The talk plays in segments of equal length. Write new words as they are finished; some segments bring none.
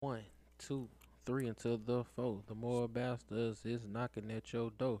One, two, three until the four. The more bastards is knocking at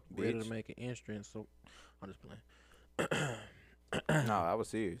your door, ready to Bitch. make an entrance. So I'm just playing. No, I was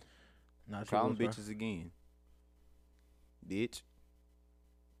serious. Not Call sure them bitches again. Bitch.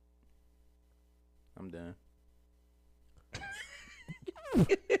 I'm done.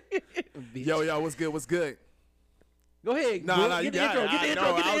 Yo, what's good? What's good? Go ahead. Nah, bro. nah, Get the you intro. got Get the it. intro.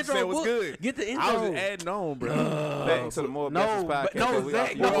 I Get the was intro. saying what's book. good. Get the intro. I was just adding on, bro. Back to the More no, Business but Podcast. no, where we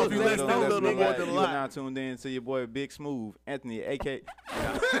Zach, all no, feel Zach, little, no, little, nigga. more than a You lot. are now tuned in to your boy Big Smooth, Anthony, a.k.a.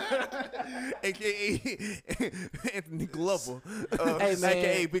 AKA Anthony Glover, Hey, man.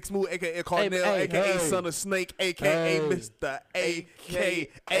 AKA Big Smooth, AKA Cornell, hey, AKA hey. Son of Snake, AKA Hey. Mr. AKA.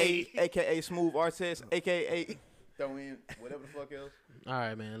 a.k.a. Smooth Artist, a.k.a. throw in whatever the fuck else. All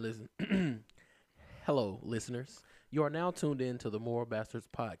right, man. Listen. Hello, listeners. You are now tuned in to the More Bastards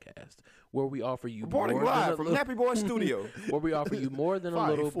podcast, where we offer you Reporting more than live a from little- Nappy Boy Studio. where we offer you more than a Five,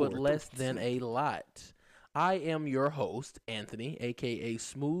 little, four, but less three, than two. a lot. I am your host, Anthony, aka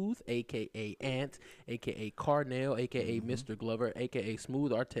Smooth, aka Ant, aka Carnell, aka Mr. Glover, aka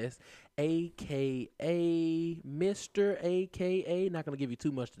Smooth Artist, aka Mr. aka. Not gonna give you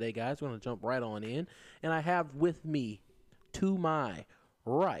too much today, guys. We're gonna jump right on in, and I have with me, to my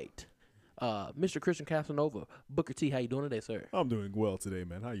right, Mr. Christian Casanova, Booker T. How you doing today, sir? I'm doing well today,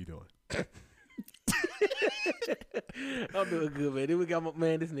 man. How you doing? I'm doing good, man. Then we got my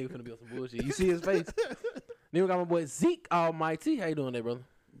man. This nigga finna be on some bullshit. You see his face? Then we got my boy Zeke Almighty. How you doing there, brother?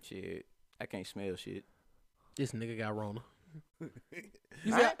 Shit, I can't smell shit. This nigga got Rona.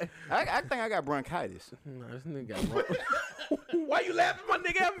 You I, see? I think I got bronchitis. Nah, this nigga got Rona. Why you laughing, my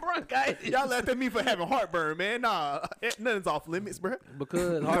nigga? Having bronchitis? Y'all laughed at me for having heartburn, man. Nah, nothing's off limits, bro.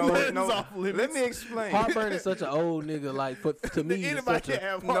 Because No, heartburn, no, off limits. let me explain. heartburn is such an old nigga. Like to me, it's Anybody such can a,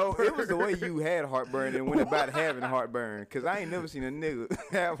 have No, heartburn. it was the way you had heartburn and went about having heartburn. Cause I ain't never seen a nigga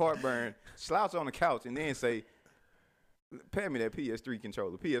have heartburn, slouch on the couch, and then say, "Pay me that PS3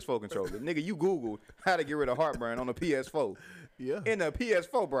 controller, PS4 controller." Nigga, you Googled how to get rid of heartburn on the PS4 Yeah. in the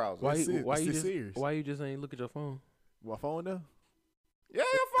PS4 browser. why It's you serious. why It's you just serious. why you just ain't look at your phone? My phone though? Yeah, your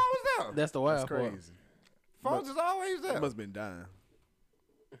phone was there. That's the That's wild part. crazy. Phones is always I there. must have been dying.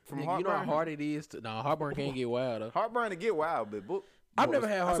 From Nigga, you heartburn. know how hard it is to. Nah, heartburn can't get wild though. Heartburn to get wild, but book. I've never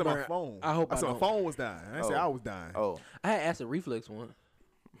had I said heartburn. my phone. I hope I said don't. my phone was dying. I said Oh. I was dying. Oh, I had acid reflux once.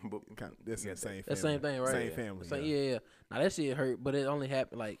 but That's Yeah, the same family. That same thing, right? Same Yeah. family. So, yeah. Now that shit hurt, but it only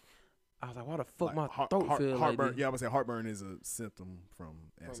happened like I was like, why the fuck Like, my heart- throat heart- feel heartburn. like this? Yeah, I would say heartburn is a symptom from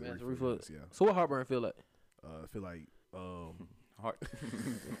From acid acid reflux. reflux. Yeah. So what heartburn feel like? I feel like heart.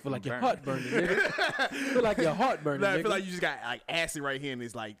 Feel like your Burn. heart burning, nigga. Feel like your heart burning, Nah, I nigga. feel like you just got like acid right here and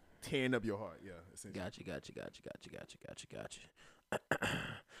it's like tearing up your heart. Yeah. Essentially. Gotcha.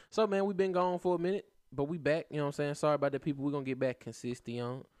 So man, we been gone for a minute, but we back. You know what I'm saying? Sorry about the people. We gonna get back consistent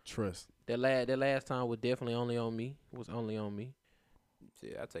on. Trust. That last time was definitely only on me. It was only on me.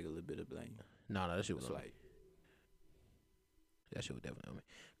 See, I take a little bit of blame. No, that shit was It's on me. like That shit was definitely on me.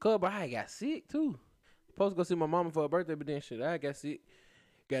 Cause bro, I got sick too. Supposed to go see my mama for her birthday, but then shit, I got sick.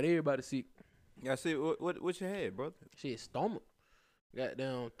 Got everybody sick. I see what you had, brother. Shit, stomach. Got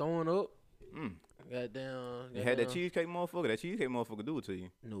down throwing up. Mm. Got down. You had that cheesecake motherfucker. That cheesecake motherfucker do it to you.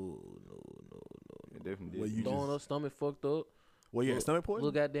 No. It definitely Well, did. you Throwing up, stomach fucked up. Well, yeah, stomach poison.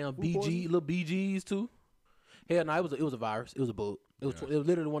 Little goddamn Food BG, poison? little BGs too. Hell no, it was a virus. It was a bug. It was it was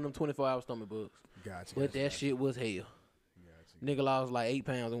literally one of them 24-hour stomach bugs. Gotcha. But that shit was hell. Gotcha. Nigga lost like 8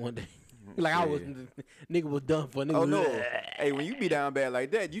 pounds in one day. Like I was, nigga was done for. Nigga Oh was, no! Hey, when you be down bad like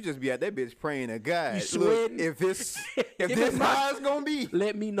that, you just be at that bitch praying to God. You Look, sweating? if it's if If this it's my- how it's gonna be,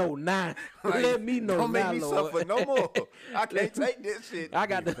 Let me know now. like, Let me know don't now, make me Lord. suffer no more. I can't take this shit. I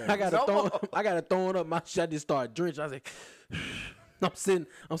got to throwing up. My shit just started drenching. I was like, I'm sitting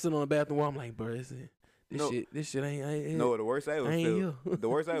on the bathroom wall. I'm like, bro, this shit ain't. No, the worst I ever I ain't felt. you. The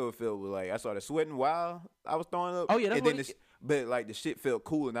worst I ever felt was like I started sweating while I was throwing up. Oh, yeah, that's and what then it- but like the shit felt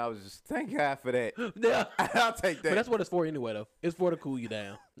cool, and I was just thank God for that. Yeah. I'll take that. But that's what it's for anyway, though. It's for to cool you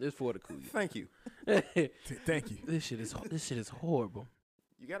down. It's for to cool Thank you. you. Thank you. This shit is horrible.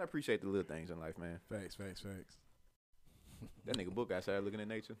 You gotta appreciate the little things in life, man. Facts. That nigga book outside looking at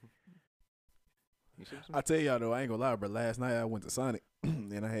nature. You see I tell y'all though, I ain't gonna lie, but last night I went to Sonic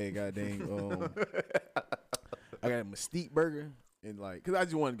and I had goddamn I got a Mystique burger and like, cause I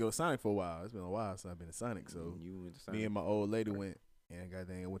just wanted to go to Sonic for a while. It's been a while since I've been to Sonic, so you went to me and my old lady went and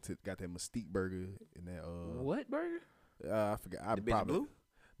goddamn got that Mystique burger and that What burger? I forgot. I The bitch probably blue?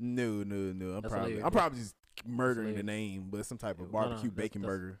 No. That's hilarious, I'm bro. probably just murdering the hilarious. name, but it's some type of Yeah, no, barbecue that's- bacon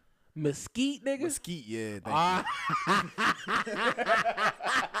that's- burger. Mesquite, nigga. Mesquite, yeah. Thank Ah. you.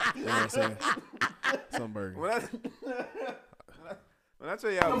 You know what I'm saying? Some burger. When I, When I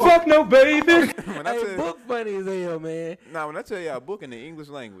tell y'all, Fuck no, baby. when I Hey, tell, book funny as hell, man. nah, when I tell y'all book in the English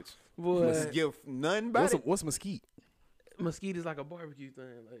language, Boy, must give none about it. What's mesquite? mesquite is like a barbecue thing.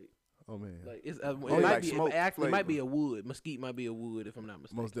 Oh man, Like it's it yeah, might like be smoked actually it might be flavor. a wood. Mesquite might be a wood if I'm not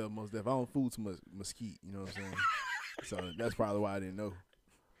mistaken. most def. I don't fool too much mesquite. You know what I'm saying? So that's probably why I didn't know.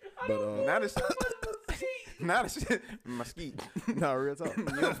 But Not as, not as mesquite. no, real talk. You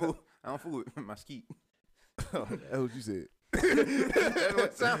don't fool. I don't fool with mesquite. That's what you said. That's what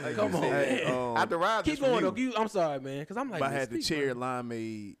it sounds like. Come you on, said. man. I derived Keep this from going you. though. I'm sorry, man, because I'm like. But I had the mesquite, cherry bro.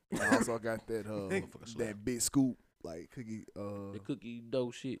 limeade. I also got that that big scoop like cookie. The cookie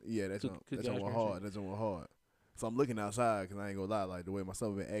dough shit. Yeah, that's Cookie- on cookie that's on ice one cream hard. That's on one hard. So I'm looking outside because I ain't gonna lie. Like the way my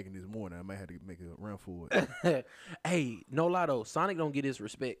stomach been acting this morning, I might have to make a run for it. Hey, no lie though, Sonic don't get his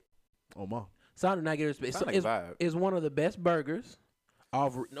respect. Oh my! Sonic not get his respect. Sonic it's, vibe. it's one of the best burgers. Fast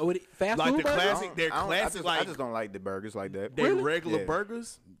Like food the burgers? classic- they're I don't- classic, I like- just don't like the burgers like that. They regular Yeah.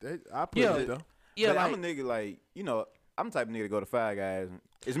 burgers. I put Yeah. it though. Yeah, But like, I'm a nigga like, you know, I'm the type of nigga to go to Five Guys.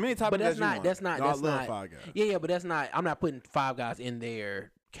 As many toppings but that's as you not. want. That's not. No, I That's love not. Five Guys. Yeah, but that's not. I'm not putting Five Guys in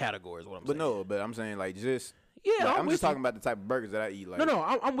their category. Is what I'm But saying. no, but I'm saying like just. Yeah, like, I'm I'm with just talking you. about the type of burgers that I eat. Like No,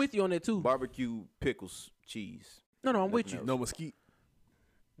 I'm with you on that too. barbecue, pickles, cheese. No, I'm with nothing you. else. No mesquite.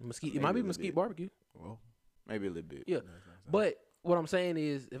 Mesquite. It Maybe might a be little mesquite bit. barbecue. Well, Maybe a little bit. Yeah, but what I'm saying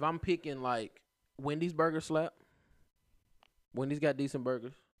is, if I'm picking like Wendy's burger slap, Wendy's got decent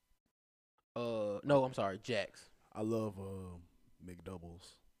burgers. No, I'm sorry, Jack's. I love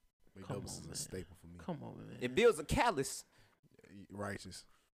McDoubles. Come McDoubles on, is man. a staple for me. Come on, man. It builds a callus. Righteous.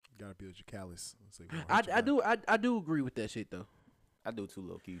 You gotta build your callus. So you won't I, hurt your I body. do I do agree with that shit though. I do too,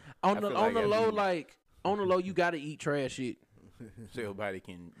 low key. On I the feel on like the I low, do. like on the low, you gotta eat trash shit. So everybody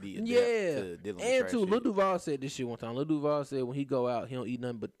can be adept Yeah, to dealing with and trash too, shit. Lil Duval said this shit one time. Lil Duval said when he go out, he don't eat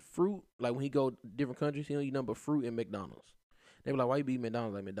nothing but fruit. Like when he go different countries, he don't eat nothing but fruit and McDonald's. They be like, "Why you be eating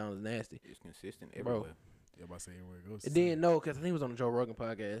McDonald's? Like McDonald's nasty." It's consistent Bro. everywhere. Yeah, about to say everywhere it goes. And then no, because I think it was on the Joe Rogan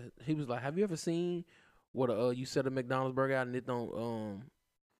podcast. He was like, "Have you ever seen what you set a McDonald's burger out and it don't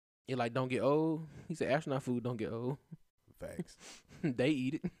it like don't get old?" He said, "Astronaut food don't get old. Facts. They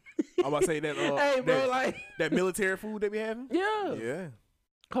eat it." I'm about to say that. Hey, bro, that, like, that military food they be having. yeah. Yeah.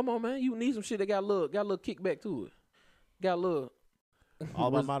 Come on, man. You need some shit that got a little kickback to it. Got a little All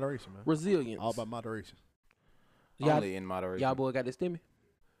about moderation, man. resilience. All about moderation. Y'all, Only in moderation. y'all boy got this stimmy.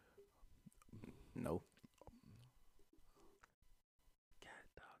 No.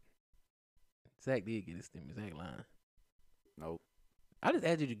 Zach did get his stimmy. Zach lying. Nope. I just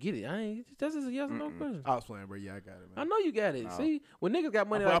asked you to get it. I ain't. That's just a yes or no Mm-mm. question. I was playing, bro. Yeah, I got it, man. I know you got it. No. See, when niggas got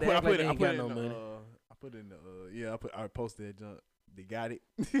money I like put- that, I act put like it- they I ain't put got it no in the, money. I put in the yeah. I posted that junk. They got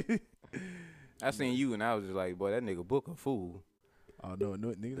it. I seen you and I was just like, boy, that nigga Book a fool. Oh no,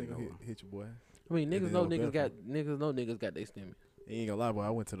 niggas ain't gonna hit your boy. I mean, And niggas then know on niggas got Bethel. niggas got their stimmy. He ain't gonna lie, boy.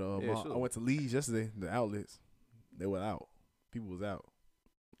 I went to the Yeah, mall. sure. I went to Lee's yesterday. The outlets, they were out. People was out.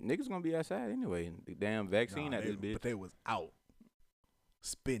 Niggas gonna be outside anyway. The damn vaccine Nah, at they- this bitch. But they was out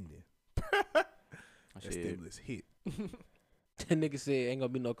spending. That Shit. stimulus hit. That nigga said ain't gonna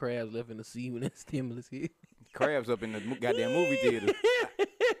be no crabs left in the sea when that stimulus hit. Crabs up in the goddamn movie theater.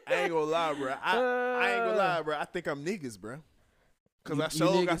 I ain't gonna lie, bro. I ain't gonna lie, bro. I think I'm niggas, bro. Cause You- I you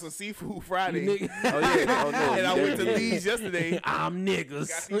sure got niggas? some seafood You Friday. nigga- Oh yeah. Oh no. And I you went to definitely- Lee's yesterday. I'm Got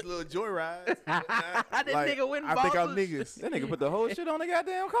niggas. these little joyrides. That Like, nigga went I think I'm bonkers. niggas. That nigga put the whole shit on the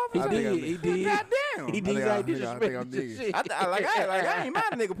goddamn coffee. He I think did. I'm He niggas. did. Goddamn. He think did. He's I- like I think I'm disrespecting niggas. shit. I ain't mind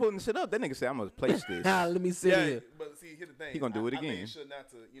a nigga putting shit up. That nigga said I'm gonna place this. Let me sit Yeah, here. but see, here's the thing. He gonna do it I again. made sure not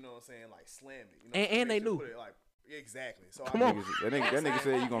to, you know what I'm saying, like slam it. You know And- what I'm saying? and they Make sure knew. put it, like, exactly. So Come I on. made- That nigga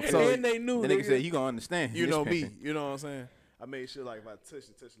said you gonna So- feel And they knew. That nigga said you gonna understand. You This know me. pimping. You know what I'm saying? I made sure like if I touch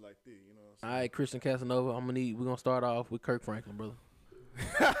it like this. You know what All I'm right, Christian Casanova. We're gonna start off with Kirk Franklin, brother.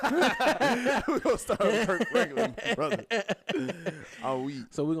 saying? We're gonna start with Kirk Franklin, brother. I'm weak.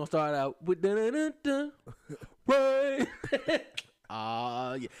 So we're gonna start out with right.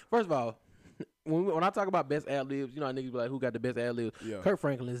 Yeah. First of all, when I talk about best ad libs, you know how niggas be like, who got the best ad libs? Yeah. Kirk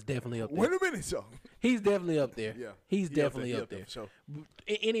Franklin is definitely up there. Wait a minute, y'all. He's definitely up there. Yeah, He's He definitely He up there. for sure.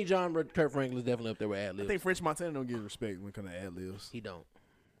 Any genre, Kirk Franklin is definitely up there with ad I libs. think French Montana don't get respect when it comes to ad libs. He don't.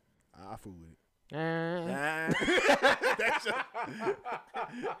 I fool with it. That's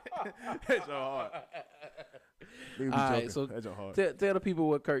That's your heart. Niggas be All right, joking. so That's your heart. tell the people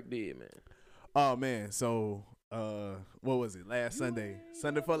what Kirk did, man. Oh man, so what was it? Last Sunday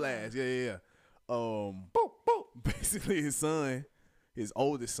for last. Yeah. Basically his son, his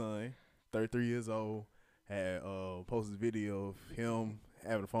oldest son, 33 years old, had posted a video of him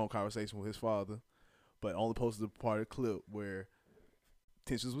having a phone conversation with his father, but only posted a part of the clip where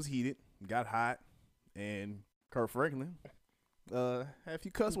tensions was heated, got hot, and Kirk Franklin had a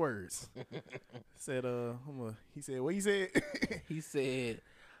few cuss words. Said, he said, what he said? He said,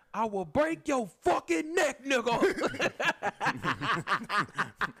 "I will break your fucking neck, nigga."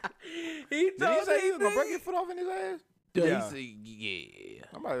 He Did told he say he me, was gonna break his foot off in his ass? Yeah. Yeah. He said, yeah.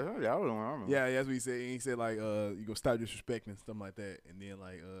 I'm like, oh, yeah, I don't remember. Yeah, that's what he said. He said like, you gonna stop disrespecting and stuff like that. And then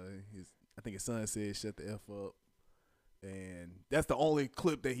like, I think his son said, "Shut the F up." And that's the only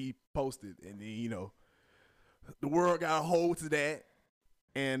clip that he posted. And then the world got a hold to that.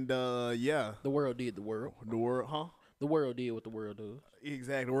 And yeah, The world did the world. the world, huh? The world did what the world does.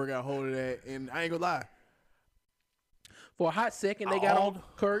 Exactly, the world got a hold of that. And I ain't gonna lie. For a hot second, they got All- on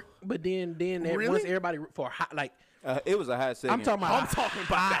Kirk, but then Really? once everybody for a hot like It was a hot second. I'm talking about the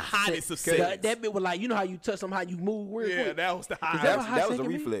hottest of that, seconds. that bit was like, you know how you touch something, how you move real Yeah, quick. that was the that hottest. what hot that was a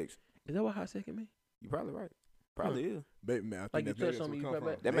second mean? reflex. Is that what hot second mean? You probably right. Probably is. Baby, man, I think Like you that's touch where something, it you come grab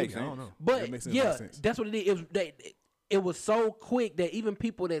from. back. That makes Maybe, I don't sense. know. But That makes sense, yeah, makes sense. that's what it is. It was so quick that even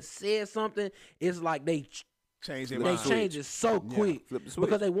people that said something, it's like they Change their Flip mind. the switch. changed it so Yeah. quick Flip the switch.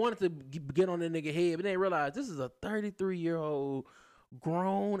 because they wanted to get on that nigga head, but they realized this is a 33-year-old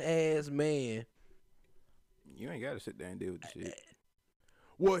grown ass man. You ain't got to sit there and deal with the shit.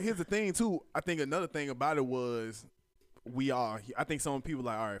 Well, here's the thing too. I think another thing about it was I think some people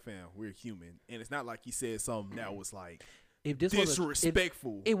like, all right, fam, we're human, and it's not like he said something that was like If this was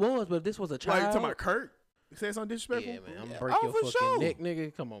disrespectful. it was, but if this was a Like child. you talking about Kurt? He said something disrespectful? yeah, man, I'm gonna Yeah. break Oh, your for fucking sure. neck,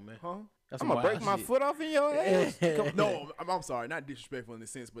 nigga. Come on, man. Huh? That's I'm some gonna break wild my shit. foot off in your ass. No, I'm sorry, not disrespectful in the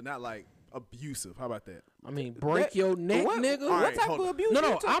sense, but not like abusive. How about that? I mean, break your neck, what, nigga. All What right, type hold of on. abuse? No, you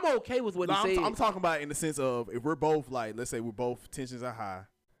no, talking- I'm okay with what No, he said. I'm talking about in the sense of if we're both like, let's say we're both tensions are high,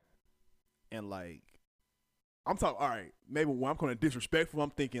 and like, I'm talking. All right, maybe when I'm calling it disrespectful,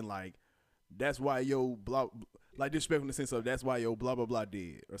 I'm thinking like, that's why yo blah, like disrespectful in the sense of that's why yo blah blah blah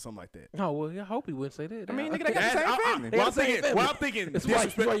did or something like that. Oh well, I hope he wouldn't say that. I mean, I nigga, they got the same family. They got the same family. Well, I'm thinking That's why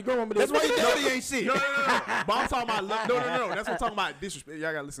you growing with That's this. why you know he ain't shit. No. But I'm talking about no. That's what I'm talking about. Disrespect.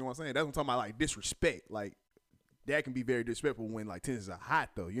 Y'all gotta listen to what I'm saying. That's what I'm talking about. Like disrespect. Like that can be very disrespectful when like tensions are hot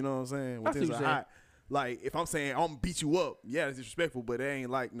though. You know what I'm saying? When I see what tensions are you're saying. hot. Like if I'm saying I'm gonna beat you up, yeah, it's disrespectful. But it ain't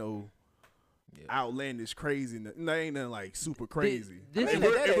like no outlandish crazy. No, ain't nothing like super crazy. This I is- mean, If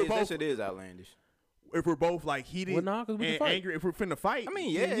we're- that if we're is- both- that shit is outlandish. if we're both like heated Well, nah, 'cause we can and fight. angry, if we're finna fight, I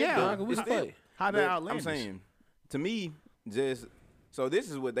mean, yeah, yeah. nah, 'cause we it's can still- fight. How But that outlandish? I'm saying, to me, just so this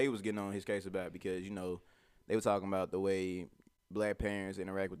is what they was getting on his case about because they were talking about the way black parents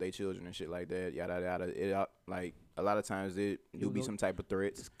interact with their children and shit like that, yada yada. It like a lot of times it do be know- some type of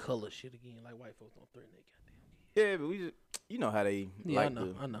threats. This color shit again, like white folks don't threaten their goddamn kids. Yeah, but we just how they Yeah, like I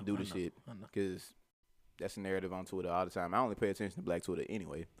know, to I know, do I the know, shit I know. because that's the narrative on Twitter all the time. I only pay attention to Black Twitter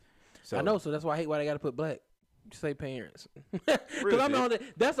anyway. So I know, so that's why I hate why they got to put black. Say parents, Real because I'm shit. on that.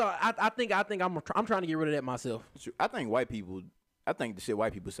 That's all. I think I'm trying to get rid of that myself. I think the shit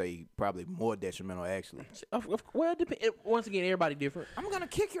white people say probably more detrimental actually. Well, once again, everybody different. I'm gonna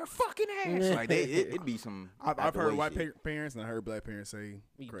kick your fucking ass. Like it'd be some. I've out the heard way white shit. parents and I heard black parents say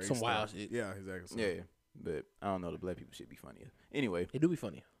crazy Some wild stuff. shit. Yeah, exactly. So, Yeah, but I don't know. The black people shit be funnier. Anyway, It do be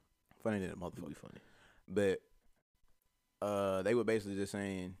funny. funny than a It do be motherfucker. funny. But they were basically just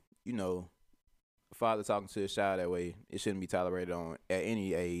saying, a father talking to his child that way, it shouldn't be tolerated on at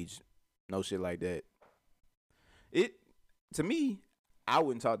any age. No shit like that. To me, I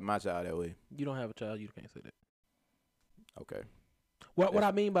wouldn't talk to my child that way. You don't have a child, you can't say that. Okay. What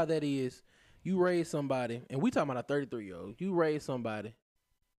I mean by that is, you raise somebody, and we talking about a 33-year-old. You raise somebody,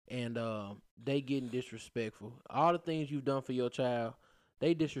 and they getting disrespectful. All the things you've done for your child,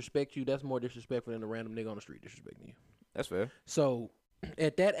 they disrespect you. That's more disrespectful than a random nigga on the street disrespecting you. That's fair. So,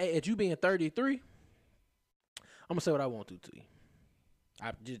 at you being 33, I'm gonna say what I want to you.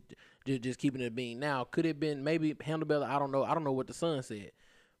 I just keeping it being. Now, could it been maybe handlebar? I don't know. I don't know what the son said,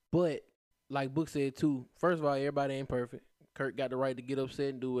 but like Book said too. First of all, everybody ain't perfect. Kurt got the right to get upset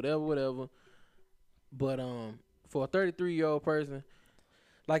and do whatever. But for a 33-year-old person,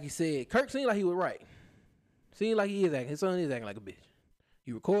 like he said, Kirk seemed like he was right. Seemed like he is acting. His son is acting like a bitch.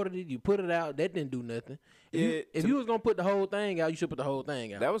 You recorded it. You put it out. That didn't do nothing. If you was gonna put the whole thing out, you should put the whole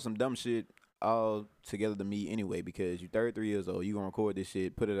thing out. That was some dumb shit all together to me anyway, because you're 33 years old. You gonna record this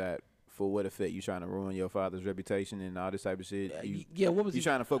shit, put it out for what effect? You trying to ruin your father's reputation and all this type of shit? What was You he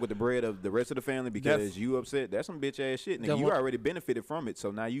trying to fuck with the bread of the rest of the family because you upset? That's some bitch ass shit. That Nigga, you what- already benefited from it, so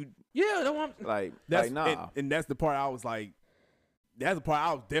now you Yeah, that's what I'm. like That's nah. and that's the part I was like, that's the part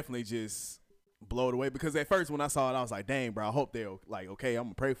I was definitely just blown away because at first when I saw it, I was like, dang, bro, I hope they're like, okay, I'm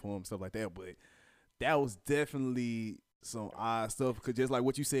gonna pray for him, stuff like that. But that was definitely some odd stuff because just like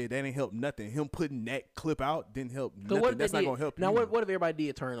what you said, that ain't help nothing. Him putting that clip out didn't help So nothing. what if That's they not did- gonna help now you. what if everybody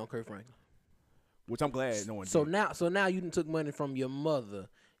did turn on Kurt Franklin? which I'm glad no one So did. now you done took money from your mother,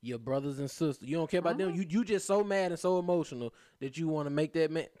 your brothers and sisters. You don't care about them. You just so mad and so emotional that you want to make that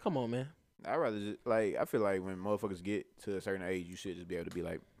man. Come on, man. I rather just like I feel like when motherfuckers get to a certain age, you should just be able to be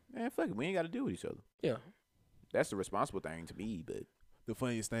like, man, fuck it, we ain't got to deal with each other. Yeah. That's the responsible thing to me. But The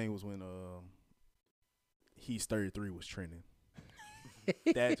funniest thing was when He's 33 was trending.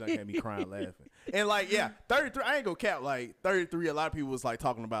 That junk had me crying laughing. And like, yeah, 33. I ain't gonna cap. Like 33. A lot of people was like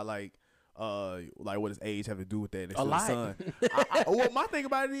talking about like what does age have to do with that? And A lot. Son. Well, my thing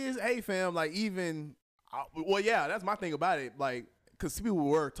about it is, hey fam, like well, yeah, that's my thing about it. Like, cause people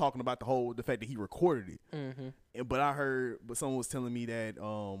were talking about the fact that he recorded it. Mm-hmm. But someone was telling me that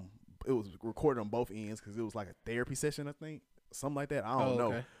it was recorded on both ends because it was like a therapy session, I think, something like that. I don't know.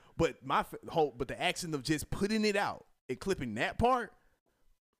 Okay. But but the action of just putting it out and clipping that part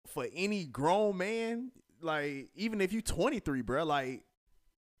for any grown man, like even if you 23, bro, like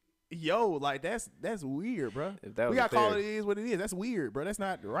yo, like that's weird, bro. if that We was gotta call it therapy- is what it is. That's weird, bro. That's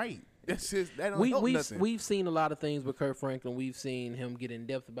not right. That's just that don't help nothing. We've seen a lot of things with Kirk Franklin. We've seen him get in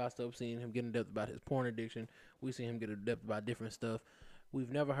depth about stuff. Seen him get in depth about his porn addiction. We've seen him get in depth about different stuff. We've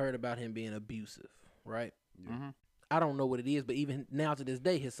never heard about him being abusive, right? Mhm. I don't know what it is, but even now to this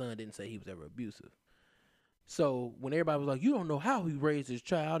day, his son didn't say he was ever abusive. So when everybody was like, "You don't know how he raised his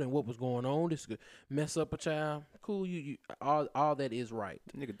child and what was going on. This could mess up a child." Cool, you all that is right.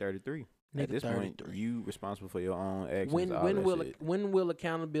 Nigga 33. Nigga At this point, 33. you responsible for your own actions. When all when that will shit. when will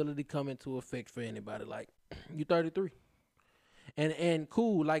accountability come into effect for anybody? Like you 33, and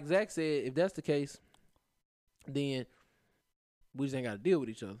cool. Like Zach said, if that's the case, then we just ain't got to deal with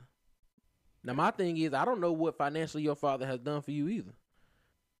each other. Now my thing is, I don't know what financially your father has done for you either,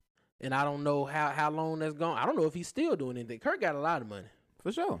 and I don't know how long that's gone. I don't know if he's still doing anything. Kirk got a lot of money,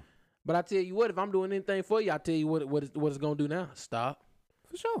 For sure. but I tell you what, if I'm doing anything for you, I tell you what it's gonna do now. Stop.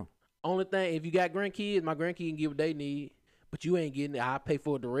 For sure. Only thing, if you got grandkids, my grandkids can get what they need, but you ain't getting it. I pay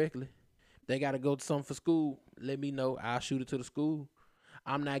for it directly. They got to go to something for school. Let me know. I'll shoot it to the school.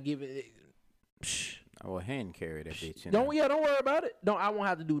 I'm not giving it. Psh, I will hand carry that bitch. You know? don't worry about it. I won't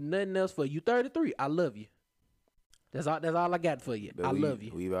have to do nothing else for you. 33. I love you. That's all I got for you. But I love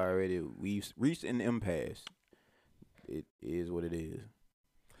you. We've reached an impasse. It is what it is.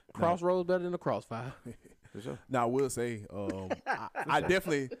 Crossroads better than a crossfire. For sure. Now I will say, I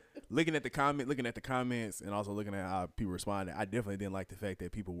definitely looking at the comments, and also looking at how people responded. I definitely didn't like the fact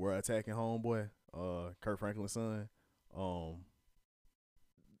that people were attacking homeboy, Kirk Franklin's son,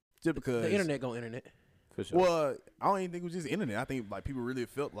 just because The internet gonna internet. For sure. Well, I don't even think it was just internet. I think like people really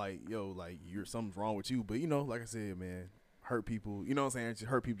felt like like something's wrong with you. But like I said, man, hurt people. You know what I'm saying? Just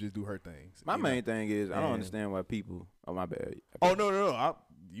hurt people just do hurt things. My you main know? thing is I And- don't understand why people. Oh my bad. Oh no.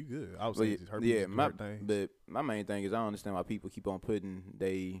 You good? I was But saying just hurt people just do my hurt things. but my main thing is I don't understand why people keep on putting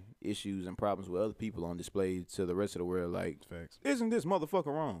they issues and problems with other people on display to the rest of the world. Like, Facts. isn't this motherfucker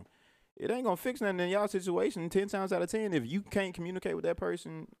wrong? It ain't gonna fix nothing in y'all situation 10 times out of 10. If you can't communicate with that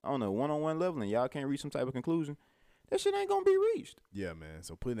person on a one-on-one level and y'all can't reach some type of conclusion, that shit ain't gonna be reached. Yeah, man.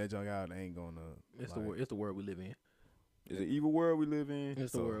 So putting that junk out ain't gonna. It's like- the world we live in. It's an evil world we live in.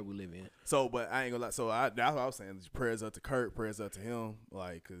 It's the So- world we live in. So, but I ain't gonna lie. So that's what I was saying. Just prayers up to Kurt. Prayers up to him.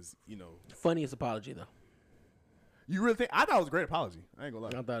 Like, cause Funniest apology though. you really think I thought it was a great apology. I ain't gonna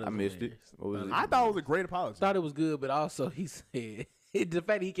lie. I thought it was I missed it. hilarious. What was it? I thought it was a great apology. Thought it was good, but also he said the fact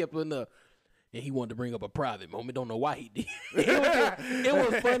that he kept putting up and he wanted to bring up a private moment. Don't know why he did. it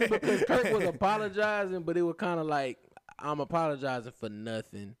was funny because Kirk was apologizing, but it was kind of like I'm apologizing for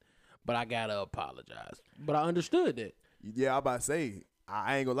nothing, but I gotta apologize. But I understood that. Yeah, I'm about to say.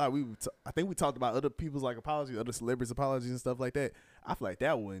 I ain't gonna lie. I think we talked about other people's like apologies, other celebrities' apologies and stuff like that. I feel like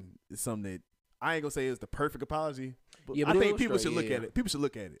that one is something that I ain't gonna say is the perfect apology, but Yeah, I but it think was people straight, should look yeah. at it. People should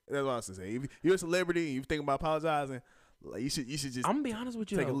look at it. That's what I was gonna say. If you're a celebrity and you think about apologizing, like you should just I'm gonna be honest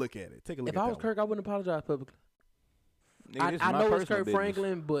with you. take a though. look at it. Take a look If at I was that Kirk, I wouldn't apologize publicly. Nigga, this is I my know it's personal Kirk business.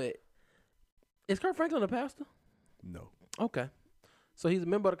 Franklin, but is Kirk Franklin a pastor? one. No. Okay, so he's a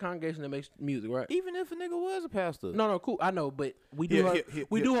member of the congregation that makes music, right? Even if a nigga was a pastor. No, cool. I know, but we do Yeah,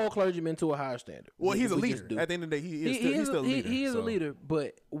 we do hold clergymen to a higher standard. Well, he's a We just leader. do. At the end of the day, he's He still a leader. He is a so- leader,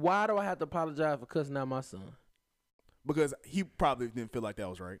 but why do I have to apologize for cussing out my son? because he probably didn't feel like that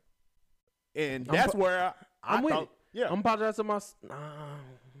was right, and I'm that's pro- where I I'm with thought. it. Yeah, I'm apologizing to my.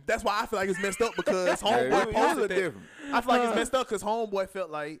 that's why I feel like it's messed up because Hey, homeboy it was posted that. different. I feel like it's messed up because homeboy felt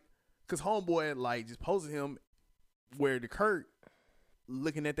like, homeboy like just posted him where the Kurt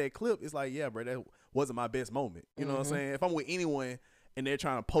looking at that clip. It's like, yeah, bro, that wasn't my best moment. You know what I'm saying? If I'm with anyone and they're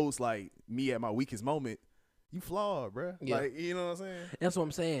trying to post like me at my weakest moment, you flawed, bro. Yeah. Like, you know what I'm saying? That's what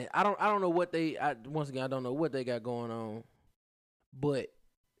I'm saying. I don't know what they. Once again, I don't know what they got going on, but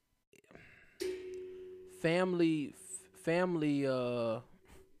family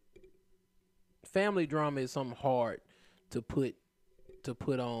drama is something hard to put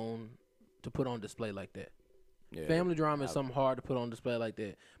on display like that. Yeah. Family drama is something hard to put on display like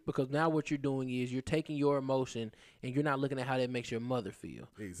that, because now what you're doing is you're taking your emotion and you're not looking at how that makes your mother feel.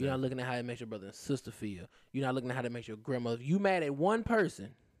 Exactly. You're not looking at how it makes your brother and sister feel. You're not looking at how that makes your grandmother. You mad at one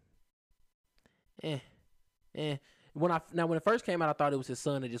person. When it first came out, I thought it was his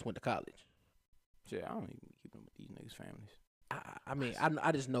son that just went to college. Shit, I don't even keep up with these niggas' families. I mean,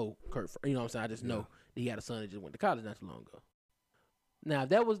 I just know Kurt. You know what I'm saying? I just know that he had a son that just went to college not too long ago. Now, if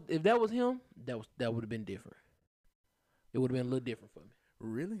that was him, that would have been different. It would have been a little different for me.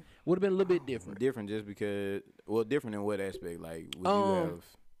 Really? Would have been a little bit different. Different just because, well, different in what aspect? Like,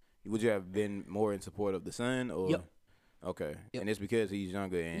 would you have been more in support of the son, or? Yep. Okay. Yep. And it's because he's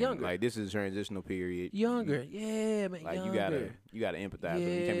younger. Like, this is a transitional period. Younger, yeah, man. Like, younger. you gotta empathize with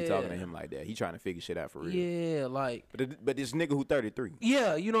him. You can't be talking to him like that. He trying to figure shit out for real. Yeah, like. But this nigga who 33.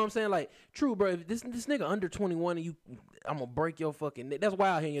 Yeah, you know what I'm saying? Like, true, bro. If this nigga under 21 and I'm gonna break your fucking neck. That's why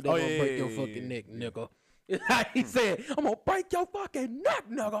I hear you. They gonna break your fucking neck, nigga. He said, I'm gonna break your fucking neck,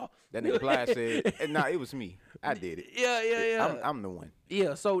 nigga. That nigga Plies said, nah, it was me. I did it. Yeah. I'm the one.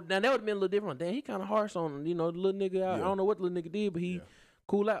 Yeah, so now that would have been a little different. Damn, he kind of harsh on, the little nigga. I don't know what the little nigga did, but he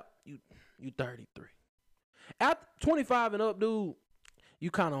cool out. You 33. At 25 and up, dude,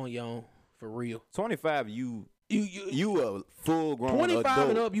 you kind of on your own, for real. 25, you a full grown 25 adult.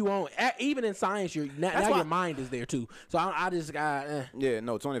 and up, you on. Even in science, now your mind is there too. So I just got. Yeah,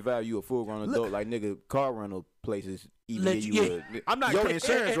 no, 25, you a full grown adult. Like, nigga, car rental places even Let give you- you I'm not your cra-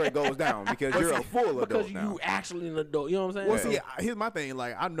 insurance rate goes down because you're a full adult because now. you actually an adult. You know what I'm saying? Well, So- see, here's my thing.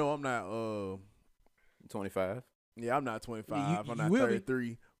 Like, I know I'm not. 25. Yeah, I'm not 25. You I'm not will be.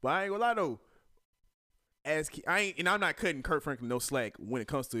 33. But I ain't gonna lie though. I'm not cutting Kurt Franklin no slack when it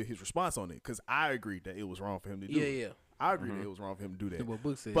comes to his response on it, because I agree that it was wrong for him to do it. yeah. I agree that it was wrong for him to do that. What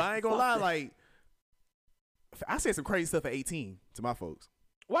Book said. But I ain't gonna lie, Fuck that. like, I said some crazy stuff at 18 to my folks.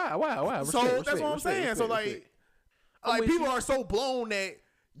 Why? So Respect, that's what I'm saying. respect, So respect. like with people you. are so blown that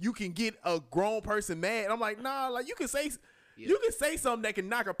you can get a grown person mad. And I'm like, nah, like you can say something that can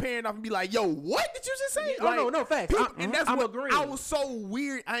knock a parent off and be like, yo, what did you just say? Yeah, Like, no, facts. and that's I'm what agreeing. I was so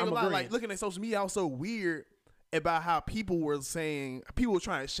weird. I ain't I'm gonna lie, agreeing. like looking at social media, I was so weird about how people were trying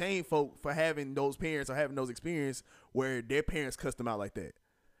to shame folk for having those parents or having those experiences where their parents cussed them out like that.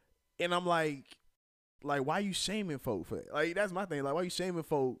 And I'm like, why you shaming folk for that? Like, that's my thing. Like, why you shaming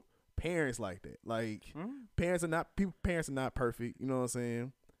folk parents like that? Like, parents are not perfect. You know what I'm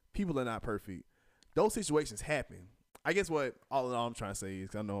saying? People are not perfect. Those situations happen. I guess what all in all I'm trying to say is,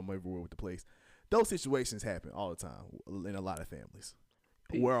 'cause I know I'm everywhere with the place, those situations happen all the time in a lot of families.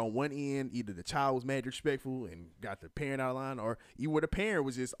 Where on one end, either the child was mad disrespectful and got the parent out of line, or even where the parent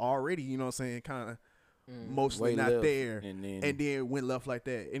was just already, you know what I'm saying, kind of mostly Way not left, there, and then went left like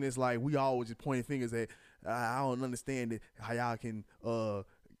that. And it's like we always just pointing fingers at, I don't understand it, how y'all can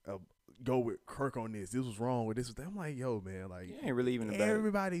go with Kirk on this. This was wrong with this. I'm like, yo, man, like, It ain't really even about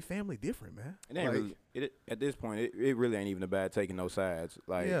everybody family different, man. It ain't Like, really at this point. It really ain't even about taking no sides.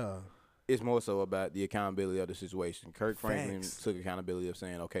 Like, yeah. it's more so about the accountability of the situation. Kirk Franklin Facts. took accountability of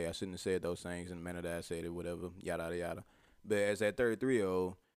saying, okay, I shouldn't have said those things in the manner that I said it, whatever, yada, yada, yada. But as that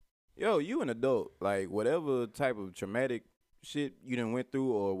 33-year-old, yo, you an adult. Like, whatever type of traumatic shit you done went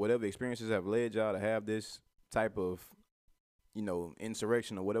through or whatever experiences have led y'all to have this type of,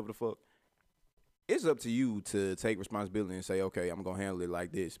 insurrection or whatever the fuck, it's up to you to take responsibility and say, okay, I'm going to handle it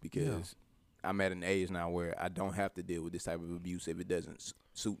like this because I'm at an age now where I don't have to deal with this type of abuse if it doesn't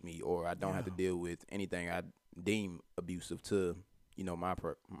suit me, or I don't have to deal with anything I deem abusive to,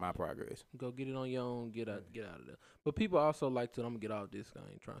 my progress. Go get it on your own. Get out of there. But people also like to. I'm gonna get off this.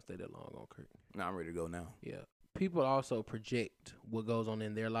 I ain't trying to stay that long on Kirk. Now I'm ready to go now. Yeah. People also project what goes on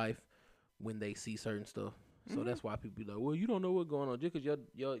in their life when they see certain stuff. So that's why people be like, well, you don't know what's going on. Just because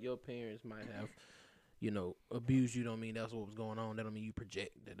your parents might have, abused you, don't mean that's what was going on. That don't mean you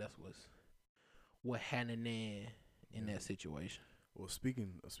project that that's what happened in that situation. Well,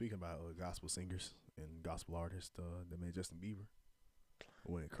 speaking about gospel singers and gospel artists, that man Justin Bieber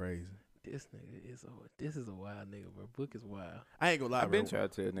went crazy. This nigga is a wild nigga, bro. Book is wild. I ain't gonna lie, I've been bro. trying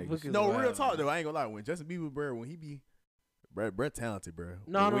to tell Book niggas. is No, wild, real talk man. though. I ain't gonna lie. When Justin Bieber, bro, when he be, bro, talented, bro.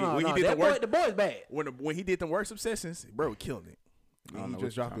 No. When he did The boy's bad. when he did the worship sessions, bro, killing it. I don't He know just what you're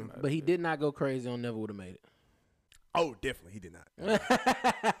dropped it. talking about. But he did not go crazy on Never Would Have Made It. Oh, definitely, he did not.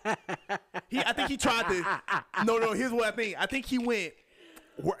 I think he tried to. No. Here's what I think. I think he went.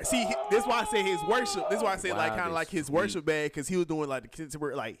 See, this is why I say his worship. This is why I say like kind of like his worship bag, because he was doing like the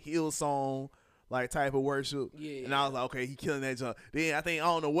contemporary like Hillsong, like type of worship. Yeah. And I was like, okay, he killing that junk. Then I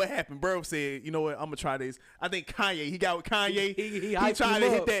don't know what happened. Bro said, you know what, I'm gonna try this. I think Kanye, he got with Kanye. He tried hyped to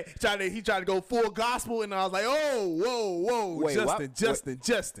him hit up. that. He tried to go full gospel, and I was like, oh, whoa, Wait,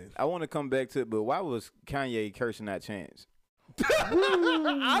 Justin. I want to come back to it, but why was Kanye cursing that Chance?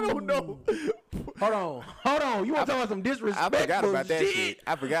 I don't know. Hold on. You want to talk about some I disrespectful forgot about that shit? shit.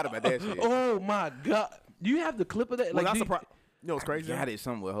 I forgot about that shit. Oh my god. Do you have the clip of that? Well, Like, I'm do you- surprised. You know what's crazy? Got it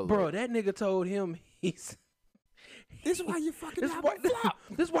somewhere. Hold bro, up. that nigga told him this This is why you fucking is why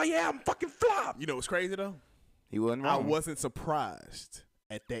this is why your album fucking flop. You know what's crazy though? He wasn't I wrong. wasn't surprised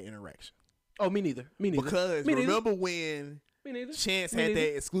at that interaction Oh, me neither. because Me neither. remember when Me neither. Chance Me had neither.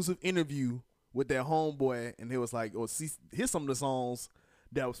 that exclusive interview with their homeboy, and he was like, "Oh, see, here's some of the songs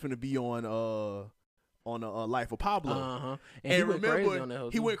that was gonna be on Life of Pablo." Uh-huh. And he went remember, crazy on that whole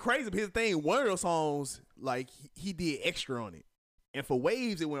he too. went crazy. But his thing, one of those songs, like he did extra on it, and for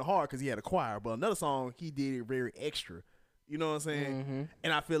Waves it went hard because he had a choir. But another song, he did it very extra. You know what I'm saying? Mhm.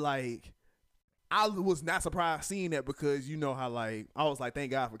 And I feel like I was not surprised seeing that because you know how like I was like,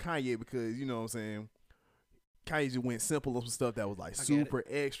 thank God for Kanye because you know what I'm saying. Kanye just went simple on some stuff that was like get it. super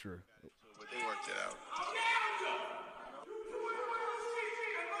extra. But they worked it out.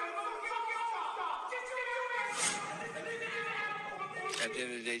 At the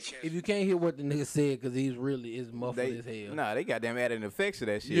end of the day, Chance. If you can't hear what the nigga said, because he's really is muffled as hell. Nah, they goddamn added effects to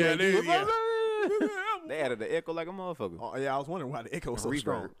that shit. Yeah, they- yeah. They added the echo like a motherfucker. Oh, yeah, I was wondering why the echo was so Reverb.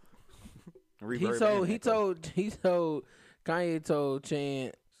 strong. Kanye told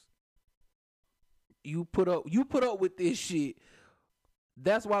Chance, you put up with this shit.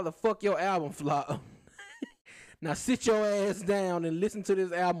 That's why the fuck your album flop. Now sit your ass down and listen to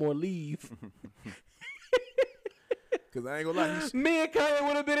this album or leave. Cause I ain't gonna lie, Me and Kanye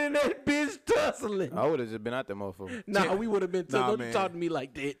would have been in that bitch tussling. I would have just been out there, motherfucker. Nah, we would have been tussling. Nah, Don't you man. talk to me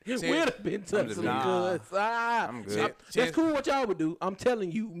like that. We'd have been just tussling. nah. cuz. I'm good. That's Chance- cool what y'all would do. I'm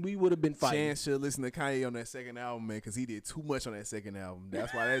telling you, we would have been fighting. Chance should listen to Kanye on that second album, man, because he did too much on that second album.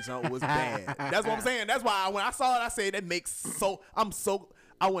 That's why that jump was bad. That's what I'm saying. That's why when I saw it, I said that makes so.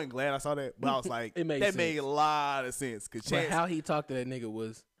 I wasn't glad I saw that, but I was like, It made that sense. made a lot of sense. Cause But Chance, how he talked to that nigga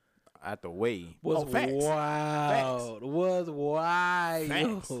was Out the way. facts. wild. Was wild.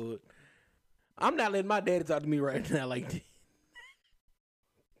 Facts. I'm not letting my daddy talk to me right now like that.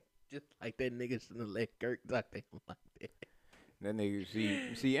 Just like that nigga shouldn't have let Kirk talk to him like that. That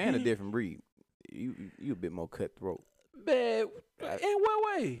nigga, see, and a different breed. You a bit more cutthroat. Man, in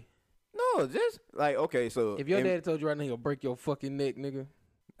what way? No, just like okay, so If your daddy told you right now he'll break your fucking neck, nigga.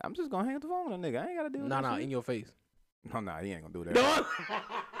 I'm just gonna hang up the phone with a nigga. I ain't gotta deal with that Nah, shit. in your face. No, he ain't gonna do that. No.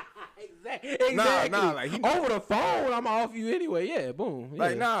 Exactly. Nah, like, he- over the phone, I'm off you anyway. Yeah, boom.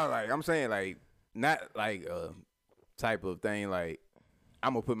 Like, yeah. nah, like I'm saying, like not like type of thing. Like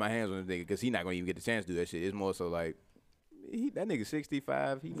I'm gonna put my hands on the nigga because he not gonna even get the chance to do that shit. It's more so like that nigga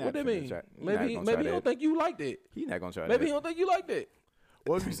 65. He not. What that finna mean? try- he Maybe not gonna he try don't that. think you like that. He not gonna try Maybe that. he don't think you like that.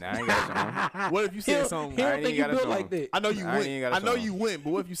 what if you, Nah, I ain't got something. what if you He said don't, something? he I don't ain't think you got a built song. like that. I know you I ain't got went. a I know song. you went, but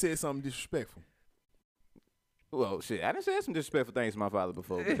what if you said something disrespectful? Well, shit, I done said some disrespectful things to my father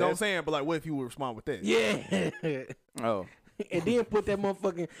before. But You know what I'm that's- saying? But like, what if you would respond with that? Yeah. oh, And then put that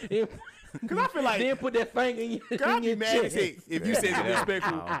motherfucking. Cause I feel like then put that finger in your, Cause I'd in be your mad as chest. heck if you said something Yeah.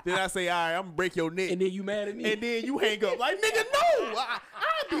 disrespectful. Then I say, all right, I'm gonna break your neck. And then you mad at me. And then you hang up like, nigga, no,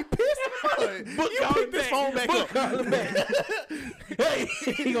 I'd be pissed. Book You call pick him this back. phone back Book up. call him back. Hey,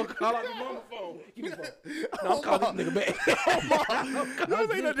 he gonna call out your mama's phone. Give me the phone. No, I'm calling this nigga back.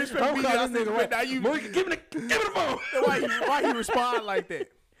 Those ain't no disrespect I'm me. calling this nigga right Now you, Maurice, give me the phone. why you respond like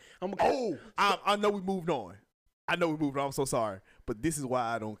that? I'm Oh, I know we moved on. I'm so sorry, but this is why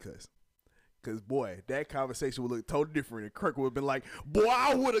I don't cuss. Cause boy, that conversation would look totally different. And Kirk would have been like, "Boy,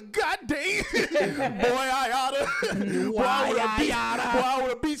 I would have goddamn, boy, I oughta, boy, I would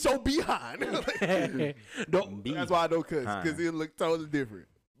have beat your behind." Don't, That's why I don't cuss, because it look totally different.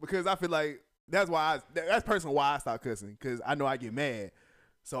 Because I feel like that's personally why I stop cussing, because I know I get mad.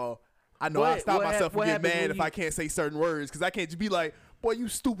 So I know I stop myself from getting mad if I can't say certain words, because I can't just be like, "Boy, you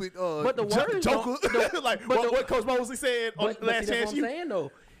stupid But the words joker." don't- Like but what Coach Mosley said on but Last see, that's Chance what I'm You. saying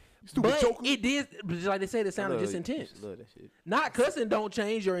though. Stupid But joker. it did, just like they said, it sounded just intense. Love that shit. Not cussing don't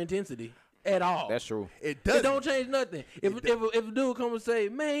change your intensity at all. That's true. It It doesn't. don't change nothing. If a dude come and say,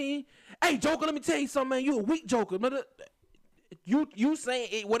 "Man, hey Joker, let me tell you something, man, you a weak Joker." But you saying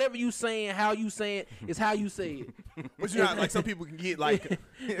it, whatever you saying, how you saying it is how you say it. But you're not like some people can get like.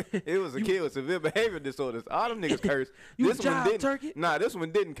 It was a kid with severe behavior disorders. All them niggas curse. You This a one jive didn't. turkey? Nah, this one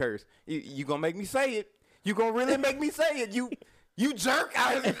didn't curse. You gonna make me say it. You gonna really make me say it. You jerk! You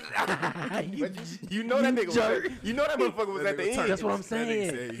know that nigga. jerk. You know that motherfucker was That at the nigga end. turned. That's what I'm That nigga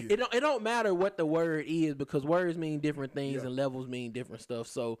said saying. he- It don't matter what the word is because words mean different things Yeah. and levels mean different stuff.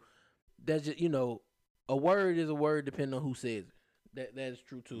 So that's just a word is a word depending on who says it. That is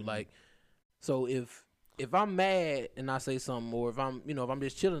true too. Like, so if I'm mad and I say something, or if I'm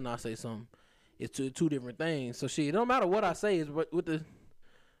just chilling and I say something, it's two different things. So shit, it don't matter what I say. Is with the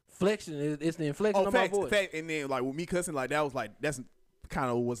flexion. It's the inflection of facts, my voice. fact, and then like with me cussing, like that was like that's kind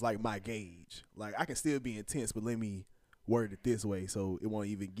of was like my gauge. Like I can still be intense, but let me word it this way so it won't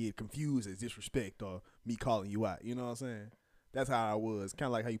even get confused as disrespect or me calling you out. You know what I'm saying? That's how I was. Kind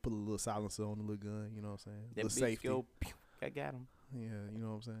of like how you put a little silencer on the little gun. You know what I'm saying? That Little bitch safety. go, pew, I got him. Yeah, you know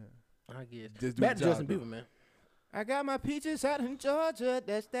what I'm saying? I guess. Just do Back the to Justin job, Bieber, man. I got my peaches out in Georgia.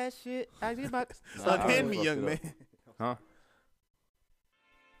 That's that shit. I get my. Unhand me, young man. Huh?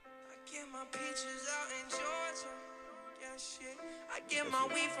 I get my peaches out in Georgia. Yeah, shit. I get my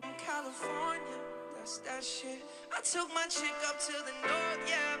weed from California. That's that shit. I took my chick up to the north.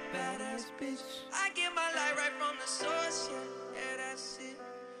 Yeah, badass bitch. I get my light right from the source. Yeah, yeah, that's it.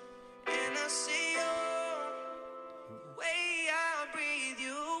 And I see you. Way I breathe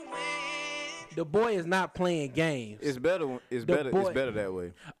you in. The boy is not playing games. It's better. It's The better. boy- It's better that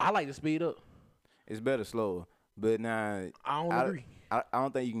way. I like to speed up. It's better slower. But nah, I don't agree. I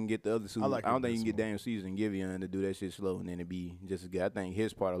don't think you can get the other two. I, like it don't think a you can bit get Daniel Caesar and Giveon to do that shit slow and then it be just as good. I think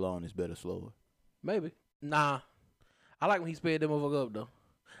his part alone is better slower. Maybe. Nah. I like when he sped them motherfucker up though.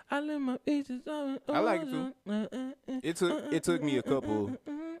 I live my bitches on. I like it too. It took me a couple.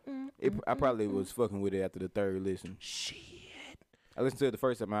 I probably was fucking with it after the third listen. Shit. I listened to it the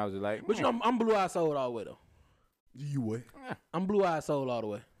first time. I was just like, But you know, I'm blue eyed soul all the way though. You what? I'm blue eyed soul all the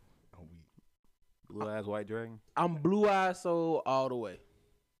way. Blue Eyes White Dragon, I'm blue eyed soul all the way.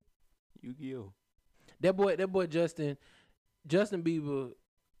 Yu-Gi-Oh. That boy Justin Bieber.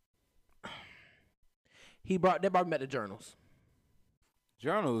 That brought me back to journals.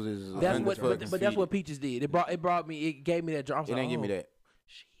 Journals is That's what, undefeated. but that's what Peaches did. It gave me that journal. It ain't give me that.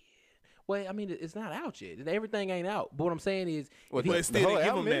 Shit. Well, I mean, it's not out yet. Everything ain't out. But what I'm saying is, Well, But the still, whole they give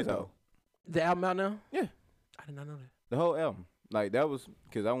album him is that, though. the album out now. Yeah, I did not know that. the whole album. Like that was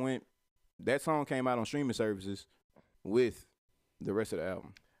because I went. That song came out on streaming services with the rest of the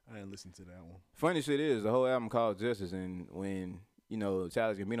album. I didn't listen to that one. Funny shit is the whole album called Justice, and when Childish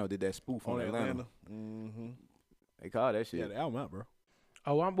Gambino did that spoof on Atlanta, Mm-hmm. they called that shit. Yeah, the album out, bro.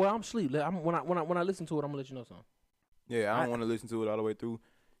 Oh, I'm asleep. When I listen to it, I'm gonna let you know something. Yeah, I don't want to listen to it all the way through.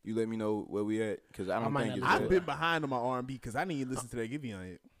 You let me know where we at, because I don't might think not it's I've that. been behind on my R&B because I didn't even listen to that Giveon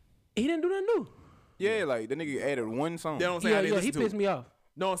yet. He didn't do nothing new. Yeah, like the nigga added one song. You know what I'm saying? I didn't He listen to pissed it. me off.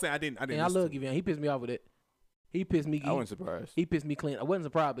 No, I'm saying I didn't. And I listen love to it. Giveon. He pissed me off with it. He pissed me. I wasn't surprised. He pissed me clean. I wasn't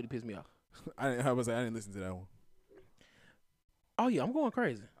surprised, but he pissed me off. I didn't listen to that one. Oh yeah, I'm going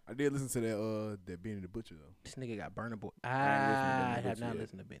crazy. I did listen to that Benny the Butcher though. This nigga got Burna Boy. ain't listened to I Benny have not yet.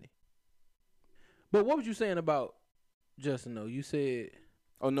 listened to Benny. But what was you saying about Justin though? You said,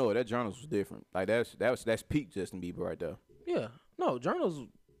 Oh no, that Journals was different. Like that's peak Justin Bieber right there. yeah, no, Journals.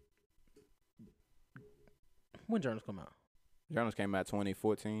 When Journals come out? Journals came out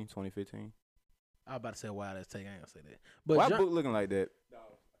 2014, 2015. I was about to say wow, that's take. I ain't gonna say that. But Why book looking like that?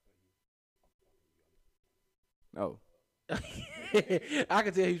 Oh, I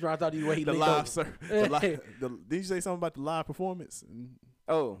can tell he's trying to talk to you the way he The leaned live, over. sir. Did you say something about the live performance?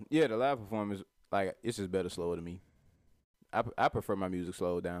 oh yeah, the live performance, like it's just better slower to me. I prefer my music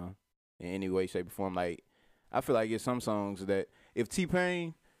slowed down in any way, shape, or form. Like I feel like it's some songs that if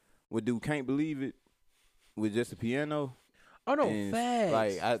T-Pain would do "Can't Believe It" with just the piano, Oh no, And,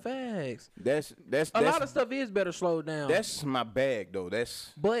 facts. like, Facts. that's A lot of stuff is better slowed down. That's my bag though.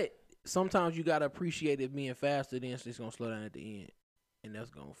 That's But sometimes you gotta appreciate it being faster. Then it's gonna slow down at the end, and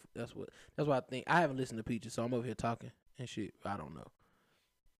that's why I think I haven't listened to Peaches, so I'm over here talking and shit. I don't know.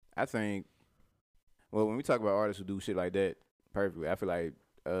 I think. Well, when we talk about artists who do shit like that perfectly, I feel like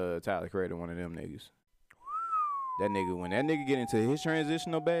Tyler Creator one of them niggas. That nigga, when that nigga get into his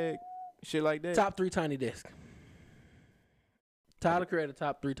transitional bag, shit like that. Top 3 Tiny Desk. Tyler Creator,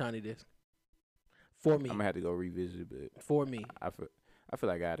 top 3 Tiny Desk. For me. I'm gonna have to go revisit it, but For me. I feel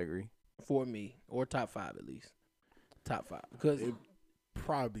like I'd agree. For me. Or top 5 at least. Top 5. Because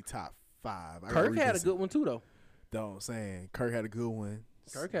Probably top 5. Kirk had a good one too though. Know what I'm saying? Kirk had a good one.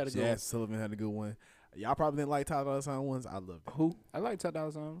 Kirk had a good Jazz one. Sullivan had a good one. Y'all probably didn't like Ty Dolla Sign ones. I loved it. Who? I like Ty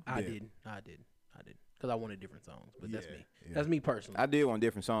Dolla Sign. I Yeah. didn't. Because I wanted different songs. But that's Yeah, me. yeah. That's me personally. I did want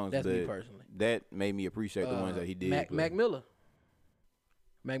different songs, That's but me personally. that made me appreciate the ones that he did. play. Mac Miller.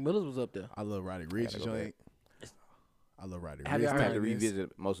 Mac Miller's was up there. I love Roddy Ricch go joint. I love Roddy Have Ricch. y'all I heard had to Diamonds.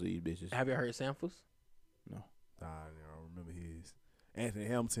 revisit most of these bitches. Have you heard Samples? Nah, I don't remember his. Anthony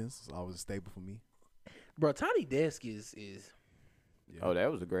Hamilton's always a staple for me. Bro, Tiny Desk is. Yeah. Oh,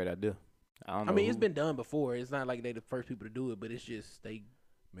 that was a great idea. I don't know. I mean, it's who- been done before. It's not like they the first people to do it, but it's just they.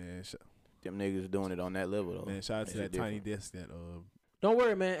 Man, them niggas doing it on that level though. man, shout out to That that shit Tiny different. Desk that Don't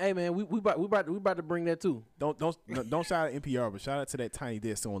worry, man. Hey, man, we about to bring that too. don't shout out NPR, but shout out to that Tiny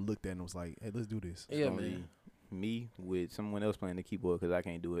Desk. Someone looked at and was like, "Hey, let's do this." It's Yeah, gonna man. be me with someone else playing the keyboard because I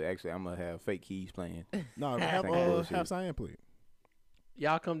can't do it. Actually, I'm gonna have fake keys playing. No, Some bullshit. have Cyan play it.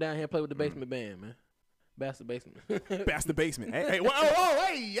 Y'all come down here and play with the basement band, man. Bastard basement. Pass the basement. Hey, hey,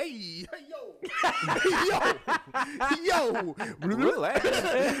 yo. Relax.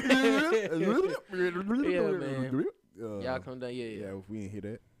 Yeah, man. Y'all Y'all come down, yeah. Yeah, if we didn't hear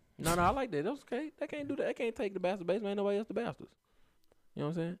that. No, I like that. That's okay. They can't do that. They can't take the bastard basement. Ain't nobody else the bastards. You know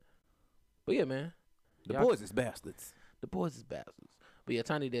what I'm saying? But yeah, man. The Y'all- boys is bastards. The boys is bastards. But yeah,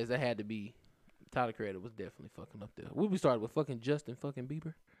 Tiny Desk, that had to be. Tyler Creator was definitely fucking up there. We started with fucking Justin fucking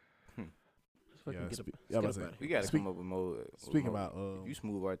Bieber. Let's fucking Yeah, get up, spe- let's yeah, I get was up like- outta We here. gotta Speak- come up with more. Speaking more. about If you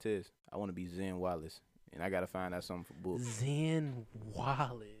smooth artist, I want to be Zen Wallace, and I gotta find out something for book. Zen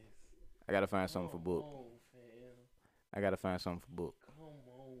Wallace. I gotta find something for book. Come on, fam. I gotta find something for book. Come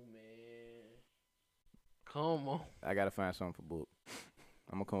on, man. Come on. I gotta find something for book.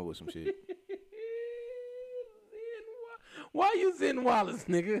 I'm gonna come up with some shit. Why you Zen Wallace,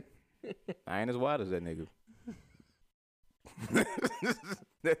 nigga? I ain't as wild as that nigga.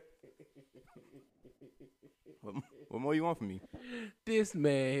 what more you want from me? This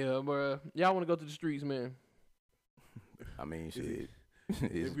man here, bro. Y'all want to go to the streets, man? I mean, shit.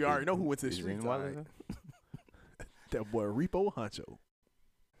 If we already know who went to the is streets, Zen Wallace, alright. That boy Repo Honcho.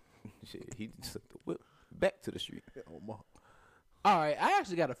 shit, he just took the whip back to the street. Oh, my. All right, I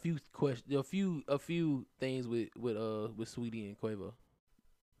actually got a few questions, a few things with Sweetie and Quavo.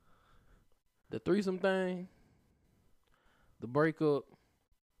 The threesome thing, the breakup,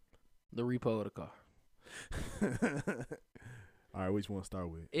 the repo of the car. All right, which one to start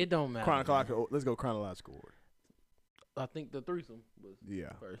with? It don't matter. Chronological. Let's go chronological order. I think the threesome was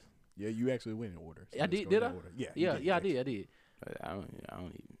Yeah, first. yeah. You actually went in order. I let's did- go did in I? that order. Yeah, you Yeah, I actually. did. But I don't even.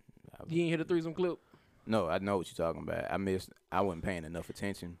 You ain't hear the threesome clip? No, I know what you're talking about. I wasn't paying enough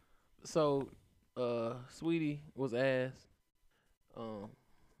attention. So, Sweetie was asked,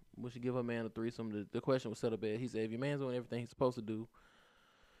 would she give her man a threesome? The question was set up as, he said, if your man's doing everything he's supposed to do,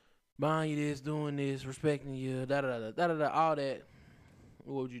 buying you this, doing this, respecting you, da-da-da, all that,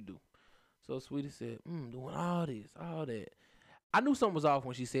 what would you do? So Sweetie said, doing all this, all that. I knew something was off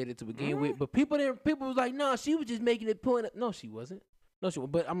when she said it to begin with, but people was like, no, she was just making it point. No, she wasn't. No, she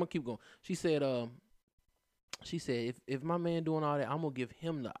wasn't. But I'm gonna keep going. She said, if my man doing all that, I'm gonna give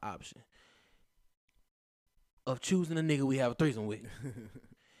him the option of choosing a nigga we have a threesome with.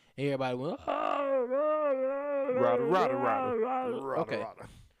 Everybody went, Rada. Okay.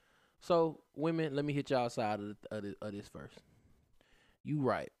 So women, let me hit y'all side of this first. You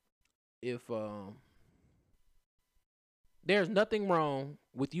right. If there's nothing wrong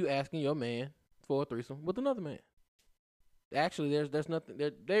with you asking your man for a threesome with another man. Actually, there's nothing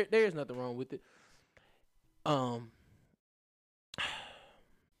there's nothing wrong with it.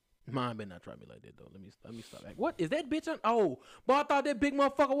 Mine better not try me like that though. Let me stop. What is that bitch on? Oh, boy, I thought that big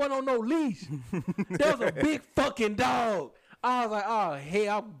motherfucker wasn't on no leash. That was a big fucking dog. I was like, oh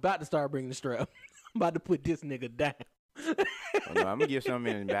hell, I'm about to start bringing the strap. I'm about to put this nigga down. Oh, no, I'm gonna give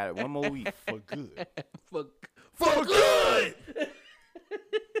something in about it. 1 more week. For good. For good.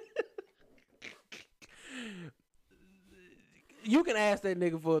 You can ask that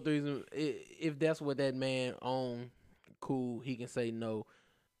nigga for a threesome if that's what that man on. Cool, he can say no.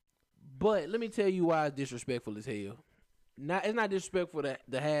 But let me tell you why it's disrespectful as hell. It's not disrespectful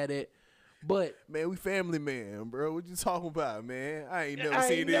to have that, but Man, we family man, bro. What you talking about, man? I ain't never I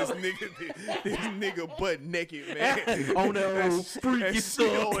seen ain't this never- this nigga butt naked, man. On that old freaky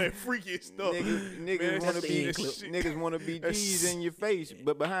stuff. On that freaky stuff. Niggas Man, wanna that's be the clip. niggas wanna be That's- G's in your face,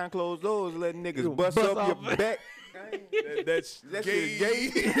 but behind closed doors, let niggas You bust bust up off. your back. That's That gay.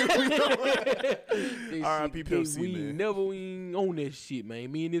 shit gay. R.I.P. Pimp C, we man. ain't on that shit, man.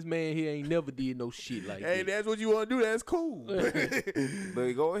 Me and this man here ain't never did no shit like Hey, that. that's what you want to do. That's cool.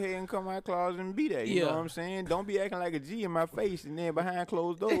 But go ahead and come out closet and be that. You know Yeah. what I'm saying? Don't be acting like a G in my face and then behind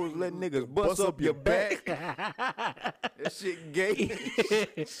closed doors let niggas bust up your back. That shit gay.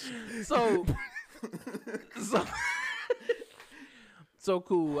 so so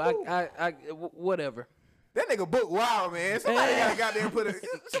cool. Whatever. That nigga book wild, man. Somebody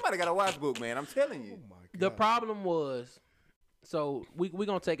gotta watch book, man. I'm telling you. The problem was, so we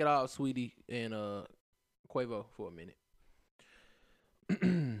gonna take it off, Sweetie and Quavo for a minute.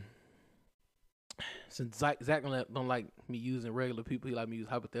 Since Zach don't like me using regular people, he like me use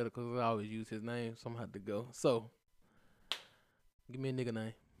hypotheticals. I always use his name, so I'm gonna have to go. So, give me a nigga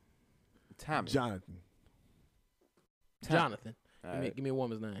name. Tommy. Jonathan. Jonathan. All Give me, right. give me a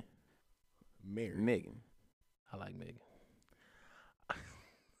woman's name. Mary. Megan. I like Megan.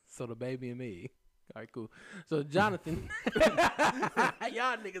 So the baby and me. All right, cool. So Jonathan,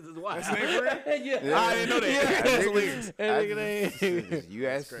 y'all niggas is wild. That's their friend? Yeah. I didn't know that. Yeah. That's hilarious. That nigga name. You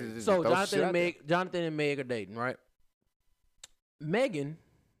asked. So Jonathan and Meg are dating, right? Megan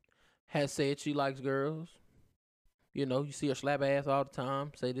has said she likes girls. You know, you see her slap ass all the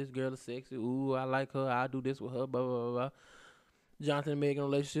time. Say this girl is sexy. Ooh, I like her. I'll do this with her. Blah blah blah blah. Jonathan and Megan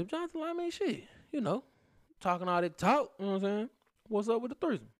relationship. Jonathan, I mean, shit. You know, talking all that talk. You know what I'm saying? What's up with the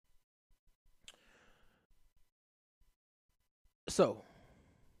threesome? So,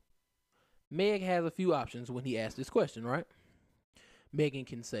 Meg has a few options when he asks this question, right? Megan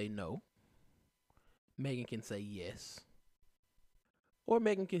can say no. Megan can say yes. Or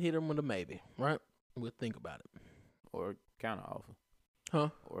Megan can hit him with a maybe, right? We'll think about it. Or counter offer. Huh?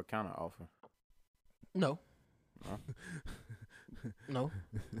 Or counter offer. No. No? No.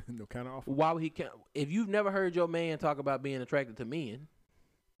 No counter offer. Why would he count? If you've never heard your man talk about being attracted to men,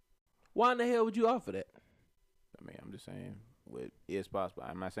 why in the hell would you offer that? I mean, I'm just saying what is possible.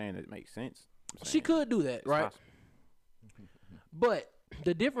 I'm not saying it makes sense. I'm She saying could do that, it's right? possible. But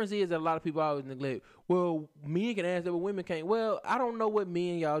the difference is that a lot of people always neglect, well, men can ask that, but women can't. Well, I don't know what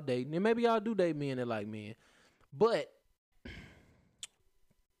men y'all dating. And maybe y'all do date men that like men. But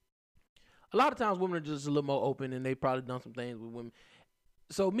a lot of times women are just a little more open and they probably done some things with women.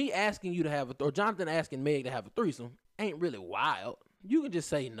 So me asking you to have or Jonathan asking Meg to have a threesome ain't really wild. You can just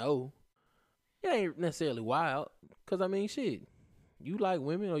say no. It ain't necessarily wild. Because, I mean, shit, you like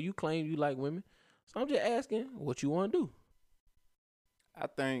women or you claim you like women. So I'm just asking what you want to do. I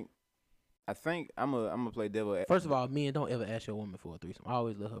think I'm gonna play devil. First of all, men don't ever ask your woman for a threesome. I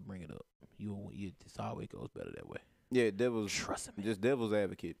always let her bring it up. You just always goes better that way. Yeah, devil's Trust me. just devil's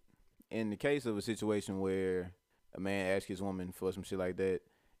advocate. In the case of a situation where a man asks his woman for some shit like that,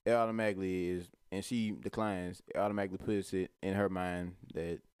 it automatically is, and she declines, it automatically puts it in her mind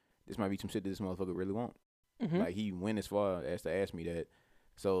that this might be some shit that this motherfucker really want. Mm-hmm. Like, he went as far as to ask me that.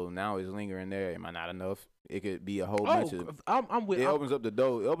 So now it's lingering there. Am I not enough? It could be a whole bunch of. I'm with. It opens up the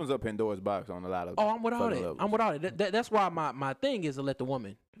door. It opens up Pandora's box on a lot of. I'm with all fucking that. levels. I'm with all that. That's why my thing is to let the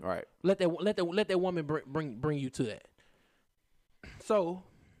woman Right. let that woman bring you to that. So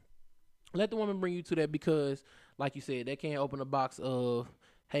let the woman bring you to that because, like you said, they can't open a box of,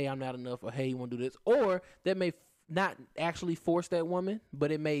 hey, I'm not enough, or hey, you want to do this, or that may not actually force that woman,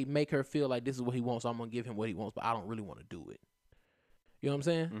 but it may make her feel like this is what he wants, so I'm gonna give him what he wants, but I don't really want to do it. You know what I'm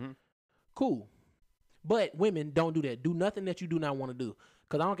saying? Mm-hmm. Cool. But women, don't do that. Do nothing that you do not want to do.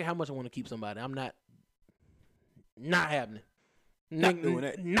 Because I don't care how much I want to keep somebody. I'm not happening. Not doing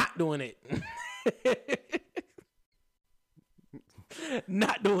it. Not doing it.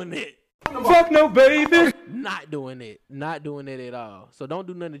 Not doing it. Fuck no, baby. Not doing it. Not doing it at all. So don't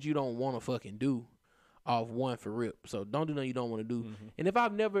do nothing that you don't want to fucking do off one for rip. So don't do nothing you don't want to do. Mm-hmm. And if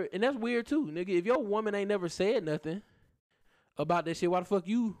I've never, and that's weird too, nigga. If your woman ain't never said nothing about that shit, why the fuck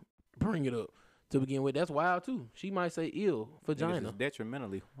you bring it up to begin with? That's wild too. She might say ill vagina. It's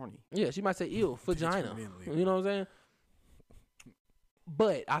detrimentally horny. Yeah, she might say ill vagina. Detrimentally. You know what I'm saying?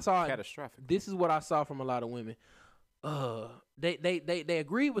 But I saw Catastrophic. this is what I saw from a lot of women. They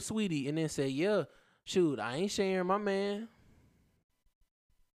agreed with Sweetie and then said, yeah, shoot, I ain't sharing my man.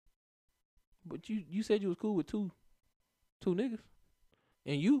 But you said you was cool with two niggas.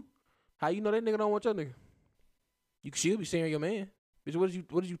 And you, how you know that nigga don't want your nigga? You should be sharing your man. Bitch,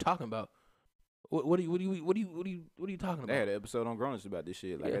 what are you talking about? What are you talking They about? had an episode on Grown Ups about this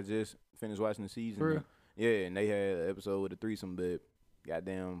shit. Like, Yeah. I just finished watching the season. For real? Yeah, and they had an episode with a threesome, but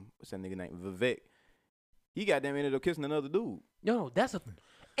goddamn, what's that nigga name? Vivek. He goddamn ended up kissing another dude. No, that's a.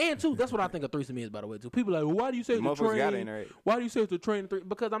 And two, that's what I think a threesome is, by the way, too. People are like, well, why do you say it's a Motherfuckers gotta train? interact. Why do you say it's a train?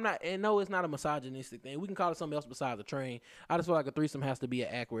 Because I'm not, and no, it's not a misogynistic thing. We can call it something else besides a train. I just feel like a threesome has to be an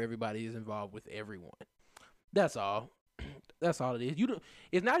act where everybody is involved with everyone. That's all. That's all it is.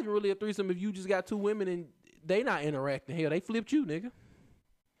 It's not even really a threesome if you just got two women and they not interacting. Hell, they flipped you, nigga.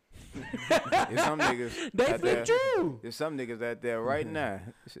 There's some niggas. They out flipped there, you. There's some niggas out there right now.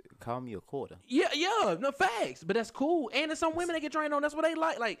 Call me a quarter. Yeah, no facts, but that's cool. And there's some women that get trained on. That's what they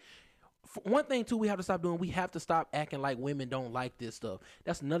like. Like, one thing too, we have to stop doing. We have to stop acting like women don't like this stuff.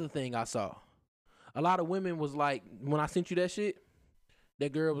 That's another thing I saw. A lot of women was like, when I sent you that shit,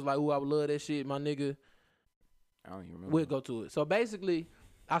 that girl was like, "Ooh, I would love that shit, my nigga." I don't even remember. We'll go to it. So basically,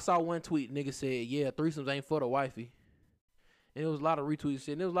 I saw one tweet. Nigga said, "Yeah, threesomes ain't for the wifey," and it was a lot of retweets. Shit.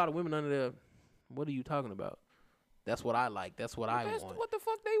 And there was a lot of women under there What are you talking about? That's what I like. That's what I want. What the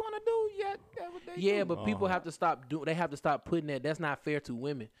fuck they want to do? Yeah, that's what they Yeah, do. but people have to stop they have to stop putting that. That's not fair to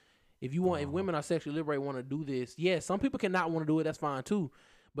women. If women are sexually liberated, want to do this, yeah, some people cannot want to do it. That's fine too,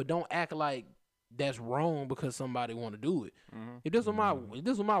 but don't act like that's wrong because somebody want to do it. If this was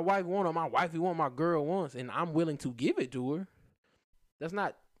my wife want or my wifey want, my girl wants, and I'm willing to give it to her, there's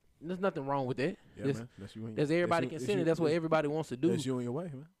nothing wrong with that. Yeah, man. That's you and There's everybody consenting. That's what everybody wants to do. That's you and your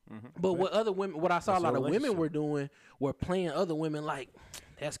wife, man. But what I saw That's a lot your of women relationship. were doing were playing other women like,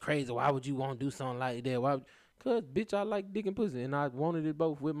 that's crazy. Why would you want to do something like that? Cause bitch, I like dick and pussy, and I wanted it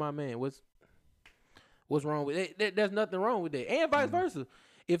both with my man. What's wrong with it? There's nothing wrong with that, and vice versa.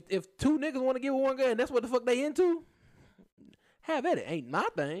 If two niggas want to get with one girl and that's what the fuck they into, have at it. Ain't my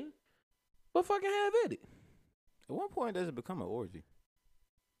thing, but fucking have at it. At one point, does it become an orgy?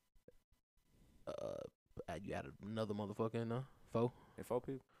 You add another motherfucker in there. Four. If 4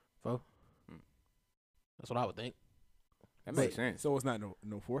 people? That's what I would think. That makes sense. So it's not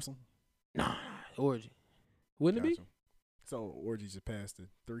no foursome? Nah, orgy. Wouldn't it Gotcha. So orgy just passed to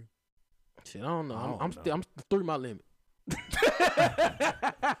 3? be? Shit, I don't know. I don't I'm know. still through my limit.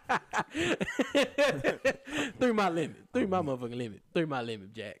 Through my limit. Through my motherfucking limit. Through my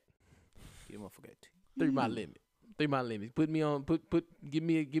limit, Jack. You motherfucker got 2. Through my limit. Through my limit. Put me on. Give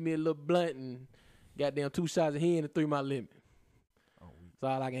me a little blunt and goddamn 2 shots of hen and through my limit. Oh,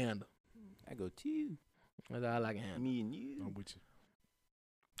 That's all I can handle. I go 2. That's all I can handle. Me and you. I'm with you.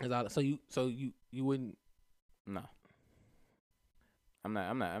 That's all. So you wouldn't. No. I'm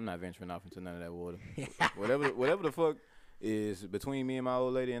not venturing off into none of that water. whatever the fuck is between me and my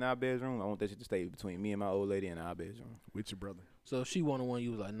old lady in our bedroom, I want that shit to stay between me and my old lady in our bedroom. With your brother. So if she wanted one,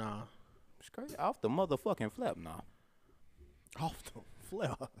 you was like, nah. Straight off the motherfucking flap, nah. Off the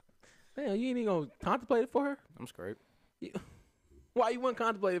flare. Damn, you ain't even gonna contemplate it for her? I'm straight. Why you wouldn't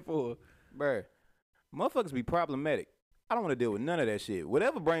contemplate it for her? Bruh, motherfuckers be problematic. I don't want to deal with none of that shit.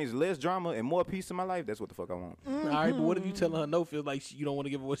 Whatever brings less drama and more peace in my life, that's what the fuck I want. All right, but what if you tell her no, feel like you don't want to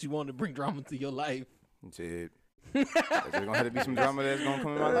give her what she wanted to bring drama to your life? Shit. There's gonna have to be some drama that's gonna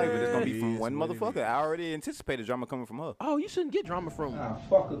come in my life, but it's gonna be from It one is what it motherfucker. I already anticipated drama coming from her. Oh, you shouldn't get drama from her.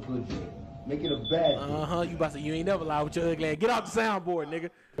 Fuck a good day. Make it a bad day. You about to say you ain't never lied with your ugly ass. Get off the soundboard,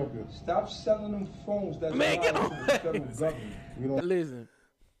 nigga. Stop selling them phones that's Man, get allowed on. to the federal government. You know, Listen,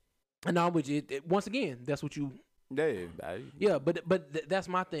 and I'm with you. Once again, that's what you. Yeah, But that's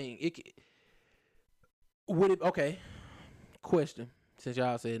my thing. Would it okay? Question. Since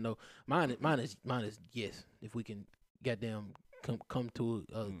y'all said no, mine is yes. If we can goddamn come to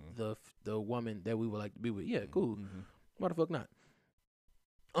the woman that we would like to be with, yeah, cool. Why the fuck not?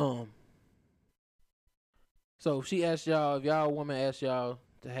 So if she asked y'all, if y'all woman asked y'all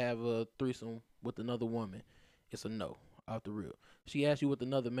to have a threesome with another woman, it's a no, off the real. She asked you with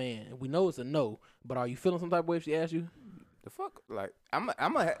another man, and we know it's a no, but are you feeling some type of way if she asked you? the fuck? Like, I'm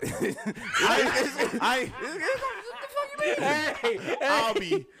a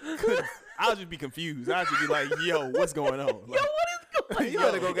I'll just be confused. I'll just be like, yo, what's going on? Like, you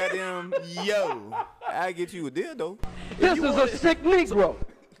better go goddamn, yo, I get you a dildo. This is a sick Negro.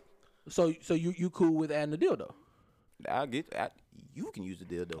 So you cool with adding a dildo? You can use the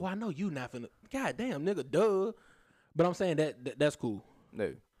dildo. Well, I know you not finna. God damn, nigga, duh. But I'm saying that's cool.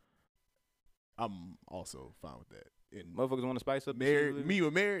 No. I'm also fine with that. And Motherfuckers want to spice up the marriage, shit. me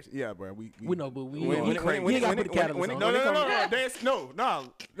with marriage, yeah, bro. We We know, but we When- ain't when- crazy. when- We ain't gotta when- put the catalyst when- on. no, when it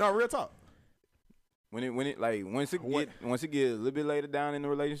no, real talk. When it like once it get a little bit later down in the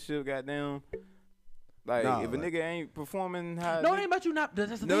relationship, goddamn. Like Nah, if a like- nigga ain't performing how No, it ain't about you not.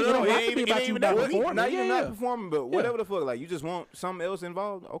 That's the thing. No, It no, don't it have to ain't- be it about ain't you even not that. performing. not even not Yeah. performing, but whatever the fuck. Like you just want something else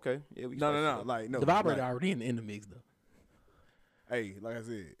involved. Okay, yeah, we can spice it No, up. like no. The vibrator like, already in the mix though. hey, like I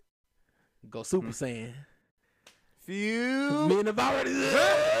said, Go Super Saiyan. Few. Me and the vibrator.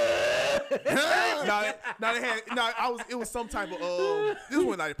 it was some type of this was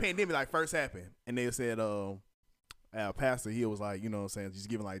when like the pandemic like first happened, and they said our pastor he was like, you know what I'm saying, just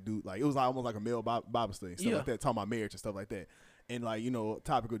giving like dude, like it was like almost like a male Bible study, stuff Yeah. like that, talking about marriage and stuff like that, and like, you know,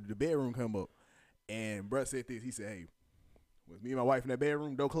 topic of the bedroom come up, and bruh said this, he said, hey, was me and my wife in that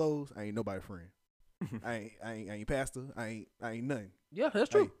bedroom, door closed, I ain't nobody friend. I ain't pastor, I ain't nothing. Yeah, that's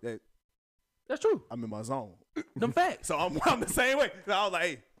true. Hey, That's true. I'm in my zone. Them facts. So I'm the same way. So I was like,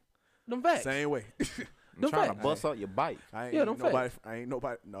 hey, Them facts. same way. I'm Them trying to facts. bust out your bike. I ain't Yeah, them nobody. I ain't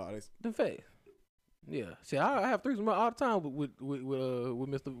nobody. No, that's Them facts. Yeah. See, I have threesome all the time with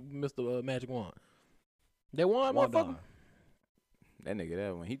Mr. Magic Wand. That one one motherfucker. dime. That nigga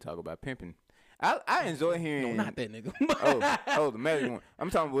that when he talk about pimping, I enjoy No, hearing. not that nigga. oh, the Magic One. I'm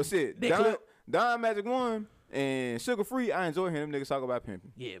talking about shit. That clip. Don Magic One and Sugar Free. I enjoy hearing them niggas talk about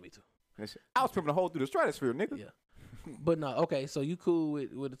pimping. Yeah, me too. I was pimping the hole through the stratosphere, nigga. Yeah. But no, okay. So you cool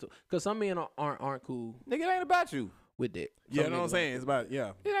with the because some men aren't cool Nigga, it ain't about you. with that. Yeah, Some know what I'm niggas saying? It's about It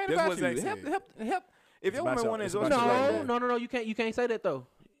ain't That's about what you. Zach said. Help. If your about woman y'all. want to It's enjoy about shit y'all. like No, that, no. You can't say that though.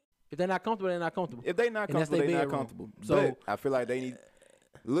 If they're not comfortable, they're not comfortable. if they not And that's comfortable, their they not bedroom. comfortable. So- But I feel like they need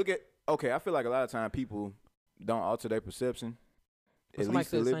okay, I feel like a lot of time people don't alter their perception. At Somebody least a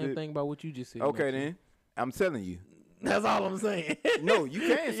said the little same bit. thing about what you just said. Okay Maxine. then. I'm telling you. That's all I'm saying. No, you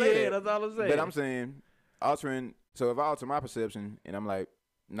can't say yeah, that. that's all I'm saying. But I'm saying altering. So if I alter my perception and I'm like,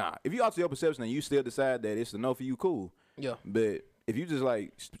 nah. If you alter your perception and you still decide that it's a no for you, cool. yeah. But if you just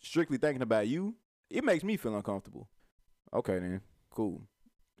like strictly thinking about you, it makes me feel uncomfortable. Okay then, cool.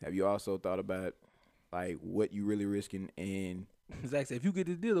 Have you also thought about like what you really risking and Zach said, if you get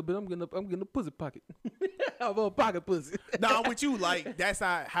this deal, but I'm getting a pussy pocket. I'm a pocket pussy. No, I'm with you. Like that's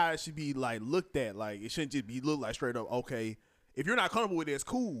not how it should be like looked at. Like it shouldn't just be looked like straight up. Okay, if you're not comfortable with it, it's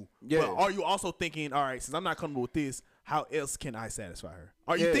cool. Yeah. But are you also thinking, all right, since I'm not comfortable with this, how else can I satisfy her?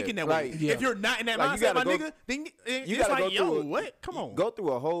 Are you Yeah, thinking that like- way? Yeah. If you're not in that Like, you mindset, my gotta go- nigga, then you it's gotta like, go yo, through what? Come on. go through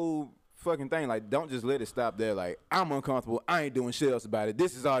a whole fucking thing. Like, don't just let it stop there. Like, I'm uncomfortable. I ain't doing shit else about it.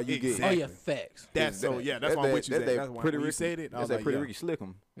 This is all you Oh Exactly. yeah, facts. That's so yeah. That's why I'm with you. Zach. That's why Pretty when you Ricky said it, I That's was that like, Pretty yeah. Ricky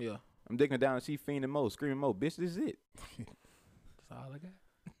Slickum. Yeah. I'm digging her down and she fiending mo, screaming mo. Bitch, this is it. That's all I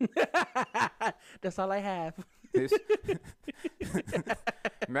got. That's all I have. It's-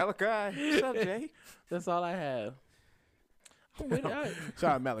 Malachi, what's up, Jay? That's all I have. I'm with it.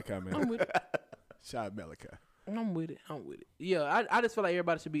 Shout out Malachi, man. I'm with it. Shout out Malachi. I'm with it. I'm with it. Yeah, I just feel like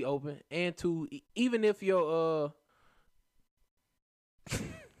everybody should be open, and to even if your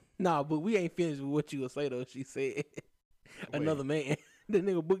nah, but we ain't finished with what you gonna say though. She said another man. The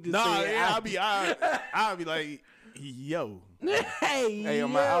nigga book just Nah, said, yeah, I'll be like, yo, hey, Hey,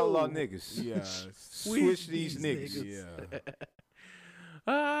 on my yo. outlaw niggas. yeah, Switch these niggas.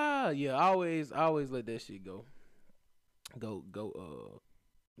 yeah. Yeah. I always let that shit go. Go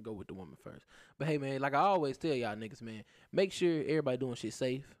with the woman first. But hey, man, like I always tell y'all niggas, man, make sure everybody doing shit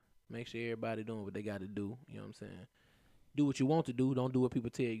safe. Make sure everybody doing what they got to do. You know what I'm saying? Do what you want to do. Don't do what people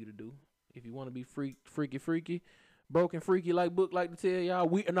tell you to do. If you want to be freaky, broke and freaky like Book like to tell y'all,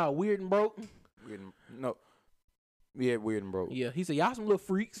 weird and broke. Weird and, no. Yeah, weird and broke. Yeah, he said y'all some little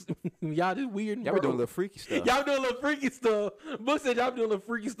freaks. Y'all just weird and Y'all be broke. doing little freaky stuff. Y'all doing little freaky stuff. Book said y'all doing little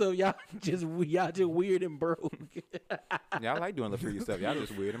freaky stuff. Y'all just weird and broke. Y'all like doing little freaky stuff. Y'all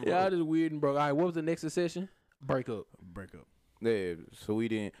just weird and broke. Y'all just weird and broke. All right, what was the next session? Break up. Break up. Yeah, so we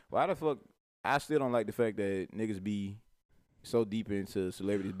didn't. Why the fuck? I still don't like the fact that niggas be so deep into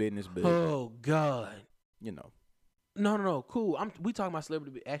celebrities' business, but Oh God. you know, No. Cool. We talking about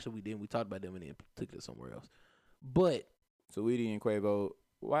celebrity. Actually, we didn't. We talked about them and then took it somewhere else. But so we didn't Quavo.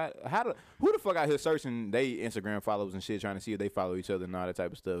 Why? Who the fuck out here searching they Instagram followers and shit, trying to see if they follow each other and all that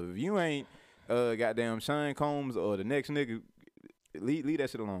type of stuff? If you ain't goddamn Sean Combs or the next nigga, leave that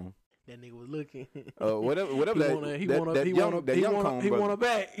shit alone. that nigga was looking. Whatever He that young Combs he brother. want her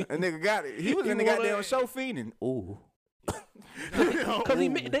back. That nigga got it. He was in the He wanna- goddamn show fiending. Ooh. Cause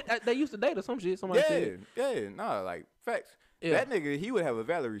they used to date or some shit. Somebody said. Nah, like facts. Yeah. That nigga, he would have a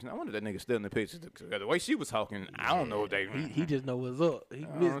Valerie. I wonder if that nigga still in the pictures. The way she was talking, I don't know if they. He just know what's up. He know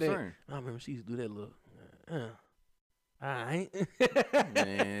what missed I'm that. saying. I remember she used to do that little. I ain't.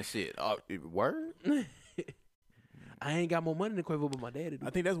 Man, shit. Word? I ain't got more money than Quavo, but my daddy do. I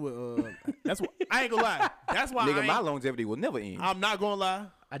think that's what I ain't gonna lie. That's why Nigga, my longevity will never end. I'm not gonna lie.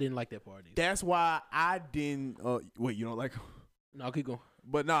 I didn't like that part either. That's why I didn't. Wait, you don't like? No, keep going.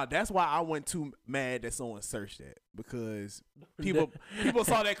 But nah, that's why I went too mad that someone searched that because people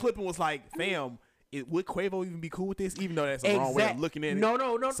saw that clip and was like, "Fam, would Quavo even be cool with this?" Even though that's the wrong way of looking at it. No,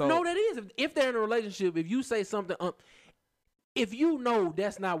 So- no. That is if they're in a relationship. If you say something, if you know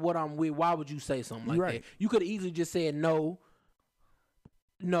that's not what I'm with, why would you say something like Right. that? You could have easily just said no.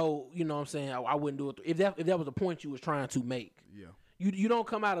 No, you know what I'm saying. I wouldn't do it if that was a point you was trying to make. Yeah. You don't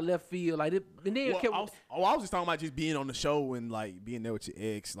come out of left field like it. And then Well, I was just talking about just being on the show and like being there with your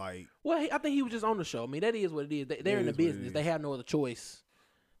ex, like I think he was just on the show. I mean, that is what it is. They're in the is what it business. They is. have no other choice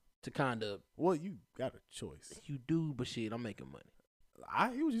to kind of. well, you got a choice. You do, but shit, I'm making money.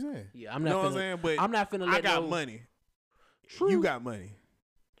 I hear what you're saying. Yeah, I'm You not. know what I'm finna- saying? But I'm not finna. I let got no- money. True. You got money.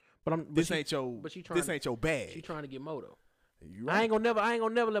 But This ain't your. but she This trying- ain't your bag. She trying to get moto. You I ain't gonna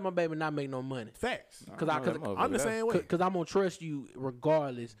never let my baby not make no money. Facts. Cause I know that motherfucker, I'm the that- same way. Cause I'm gonna trust you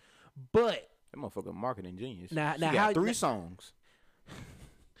regardless. But That motherfucker marketing genius. Now- she now got how- 3 songs.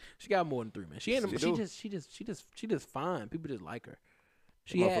 she got more than 3, man. She She do. just fine. People just like her.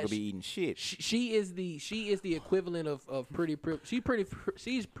 She Motherfucker has. be eating shit. She is the equivalent of pretty.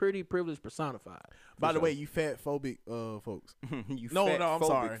 She's pretty privileged personified. By the way, you fat phobic folks. You No, fat I'm phobic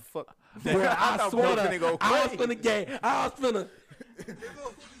sorry. Fuck. Bro, I thought swear bro to finna go I was crazy. finna gay. I was finna.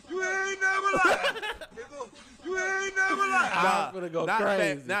 You ain't never lied. You ain't never lied. I was finna go not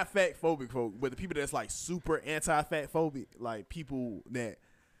crazy. fat, not fat phobic folk, but the people that's like super anti-fat phobic, like people that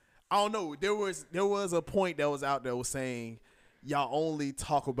I don't know. There was a point that was out there was saying y'all only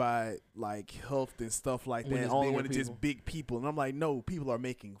talk about like health and stuff like When that it's only bigger when it's just people. big people, and I'm like, no, people are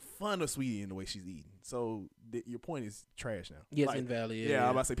making fun of Sweetie in the way she's eating. So your point is trash now. Yes, Like, invalid. Yeah,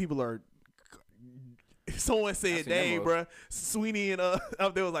 I'm about to say people are. Someone said, seen that "Dang, motherfucker. bro, Sweetie and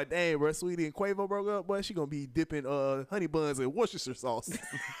up there was like, dang, bro, Sweetie and Quavo broke up, boy. She gonna be dipping honey buns in Worcestershire sauce."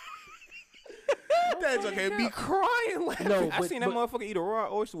 That's okay. Be crying. Laughing. No, I but, seen that but, motherfucker eat a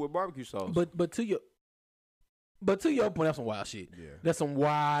raw oyster with barbecue sauce. but to your point, that's some wild shit. Yeah. That's some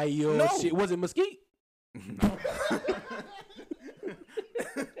wild No. shit. Was it mesquite?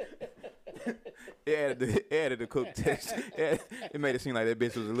 It added the cooked taste. It made it seem like that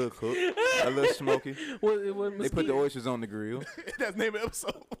bitch was a little cooked, a little smoky. Was They mesquite? put the oysters on the grill. That's the name of the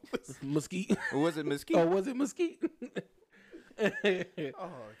episode. mesquite. Or was it mesquite? Oh, was it mesquite? Oh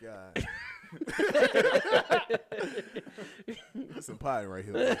God. That's some pie right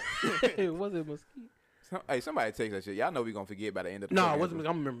here. Was it mesquite? Hey, somebody take that shit. Y'all know we gonna forget by the end of the No, it fucking wasn't. I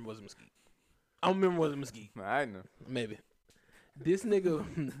episode. remember it wasn't mesquite. I remember it wasn't mesquite. I know. Maybe. This nigga.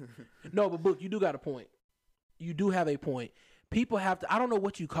 No, but Book, you do got a point. You do have a point. People have to. I don't know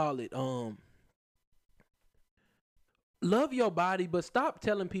what you call it. Love your body, but stop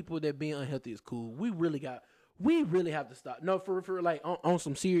telling people that being unhealthy is cool. We really have to stop. No, for like on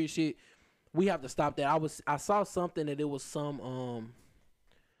some serious shit, we have to stop that. I saw something that it was some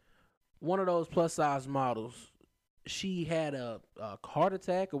one of those plus size models. She had a heart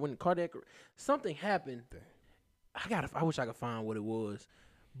attack, or when cardiac something happened. I wish I could find what it was.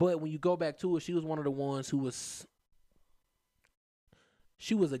 But when you go back to it, she was one of the ones who was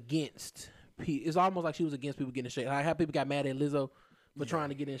against. It's almost like she was against people getting in shape. Like how people got mad at Lizzo for trying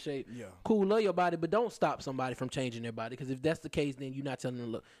to get in shape. Yeah. Cool, love your body, but don't stop somebody from changing their body. Because if that's the case, then you're not telling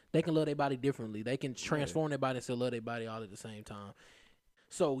them look. They can love their body differently. They can transform their body and still love their body all at the same time.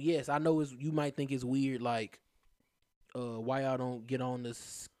 So yes, I know you might think it's weird, like why y'all don't get on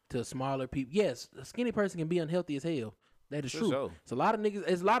this to smaller people. Yes, a skinny person can be unhealthy as hell. That is For true. sure. It's a lot of niggas.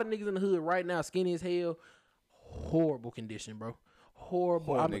 There's a lot of niggas in the hood right now, skinny as hell. Horrible condition, bro.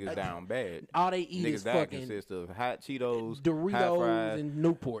 Horrible. All niggas down bad. All they eat Niggas is diet fucking consists of hot Cheetos, hot Doritos fries, and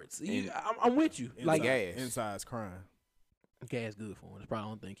Newports. I'm with you. Like gas. Inside's crying. gas good for them. It's probably the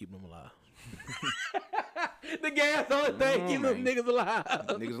only thing keeping them alive. The gas the only thing keeping them man. niggas alive.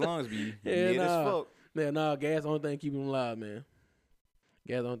 Niggas lungs be Yeah, mid as nah. fuck. Yeah, nah, gas the only thing keeping them alive, man.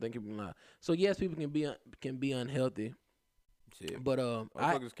 Gas the only thing keeping them alive. So yes, people can be unhealthy, Shit. but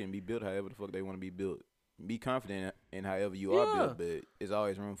Motherfuckers can be built however the fuck they want to be built. Be confident in however you are built, but it's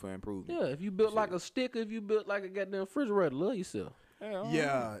always room for improvement. yeah, if you built like a stick, if you built like a goddamn refrigerator, love yourself.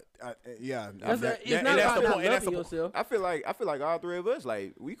 Yeah, yeah. It's not and about that's the not point. And that's loving the point. yourself. I feel like all three of us,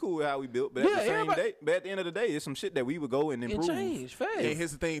 like, we cool with how we built, but Yeah, at the same everybody- day, but at the end of the day, it's some shit that we would go and And improve. change fast. And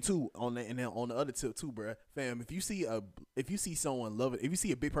here's the thing too, on the and then on the other tip too, bruh. Fam, if you see someone loving, if you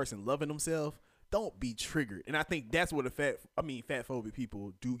see a big person loving themselves, don't be triggered. And I think that's what fat phobic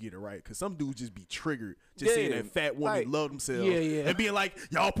people do get it right. Cause some dudes just be triggered just seeing Yeah, that fat woman like- love themselves. Yeah, yeah. And being like,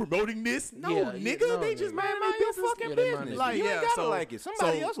 y'all promoting this? No, Yeah, nigga, no, they just nigga. mind Mind their your business. fucking Yeah, they mind business. their Like, You yeah, ain't gotta so- like it.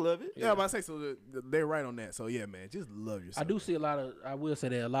 Somebody so- else love it. Yeah, I'm about to say, so they're right on that. So yeah, man, just love yourself. I do see I will say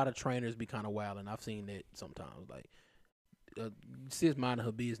that a lot of trainers be kind of wild, and I've seen that sometimes. Like, sis minding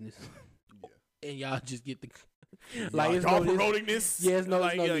her business, and y'all just get the like it's y'all no, promoting this? yeah, it's no,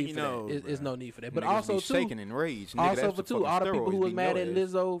 like, no yeah, need you for know, that. It's no need for that. But Niggas also be too, shaking in rage. Nigga, also that's for the too, fucking all the people steroids who was beating mad your at ass.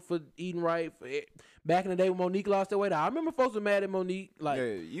 Lizzo for eating right. Back in the day when Monique lost her weight, I remember folks were mad at Monique. Like, Yeah,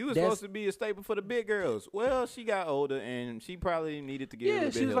 you was that's- supposed to be a staple for the big girls. Well, she got older and she probably needed to get a yeah,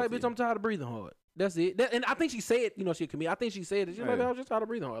 little she bit was like, healthy. "Bitch, I'm tired of breathing hard." That's it. And I think she said, you know, she a comedian. I think she said it. She's like, Yeah. "I was just tired of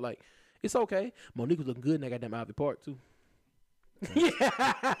breathing hard." Like, it's okay. Monique was looking good in that goddamn Ivy Park too.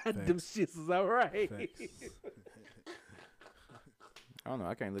 Yeah, them shits was all right. Facts. I don't know.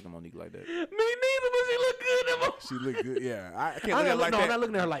 I can't look at Monique like that. Me neither, but she look good. in my- She look good. Yeah, I can't I'm look at her like no, that. I'm not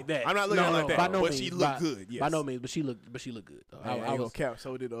looking at her like that. I'm not looking at her like that, By no but means, she look by- good, yes. By no means, but she look good. Though. I I ain't gonna was cap.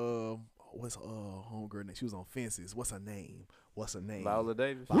 So did what's homegirl name? She was on Fences. What's her name? Viola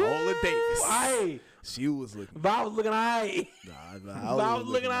Davis. Viola Davis. Hey, She was looking. Vi was looking alright. Nah, Vi was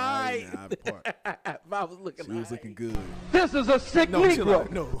looking alright. alright. Vi was looking. She was looking good. This is a sick No, chill Negro.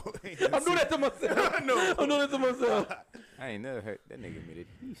 out. No. I'm doing that to myself. No. I'm doing that to myself. I ain't never heard that nigga admitted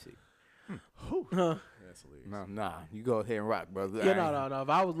he sick. Huh? That's hilarious. Nah. You go ahead and rock, brother. Yeah, no. If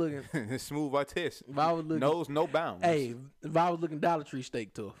I was looking, Smooth artist. if I was looking, Knows no bounds. hey, if I was looking Dollar Tree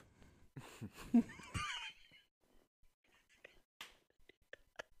steak tough.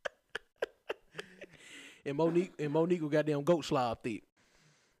 and Monique was goddamn goat slob thick.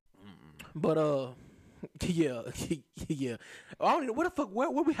 But yeah. I don't even what the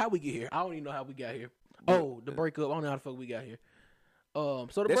fuck how we get here. I don't even know how we got here. Oh, the breakup. I don't know how the fuck we got here. So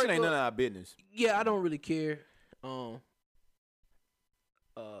the that shit breakup. ain't none of our business. Yeah, I don't really care.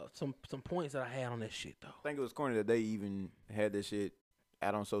 Some points that I had on that shit though. I think it was corny that they even had this shit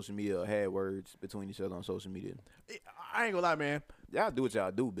out on social media or had words between each other on social media. I ain't gonna lie, man. Y'all do what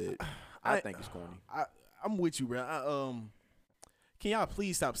y'all do, but I think it's corny. I'm with you, bro. Can y'all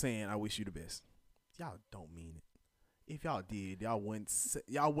please stop saying I wish you the best? Y'all don't mean it. If y'all did, y'all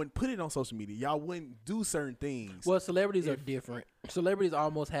wouldn't put it on social media. Y'all wouldn't do certain things. Well, celebrities are different. Celebrities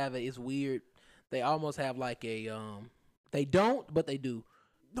almost have it's weird. They almost have like a they don't, but they do.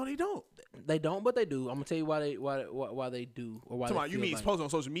 No, they don't. They don't, but they do. I'm gonna tell you why they do or why. Come they on, you feel mean like post on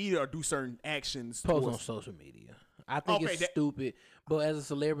social media or do certain actions? post on towards- social media? I think Okay, it's stupid, but as a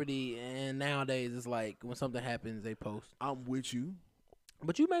celebrity, and nowadays it's like when something happens, they post. I'm with you,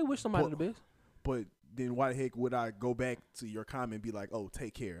 But you may wish somebody the best. but then why the heck would I go back to your comment and be like, "Oh,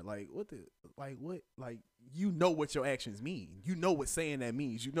 take care"? Like what the what? Like you know what your actions mean. You know what saying that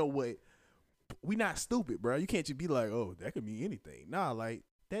means. You know what. We not stupid, bro. You can't just be like, "Oh, that could mean anything." Nah, like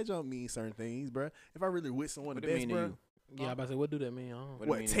that don't mean certain things, bro. If I really wish someone What the it best, mean to bro. you? Yeah, I'm about to say, what do that mean? I don't know. What it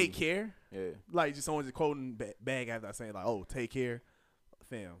What mean to take you? care? Yeah. Like just someone just quoting bag after I saying like, "Oh, take care,"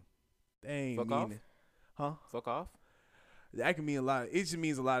 fam. They ain't Fuck mean off? it. Huh? Fuck off. That can mean a lot. It just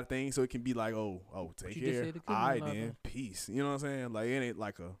means a lot of things. So it can be like, oh, take you just care. said it could All mean a right, lot, then, peace. You know what I'm saying? Like it ain't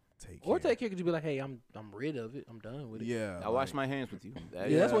like a take care. Or take care because you be like, hey, I'm rid of it. I'm done with it. Yeah. I wash my hands with you.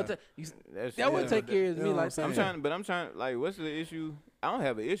 Yeah, that's what That's that would take care of You me. know what Like I'm I'm saying? trying. Like, what's the issue? I don't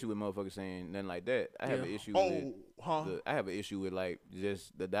have an issue with motherfuckers saying nothing like that. I have Yeah. an issue Oh, with. huh? I have an issue with like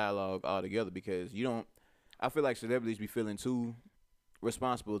just the dialogue altogether because you don't. I feel like celebrities be feeling too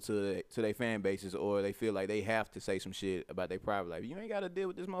responsible to their fan bases, or they feel like they have to say some shit about their private life. You ain't got to deal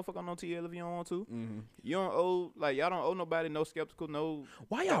with this motherfucker on no TL if you don't want to. Mm-hmm. You don't owe y'all don't owe nobody no skeptical no.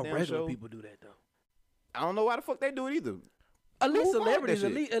 why y'all goddamn regular show. people do that though? I don't know why the fuck they do it either. At least Who bought that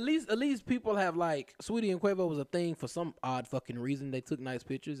celebrities, shit? at least people have like Sweetie and Quavo was a thing for some odd fucking reason. They took nice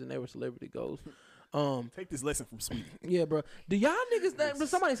pictures and they were celebrity goals. Take this lesson from Sweetie. Yeah, bro. Do y'all niggas?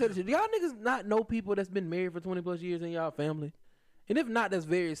 Somebody said this shit. Do y'all niggas not know people that's been married for 20 plus years in y'all family? And if not, that's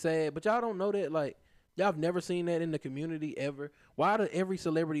very sad. But y'all don't know that. Like y'all have never seen that in the community ever. Why do every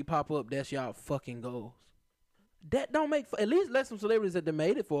celebrity pop up? That's y'all fucking goals. That don't make. At least let some celebrities that done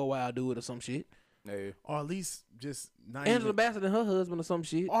made it for a while do it or some shit. Hey, Or at least just not Angela even, Bassett and her husband or some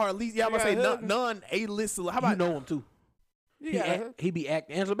shit. or at least, yeah, I'm gonna Yeah, say husband. none A-list. How You about know him too. yeah, He be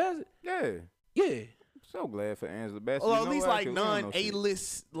acting Angela Bassett. yeah. Yeah. So glad for Angela Bassett. Or You at know least what? like 'Cause we don't none know shit.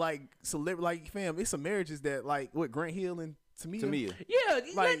 A-list like celebrity, like fam. It's some marriages that like what Grant Hill and Tamia. Tamia. Yeah.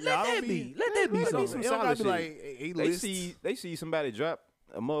 Like, let y'all that be- be. Let that be let it be something. some It don't gotta be solid like They A-list. they see somebody drop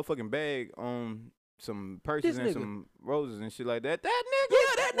a motherfucking bag on some purses This and nigga. some roses and shit like that. That nigga. Yeah,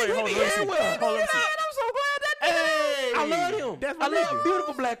 that Wait, nigga hold be on, let me see. everywhere. Hold on, let me see. Man, I'm so glad that nigga. Hey, I love him. That's my I love nigga.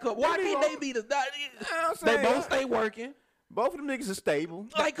 beautiful black couple. Why That can't nigga- they be the? I'm They saying, both stay working. Both of them niggas are stable.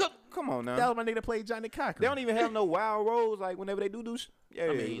 Like, Come on now. That was my nigga that played Johnny Cochran. They don't even have no wild roles like whenever they do yeah.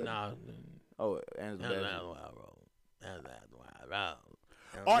 I mean, like- nah. Oh, Angela Bassett.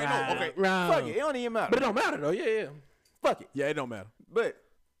 All right, no, okay. Fuck it. It don't even matter. But it don't matter though. Yeah. Fuck it. Yeah, it don't matter. But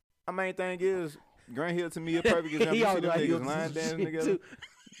my main thing is Grant Hill to me a perfect example. You see always them like niggas line dancing together.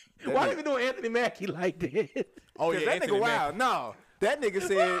 That Why nigga- they be doing Anthony Mackie like that? Oh Cause yeah, that Anthony nigga Mackie. wild. No, that nigga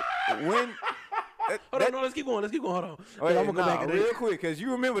said when. Hold on, no, let's keep going. Hold on. Oh, I'm yeah, gonna go back and real quick, cause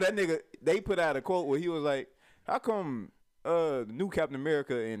you remember that nigga. They put out a quote where he was like, "How come the new Captain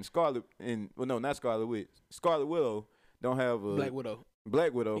America and not Scarlet Witch, Scarlet Widow don't have a Black Widow.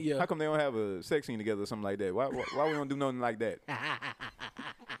 Black Widow? Yeah. How come they don't have a sex scene together or something like that? Why we don't do nothing like that?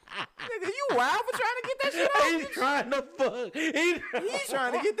 Nigga, you wild for trying to get that shit off? He's trying to fuck. He's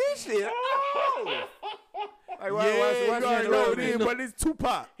trying to get this shit off. Like, why Yeah, you already know what it is, know. but it's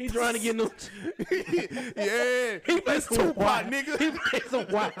Tupac. He's trying to get no. Yeah, it's some Tupac, wild- nigga. He played some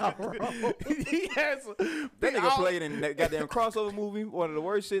wild role. He has That nigga played in that goddamn crossover movie, one of the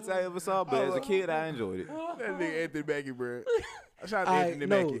worst shits I ever saw. But as a kid, I enjoyed it. that nigga Anthony Mackie, bro. Shout out to I Anthony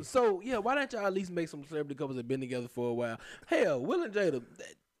know. Mackie. So yeah, why don't y'all at least make some celebrity couples that been together for a while? Hell, Will and Jada,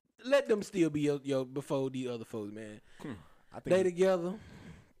 let them still be your before the other folks, man. I They think together,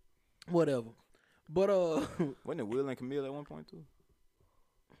 whatever. But Wasn't it Will and Camille at one point too?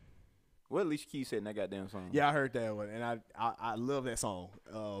 Well, Alicia Keys said in that goddamn song. Yeah, I heard that one, and I love that song.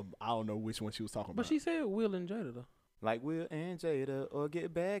 I don't know which one she was talking but about. she said Will and Jada though. Like Will and Jada, or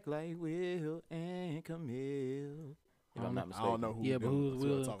Get Back like Will and Camille. If I'm not I mistaken. don't know who. Yeah, but them- who's who I'm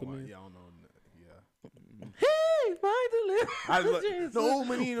Will and talking about. Camille? Yeah, I don't know. Yeah. Hey, my I no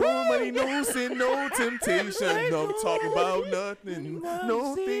money, no sin, no temptation. I'm talking about nothing,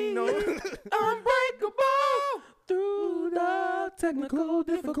 no thing, no. Unbreakable through the technical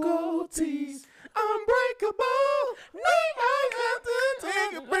difficulties. Unbreakable. I have to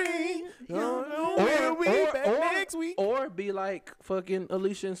take a break. We'll be back next week. Or be like fucking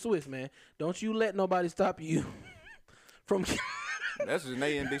Alicia and Swiss, man. Don't you let nobody stop you from. That's his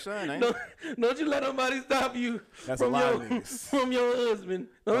name and Big Sean, ain't it? Don't you let nobody stop you That's a from lot your of niggas. from your husband.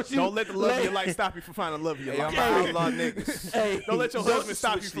 Don't let the love of your life stop you from finding the love of your Hey, I'm life. an outlaw niggas. Hey, Don't let your husband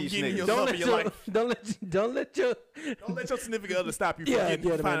stop you switch from these getting niggas. your don't love let of your your life. don't let your Don't let your significant other stop you from yeah, getting,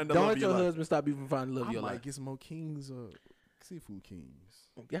 man. finding the Don't love let of your your life. husband stop you from finding the love I of your might life. get some more Kings, seafood Kings.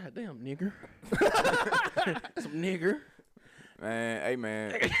 Goddamn, nigger. Some nigger. Man, hey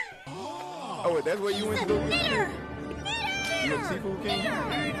man. Oh, wait, that's where you went to go get it? You went to Seafood King?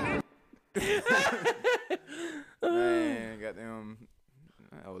 Man, goddamn.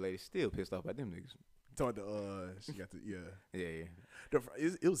 That old lady still pissed off at them niggas. Told she got the Yeah.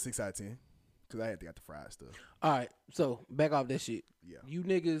 It was 6 out of 10 because I got the fried stuff. All right, so back off that shit. Yeah. You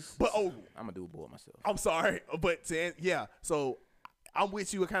niggas. But I'm gonna do a boy myself. I'm sorry, but yeah. So I'm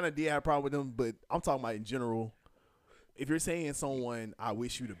with you. I kind of did have a problem with them, but I'm talking about in general. If you're saying someone, I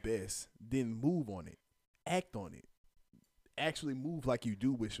wish you the best, then move on it, act on it, actually move like you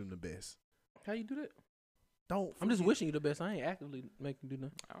do wish them the best. How you do that? Don't. I'm just wishing you the best. I ain't actively making you do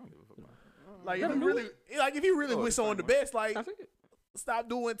nothing. I don't give a fuck. Like Let if them you do really, like if you really Oh, wish it's someone the fine, best, like I think it. stop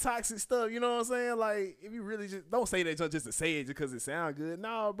doing toxic stuff. You know what I'm saying? Like if you really just don't say that just to say it just because it sounds good.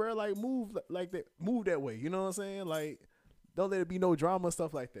 Nah, bro. Like move like that. Move that way. You know what I'm saying? Like don't let it be no drama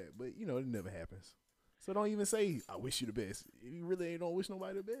stuff like that. But you know it never happens. So don't even say I wish you the best. If you really ain't don't wish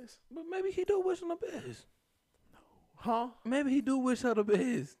nobody the best, But maybe he do wish him the best. huh? Maybe he do wish her the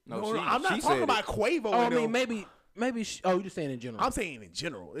best. No, I'm not she talking said about it. Quavo. Oh, I and mean, them. maybe. Oh, you just saying in general. I'm saying in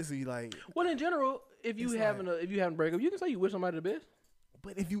general. This is like, Well, in general, if you It's having a breakup, you can say you wish somebody the best.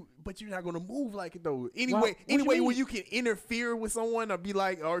 but you're not gonna move like it though. What Anyway, you when mean? you can interfere with someone or be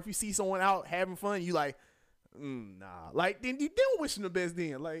like, or if you see someone out having fun, you like, nah. Like then you don't wish them the best.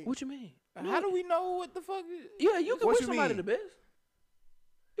 Then like, What you mean? How do we know what the fuck? Yeah, you can What wish you somebody mean? the best.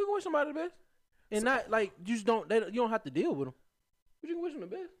 You can wish somebody the best, and not like you just don't. You don't have to deal with them. But you can wish them the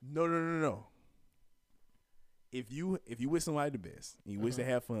best. no. If you wish somebody the best, and you wish Uh-huh. they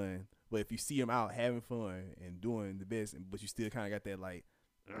have fun, but if you see them out having fun and doing the best, but you still kind of got that like,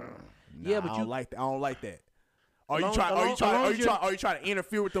 Yeah, but I you- don't like that. I don't like that. Are you Long- trying? Are long- you trying? long Are as you you're- trying? Are you trying to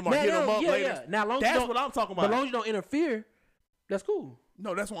interfere with them or Now, hit them up yeah, later? yeah. Now, long as That's you don't- what I'm talking But as about. long as you don't interfere, that's cool.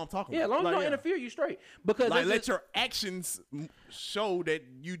 No, that's what I'm talking Yeah, as about. long as you don't yeah. interfere, you straight. Because Like that's let just, your actions show that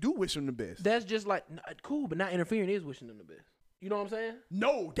you do wish them the best. that's just like cool, but not interfering is wishing them the best. You know what I'm saying?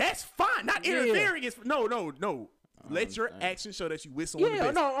 No, that's fine. Not Yeah. interfering is no. Let your actions show that you wish someone the Yeah,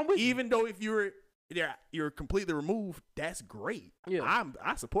 best. no, I'm with you. Even though if you're completely removed, that's great. Yeah.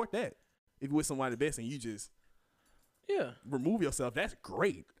 I support that. If you wish somebody the best and you just Yeah. remove yourself, that's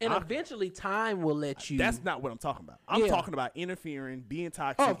great. And eventually, time will let you. That's not what I'm talking about. I'm Yeah. talking about interfering, being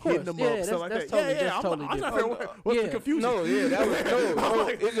toxic, Oh, of course. hitting them Yeah, up, that's- stuff like that's that. totally- yeah. that's I'm totally not different. sure what's Yeah. the confusion. No, yeah, that was no.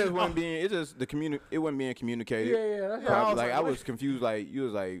 like- It just wasn't being. It just it wasn't being communicated. Yeah, that's Yeah, I was Like like, I was confused. Like you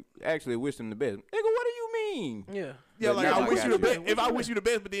was like actually wish them the best. Nigga, what do you mean? Yeah. Yeah, But like now I I wish got you the you. best. If I wish you the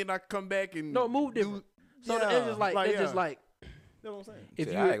best, but then I come back and No, move different. So Yeah, it's just like it's just yeah. like You know what I'm saying? if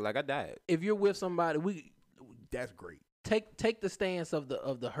Shit, you I act like I died. if you're with somebody, That's great. take the stance of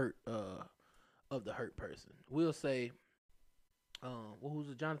the hurt person. We'll say, what was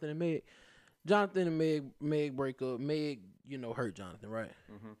it, Jonathan and Meg? Jonathan and Meg break up. Meg, hurt Jonathan, right?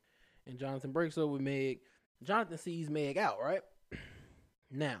 Mhm. And Jonathan breaks up with Meg. Jonathan sees Meg out, right?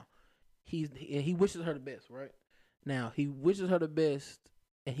 Now, he wishes her the best, right? Now he wishes her the best,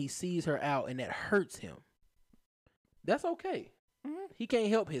 and he sees her out, and that hurts him. That's okay. He can't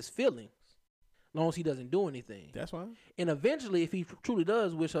help his feelings, as long as he doesn't do anything. That's fine. And eventually, if he truly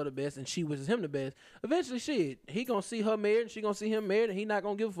does wish her the best and she wishes him the best, eventually shit, he gonna see her married and she gonna see him married and he not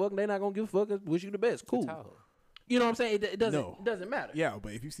gonna give a fuck and they not gonna give a fuck and wish you the best. Cool. You know what I'm saying? It doesn't matter. Yeah,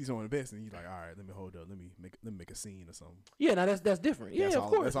 but if you see someone the best and you're like, all right, let me hold up, let me make a scene or something. Yeah, now that's different. Yeah, That's of all,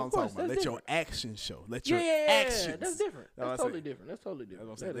 course. That's all I'm of course, talking about. Let that's your different. actions show. Let your Yeah, actions. that's different. That's what That's I'm totally saying. different. That's totally That's what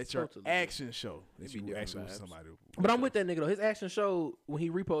I'm different. saying. That Let is your totally different. actions show that Be you different actually wish vibes. somebody. But I'm with that nigga though. His action showed when he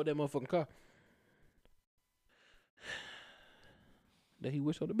repoed that motherfucking car. that he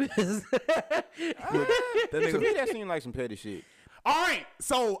wish her the best. To me, that seemed like some petty shit. All right,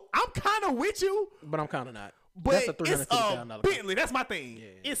 so I'm kind of with you, But I'm kind of not. but That's a it's $350,000 car. Bentley. That's my thing.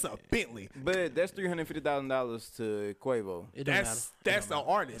 Yeah, It's a Bentley. But that's $350,000 to Quavo. It don't matter. That's It the don't matter.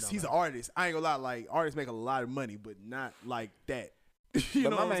 artist. He's an artist. I ain't gonna lie. Like artists make a lot of money, but not like that. You But know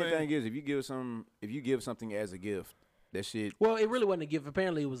my what I'm main saying? thing is, if you give something as a gift, that shit. Well, it really wasn't a gift.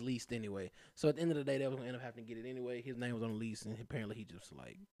 Apparently, it was leased anyway. So at the end of the day, they was gonna end up having to get it anyway. His name was on the lease, and apparently he just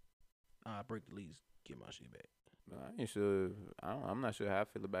like, I break the lease, get my shit back. I ain't sure. I'm not sure how I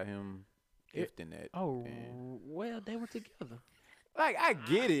feel about him gifting that. Oh, And, well, they were together. like I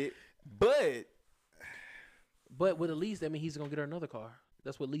get it, but But with a lease, that means he's gonna get her another car.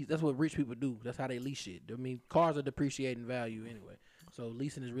 That's what rich people do. That's how they lease shit. I mean, cars are depreciating value anyway. So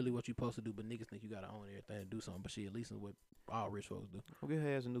leasing is really what you're supposed to do. But niggas think you gotta own everything and do something. But shit, leasing is what all rich folks do. go get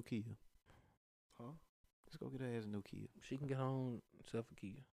her as a new Kia. Huh? Just go get her as a new Kia. She can get her own self a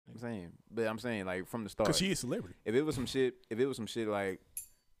Kia. I'm saying like from the start. Because she is a celebrity. If it was some shit like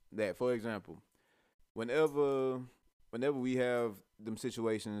that, for example, whenever we have them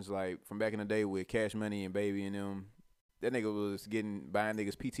situations like from back in the day with Cash Money and Baby and them, that nigga was buying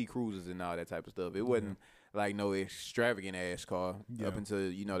niggas PT Cruisers and all that type of stuff. It wasn't like no extravagant ass car up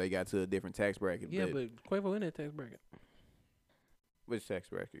until they got to a different tax bracket. Yeah, but Quavo in that tax bracket. Which tax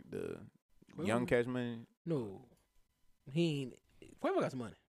bracket? The Quavo? Young Cash Money? No, he ain't. Quavo got some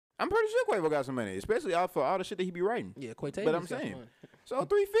money. I'm pretty sure Quavo got some money, especially for all the shit that he be writing. Yeah, Quavo. But I'm saying, so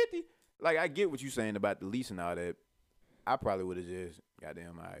 350. Like I get what you saying about the lease and all that. I probably would have just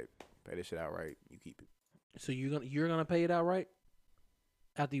goddamn, all right, pay this shit outright. You keep it. So you're gonna pay it outright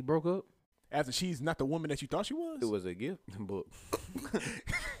after you broke up? After she's not the woman that you thought she was? It was a gift, but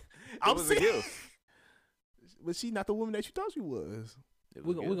I'm it was a saying- gift. But she not the woman that you thought she was. It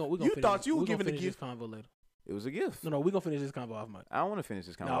We're was a gonna gift. we gonna You finish, thought you were we gonna giving a finish gift. this convo later. It was a gift. No, we're gonna finish this convo off mic. I don't want to finish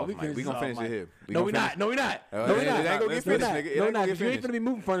this convo. No, off we mic. finish We this gonna off finish it mic. here. We No, gonna we're finish- not. No, we're not. Oh, No, it we're ain't not. gonna get No, we're finished, not. nigga. It No, we're ain't not. gonna get 'Cause you ain't finished. finna be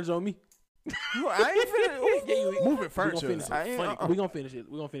moving furniture on me. I ain't finna. Moving We're furniture. gonna finish I it. ain't- Funny. We're gonna finish it.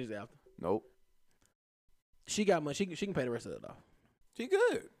 We're gonna finish it after. Nope. She got money. She can pay the rest of it off. She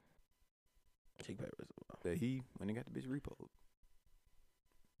good. She can pay the rest of it off. That he when he got the bitch repoed.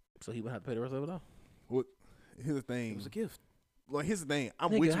 So he would have to pay the rest of it off. Here's the thing. It was a gift. Like, here's the thing. I'm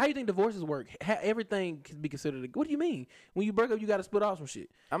Nigga, with you. how you think divorces work? Everything can be considered. What do you mean? When you break up, you got to split off some shit.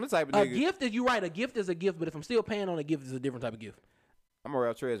 I'm the type of A nigga. gift is, you right. A gift is a gift, but if I'm still paying on a gift, it's a different type of gift. I'm a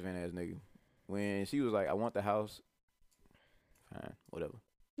Ralph Tresvant ass nigga. When she was like, I want the house. Fine, whatever.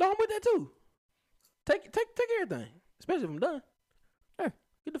 No, I'm with that too. Take everything, especially if I'm done. Hey.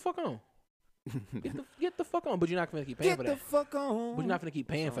 Get the fuck on. Get the fuck on. But you're not gonna keep paying for that. fuck on. But you're not gonna keep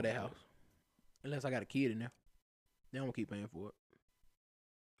paying for that house, unless I got a kid in there. Then I'm gonna keep paying for it.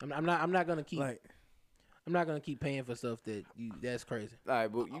 I'm not gonna keep. Like, I'm not gonna keep paying for stuff that's crazy. All right,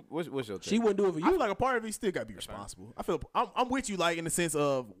 but what's your take? She wouldn't do it for I feel you. like a part of you still gotta be responsible. I feel I'm with you, like in the sense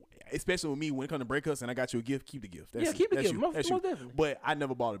of, especially with me when it comes to breakups and I got you a gift, keep the gift. That's Yeah, you. keep the That's gift. you. Most That's you. definitely. But I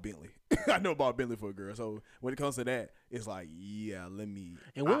never bought a Bentley. I never bought a Bentley for a girl. So when it comes to that, it's like, yeah, let me.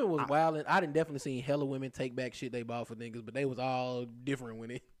 And women was wild, and I didn't definitely seen hella women take back shit they bought for niggas, but they was all different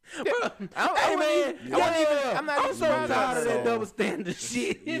when it. I Hey wouldn't man, even- I wouldn't even- I'm not I'm even so surprised tired of about that that. double standard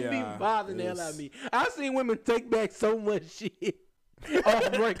shit. It be Yeah, bothering the hell out it's- of me. I seen women take back so much shit on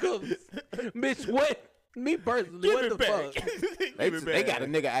breakups. Bitch, what? Me personally, Give what it the back. fuck? They got a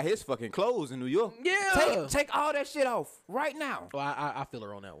nigga at his fucking clothes in New York. Yeah. Take all that shit off right now. Well, I feel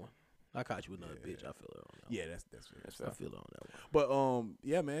her on that one. I caught you with another bitch. I feel her on that one. Yeah, that's fair. I feel her on that one. But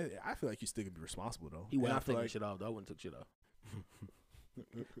yeah, man, I feel like you still can be responsible though. He And went I out feel taking like shit off, though. I wouldn't took shit off.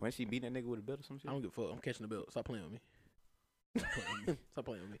 When she beat that nigga with a belt or some shit. I don't give a fuck. I'm catching the belt. Stop playing with me. Stop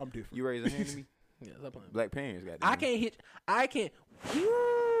playing with me. I'm different. You raise a hand to me. Yeah, stop playing with me. Black parents got. I can't hit. I can't.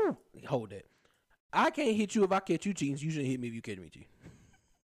 Woo! Hold that. I can't hit you if I catch you cheating. So you shouldn't hit me if you catch me cheating.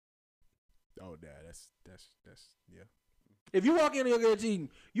 Oh, that's yeah. If you walk in and your girl cheating,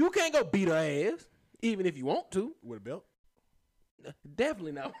 you can't go beat her ass, even if you want to. With a belt.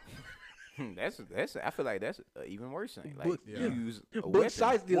 Definitely not. That's. I feel like that's an even worse thing. Like But- you yeah. use a But weapon.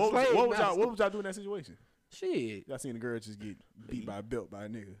 shiesty What is was, slave what was y'all master. what was y'all doing in that situation? Shit. Y'all seen a girl just get beat by a belt by a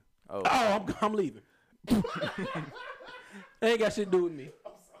nigga. Oh, Oh, I'm leaving. Ain't got shit to do with me.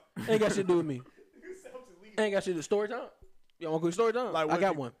 Ain't got shit to do with me. Ain't got shit to do. Story time. Y'all want quick story time? Like, I what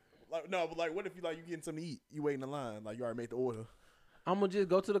got if you- one. Like no, but like what if you getting something to eat? You waiting in line, like you already made the order. I'm gonna just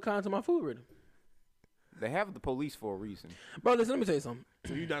go to the car until my food ready. they have the police for a reason. Bro, listen, let me tell you something.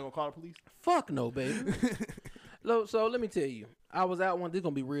 So you not gonna call the police? Fuck no, baby. So let me tell you. I was out one. This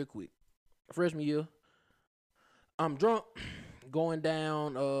gonna be real quick. Freshman year. I'm drunk. Going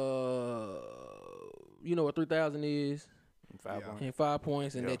down. You know what 3000 is? 5 Yeah. points. And 5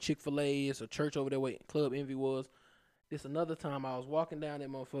 points, and Yeah. that Chick-fil-A is a church over there where Club Envy was. This another time I was walking down that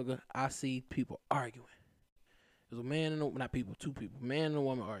motherfucker, I see people arguing. There's a man and not people, two people, man and a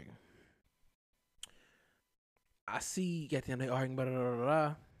woman arguing. I see, got them, they arguing, blah, blah, blah, blah,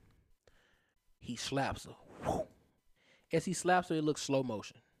 blah. He slaps her. Whew. As he slaps her, it looks slow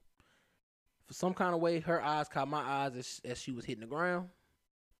motion. For some kind of way, her eyes caught my eyes as she was hitting the ground.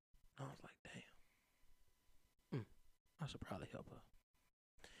 I was like, damn. I should probably help her.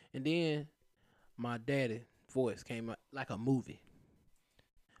 And then my daddy voice came out like a movie.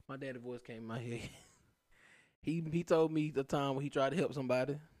 My daddy voice came out here. He told me the time when he tried to help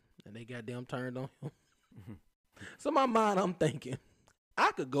somebody and they goddamn turned on him. So in my mind, I'm thinking,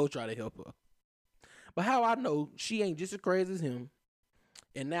 I could go try to help her. But how I know she ain't just as crazy as him,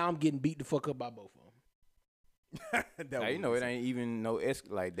 and now I'm getting beat the fuck up by both of them. Now, you know it ain't even no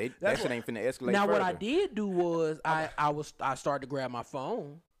that That's shit ain't finna escalate. Now, what further. I did do was I started to grab my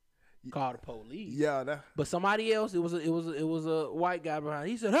phone, call the police. Yeah, that, But somebody else, it was a white guy behind.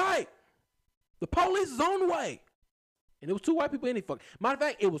 He said, "Hey, the police is on the way." And it was two white people in it. Matter of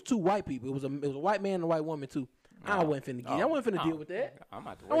fact, it was two white people. It was a white man and a white woman too. I wasn't finna deal with that. I'm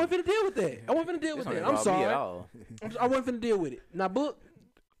out the I wasn't finna deal with that. I wasn't finna deal with that. I'm sorry. I wasn't finna deal with it. Now, book.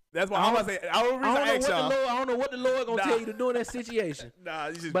 that's why I'm about to say. I I don't know what the Lord gonna tell you to do in that situation. Nah,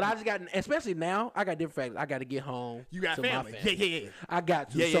 you just. But I just got, especially now, I got different factors. I got to get home. You got to family. my Yeah, yeah, yeah. I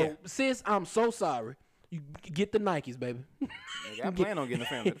got to. Yeah, So yeah. sis, I'm so sorry. You get the Nikes, baby. Nigga, I plan on getting a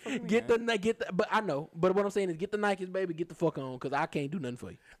family. But I know. But what I'm saying is, get the Nikes, baby. Get the fuck on, cause I can't do nothing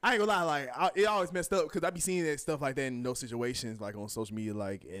for you. I ain't gonna lie, like it always messed up because I be seeing that stuff like that in those situations, like on social media,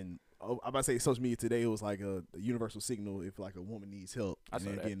 like and I'm about to say social media today. It was like a universal signal if like a woman needs help. I and saw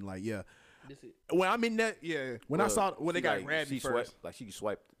then that. getting like This it. when I'm in that when I saw when they she got like, grabbed she me first.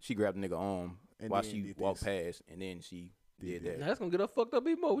 she grabbed the nigga arm And while then she did walked this. past, and then she did that. Now, that's gonna get her fucked up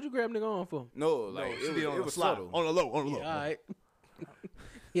even more. What you grab nigga on for? No, like No, she it did was, on it the was slide, subtle. on the low, on the low. Yeah, all right.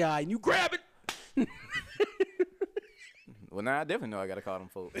 Yeah, all right, and you grab it. Well, now I definitely know I gotta call them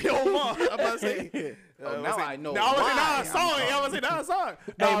folks. Yo, mom, I'm about to say. Oh, now I know. Now I why saw it. I'm I was like, now I saw it.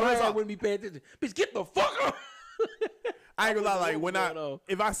 Hey, Nah, my I ass saw- wouldn't be paying attention. Bitch, get the fuck up. I ain't gonna lie, like What's when going on?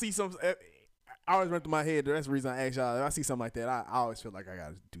 if I see some, I always run through my head. That's the reason I ask y'all. If I see something like that, I always feel like I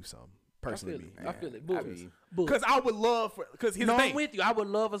gotta do something personally. I feel it. I Bull. be- Bull. Because I would love for because here's No, the I'm thing, with you. I would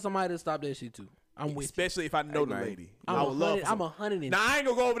love for somebody to stop that shit too. I'm with you. especially if I know the man. lady. I'm I would love. I'm 100. Now I ain't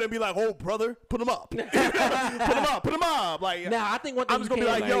gonna go over there and be like, "Oh, brother, put him up, put him up." Like Now I think one thing I'm just you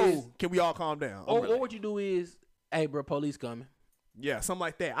gonna be can like, do "Yo, is- can we all calm down?" or what you do is, hey, bro, police coming. Yeah, something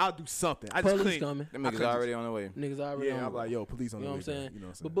like that. I'll do something. I just Police couldn't. coming. Them I niggas couldn't already on the way. Niggas already on. Yeah, the I'm way. like, "Yo, police on You the know way." what I'm saying? You know what I'm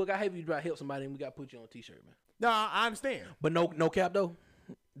But saying? Book, I hate you try to help somebody and we gotta put you on a t-shirt, man. No, I understand. But no cap though.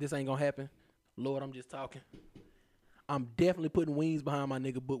 This ain't gonna happen. Lord, I'm just talking. I'm definitely putting wings behind my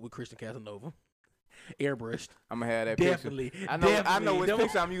nigga Book with Christian Casanova. Airbrushed. I'm gonna have that Definitely. picture. I know Definitely. which Them-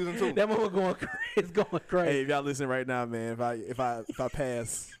 picture I'm using too. That motherfucker going it's going Hey, crazy. if y'all listen right now, man, if I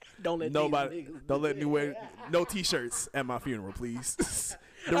pass, Don't let nobody, these niggas don't let me wear no t-shirts at my funeral, please.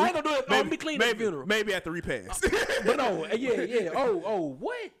 I ain't gonna do it. I'm gonna be clean at the funeral. Maybe at the repast. But no, yeah. Oh,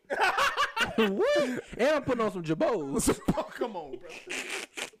 what? What? And I'm putting on some Jabos. Oh, come on, bro.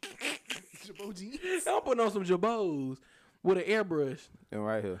 Jabot jeans. I'm putting on some Jabos with an airbrush. Them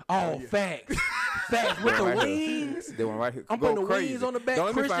right here. Oh, facts. Facts with the Right here. wings. They went right here. I'm Go putting the crazy. wings on the back, Don't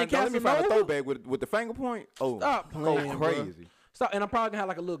let me Christian find a Casanova. throwback with the finger point. Oh, Stop playing, go bro. crazy. Stop. And I'm probably gonna have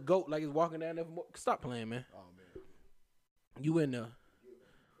like a little goat, like it's walking down there. Stop playing, man. Oh man. You in there?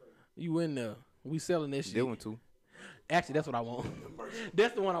 You in there? We selling that shit. They went too. Actually, that's what I want.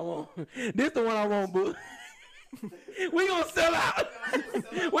 That's the one I want. This the one I want, boo. We gonna sell out.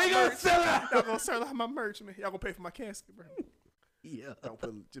 We gonna sell out. Y'all gonna sell out my merch, man. Y'all gonna pay for my casket, bro. Yeah. Y'all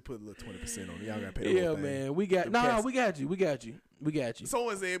just put a little 20% on it. Y'all gotta pay the Yeah, whole thing. man. We got Them no. caskets. We got you.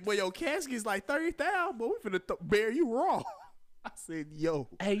 Someone said, "Well, your casket's like 30,000, but we finna bear you raw." I said, "Yo,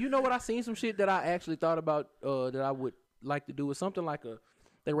 Hey, you know what? I seen some shit that I actually thought about that I would like to do with something like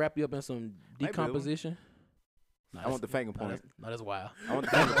they wrap you up in some decomposition. I want the finger point. That's wild. I want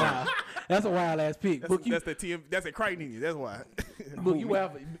the finger point. Wow. That's a wild ass pick. Book you, that's the TM. That's a Crichton in you. That's why." book you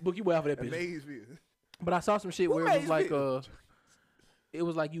wild for that picture. Maysville. But I saw some shit where it was Maysville? like it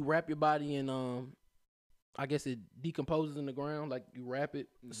was like you wrap your body in I guess it decomposes in the ground, like you wrap it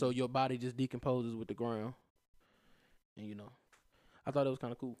so your body just decomposes with the ground. And you know, I thought it was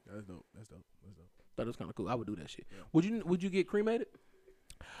kind of cool. That's dope. Thought it was kind of cool. I would do that shit. Would you get cremated?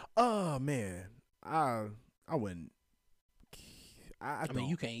 Oh man, I wouldn't. I I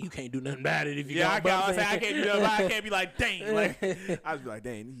mean, don't. you can't do nothing about it if you Yeah, don't. I can't do nothing. I can't be like, dang. Like, I just be like,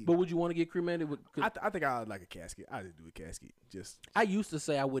 dang. But would you want to get cremated? 'Cause I think I would like a casket. I just do a casket. Just I used to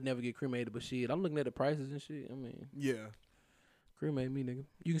say I would never get cremated, but shit, I'm looking at the prices and shit. I mean, yeah. cremate me, nigga.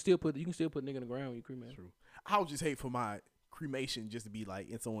 You can still put nigga in the ground when you cremate. True. I would just hate for my cremation just to be like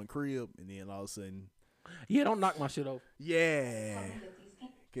in someone's crib, and then all of a sudden, Yeah, don't knock my shit off. yeah,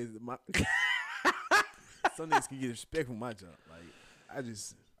 because my some niggas can get respect from my jump. Like I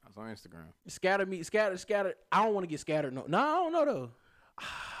just I was on Instagram. Scatter me, scatter. I don't want to get scattered. No, I don't know though.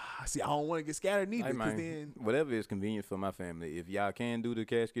 see. I don't want to get scattered neither. Hey, Because man, then whatever is convenient for my family. If y'all can do the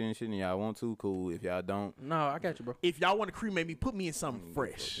casket and shit and y'all want to, cool. If y'all don't, No, I got you, bro. if y'all want to cremate me, put me in something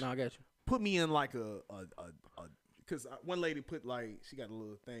fresh. No, I got you. Put me in like a because one lady put like she got a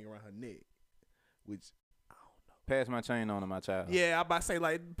little thing around her neck, which pass my chain on to my child. yeah, I about to say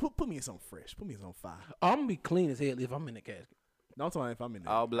like put me in something fresh. Put me in something fire. I'm gonna be clean as hell if I'm in the casket. No, I'm talking if I'm in the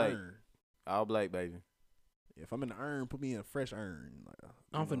All black. urn. All black, baby. If I'm in the urn, put me in a fresh urn. Like,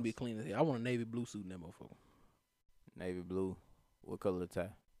 I'm finna be clean as hell. I want a navy blue suit in that motherfucker. Navy blue. What color the tie?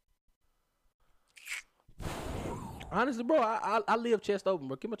 Honestly, bro, I live chest open,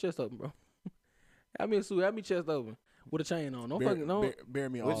 bro. Keep my chest open, bro. Have me a suit. Have me chest open with a chain on. Don't fucking don't bear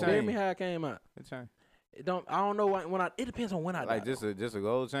me What all. chain? bury me how I came out. What chain? It don't. I don't know when I. It depends on when I Like die. just a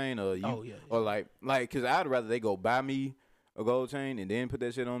gold chain, or you, Oh, yeah. or like, cause I'd rather they go buy me a gold chain and then put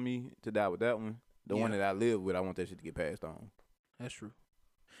that shit on me to die with that one. The one Yeah. that I live with, I want that shit to get passed on. That's true.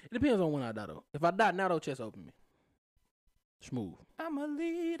 It depends on when I die though. If I die now, though, chest open me. Smooth. I'ma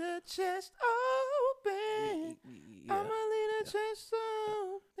leave the chest open. Yeah. I'ma leave the chest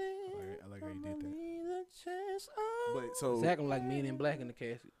open. I like how you did that. Leave the chest open. But so Zach like Men in Black in the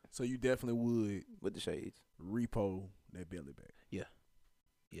casket. so you definitely would With the shades. repo that Bentley back. Yeah.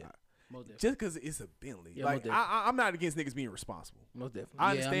 Most definitely. Just because it's a Bentley. Yeah, like most I'm not against niggas being responsible. Most definitely. I Yeah,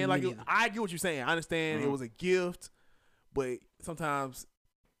 understand. me Like neither. I get what you're saying. I understand it was a gift, but sometimes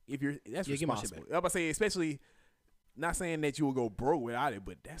if you're that's Yeah, get my shit responsible. I'm about to say, especially not saying that you will go broke without it,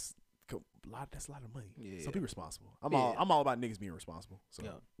 but that's a lot. That's a lot of money. Yeah. So be responsible. I'm Yeah. all about niggas being responsible. So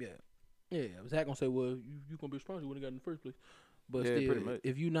Yeah. Zach gonna say, well, you gonna be responsible when you got in the first place. But Yeah, still, pretty much.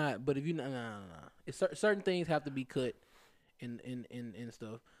 if you not, nah. It's certain things have to be cut in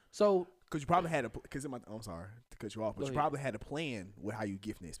stuff. So because you probably had a because I'm sorry to cut you off, but Go you ahead. probably had a plan with how you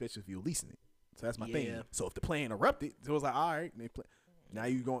gifting it, especially if you're leasing it. So that's my thing. Yeah. So if the plan erupted, so it was like, all right, they play. Now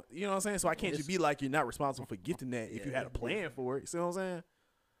you going, you know what I'm saying? So I can't just be like you're not responsible for gifting that if you had a plan for it. See what I'm saying?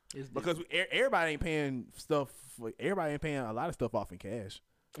 it's Because everybody ain't paying stuff. Everybody ain't paying a lot of stuff off in cash.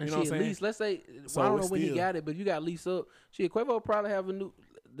 and You know what I'm shit, saying? lease. Let's say So I don't know it's when he still- got it, but you got lease up. Shit, Quavo probably have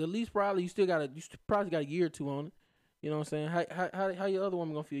the lease. Probably you probably got a year or two on it. You know what I'm saying? How your other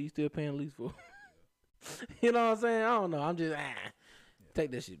woman gonna feel? You still paying lease for? You know what I'm saying? I don't know. I'm just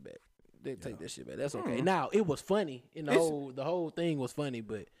take that shit back. Take that shit back. That's okay. Now it was funny. You know, the whole thing was funny,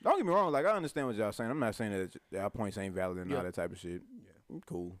 but Don't get me wrong. Like I understand what y'all saying. I'm not saying that our points ain't valid and all that type of shit. Yeah,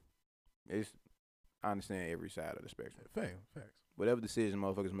 cool. I understand every side of the spectrum. Facts. Whatever decision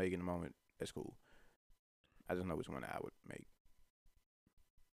motherfuckers make in the moment, that's cool. I just know which one I would make.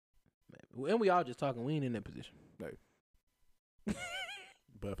 and we all just talking. We ain't in that position.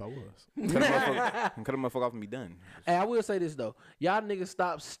 But if I was, Cut a motherfucker off and be done. Hey, I will say this though. Y'all niggas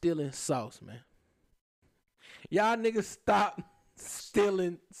stop stealing sauce, man. Y'all niggas stop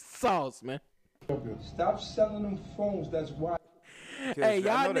stealing sauce, man. Stop selling them phones. That's why. Hey, I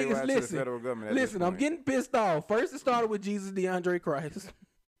y'all know they niggas lied to the listen. federal government at this Listen, I'm point. getting pissed off. First it started with Jesus DeAndre Christ.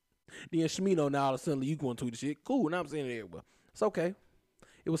 Then Shmino now all of a sudden you going to tweet the shit. Cool, now I'm saying it everywhere. It's okay.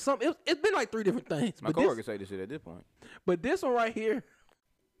 It was something. It's been like 3 different things. My But coworkers say this shit at this point. this one right here,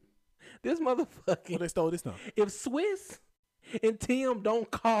 this motherfucking. well, they stole this stuff. If Swiss and Tim don't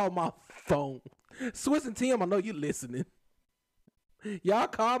call my phone, Swiss and Tim, I know you listening. Y'all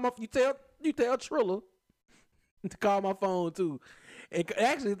call my. You tell Trilla to call my phone too. And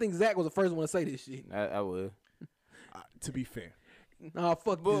actually, I think Zach was the first one to say this shit. I would. To be fair, Nah,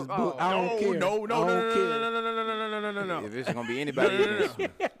 fuck this book. oh, I don't care. no, I don't care. no. If it's gonna be anybody against me,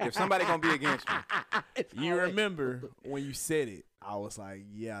 if somebody gonna be against me, You remember when you said it? I was like,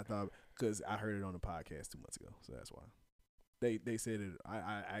 yeah, I thought because I heard it on the podcast 2 months ago, so that's why. They said it.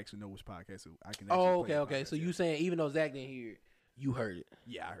 I actually know which podcast I can. Actually Oh, play the okay. podcast, So yeah. you saying even though Zach didn't hear it, you heard it.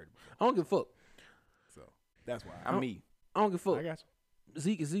 Yeah, I heard it. I don't give a fuck. So that's why. I'm me. I don't give a I fuck. got you.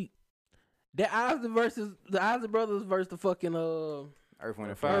 Zeke is Zeke. The Isaac brothers versus the fucking Earth, Wind,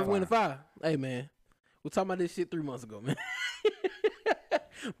 and Earth, Fire. Wind, and Fire. Hey man, we talking about this shit 3 months ago, man.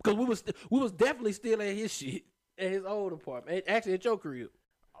 Because we was definitely still at his shit at his old apartment. Actually, at your crib.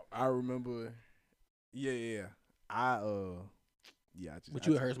 I remember. Yeah. Yeah, I just. But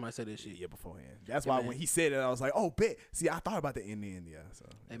you heard somebody say this shit. Yeah, beforehand. That's Yeah, why man. when he said it, I was like, oh, bet. See, I thought about the end. Yeah, so.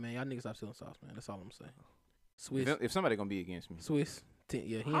 Hey man, y'all niggas stop stealing sauce, man. That's all I'm saying. Swiss, If somebody gonna be against me, Swiss. Yeah,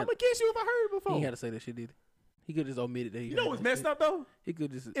 he I'm had, against you if I heard it he before. ain't had to say that shit, did he? He could just omitted that. He You know heard what's that messed shit. up though? He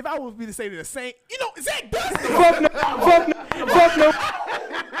could just. If I was be to say the same, you know, Zach does.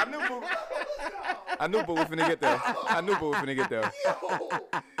 I knew Boo was finna get there.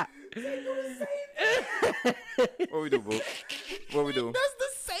 What we do, Boo? What we do? That's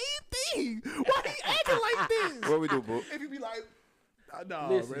the same thing. Why he acting like this? What we do, Boo? If you be like,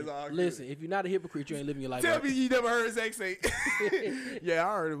 no, Listen, if you're not a hypocrite, you ain't living your life. Tell right. me you never heard Zach say. Yeah,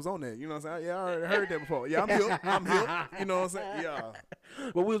 I heard it was on there. You know what I'm saying? Yeah, I heard that before. Yeah, I'm here. You know what I'm saying? Yeah.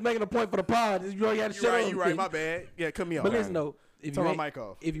 But we was making a point for the pod. You already had to shut up. You right. My bad. Yeah, cut me off. But listen though, if Turn you my ain't, mic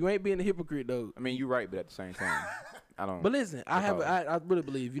off. if you ain't being a hypocrite though, I mean, you're right, but at the same time, I don't. but listen, I No I really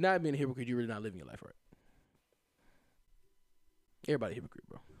believe if you're not being a hypocrite, you're really not living your life right. Everybody a hypocrite,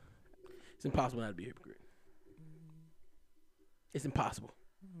 bro. It's impossible not to be a hypocrite. It's impossible.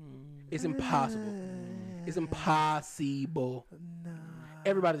 It's impossible. It's impossible.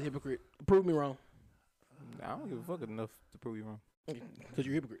 Everybody's a hypocrite. Prove me wrong. I don't give a fuck enough to prove you wrong. Because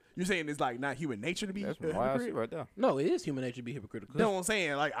you're a hypocrite. You're saying it's like not human nature to be That's a some wild hypocrite? shit right there. No, it is human nature to be hypocritical. That's what I'm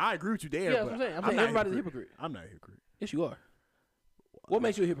saying. Like, I agree with you there. Yeah, that's but what I'm saying. I'm not saying everybody's a hypocrite. I'm not a hypocrite. Yes, you are. What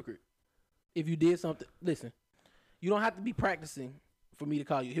makes you a hypocrite? If you did something, listen, you don't have to be practicing for me to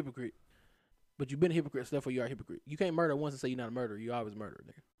call you a hypocrite, but you've been a hypocrite, so therefore you are a hypocrite. You can't murder once and say you're not a murderer. You always a murderer,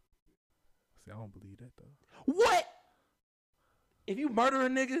 nigga. See, I don't believe that though. What? If you murder a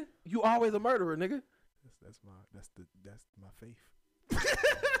nigga, you always a murderer, nigga. That's my faith.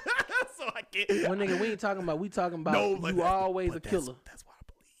 So I can't. One nigga, we ain't talking about. We talking about but you always a that's- killer. That's what I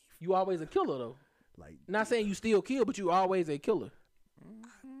believe. You always a killer though. Like, Not saying you still kill, but you always a killer.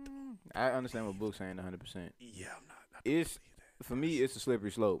 I understand what Book's saying 100%. yeah, I'm not. It's for me, it's a slippery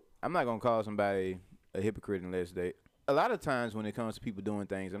slope. I'm not gonna call somebody a hypocrite unless they. A lot of times when it comes to people doing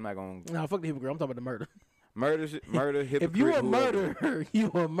things, I'm not gonna Nah, fuck the hypocrite. I'm talking about the murder. murder hypocrite. If you a whoever. murderer, you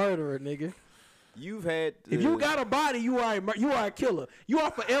a murderer, nigga. You've had. If you got a body, you are a killer. You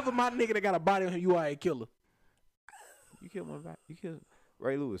are forever my nigga that got a body on him. You are a killer. you killed one guy. You killed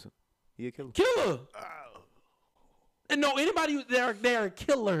Ray Lewis. He a killer. Killer. And no, anybody who's there, they're a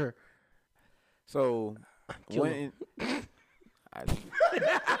killer. So Killer. when.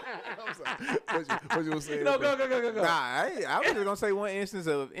 What you was saying? No, go. Nah, I was just gonna say one instance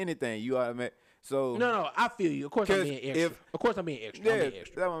of anything. You automatic. So No, I feel you. Of course I'm 'Cause being extra. if- Of course I'm being extra. yeah, I'm that's being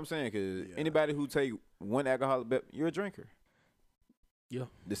extra. what I'm saying. Because Yeah. anybody who take one alcoholic, you're a drinker. Yeah.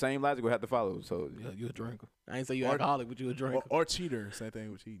 The same logic will have to follow. So Yeah, you a drinker. I ain't say you Or- alcoholic, but you a drinker. Or cheater. Same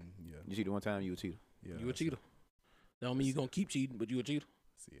thing with cheating. Yeah. you cheated one time, you a cheater. Yeah. You a cheater. That don't mean you gonna keep cheating, but you a cheater.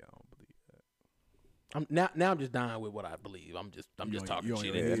 See, I don't believe that. I'm now I'm just dying with what I believe. I'm just You talking on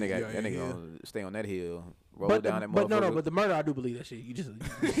shit. your Yeah, head. that Yeah, nigga yeah. gonna stay on that hill, roll But, down that but motherfucker. but the murder I do believe that shit. You just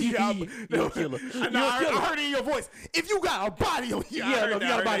Yeah, you're a killer. I know. I heard it in your voice. If you got a body on you, Yeah, no, if you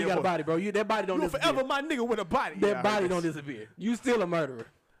got a body, you got a body, bro. That body don't You disappear. forever my nigga with a body. That Yeah, I body heard don't this. disappear. You still a murderer.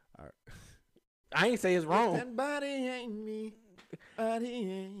 Alright. I ain't say it's wrong. That body ain't me. Body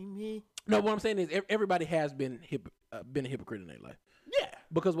ain't me. No, what I'm saying is everybody has been a hypocrite in their life. Yeah.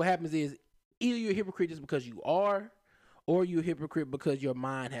 Because what happens is either you're a hypocrite just because you are, or you're a hypocrite because your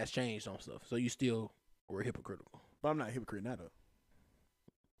mind has changed on stuff. So you still were hypocritical But I'm not a hypocrite now, though.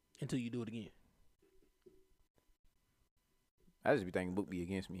 until you do it again. I just be thinking Book be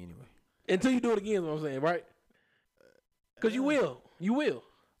against me anyway. Until you do it again is what I'm saying, right? Because you will. You will.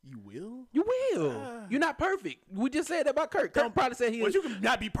 You will? You will. You're not perfect. We just said that about Kirk. Kirk probably said he Well, is. you can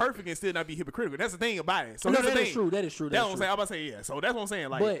not be perfect and still not be hypocritical. That's the thing about it. So No, that's the that is thing. true. That is true. That's That's what I'm true. saying. I'm about to say, yeah. So that's what I'm saying.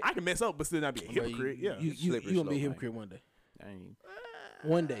 Like, But- I can mess up, but still not be a Bro, hypocrite. Yeah. You Slippery gonna be a slope, hypocrite one day. I ain't.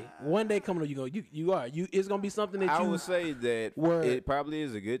 One day coming up, you are. It's gonna be something that I you. would say that were- it probably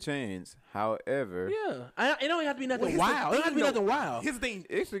is a good chance. However, Yeah, it don't have to be nothing Well, here's the wild. It don't have to be thing, nothing though. wild. Here's the thing.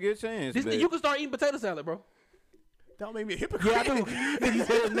 it's a good chance. This, but you can start eating potato salad, bro. That make me a hypocrite. Yeah, I do. You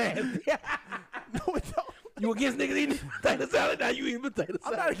said it's nasty. No, it don't. You against niggas eating potato salad? Now you eating potato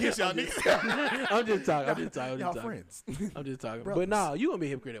I'm salad. not against y'all niggas. I'm just talking. Y'all friends. I'm just talking. Brothers. But nah, you gonna be a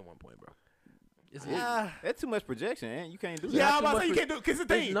hypocrite at one point, bro. It's, that's too much projection, man. You can't do that. Yeah, I'm too about to much say you for- can't do it. Because the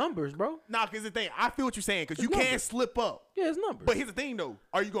it's thing. numbers, bro. Nah, because the thing. I feel what you're saying. Because you It's can't numbers. slip up. Yeah, it's numbers. But here's the thing, though.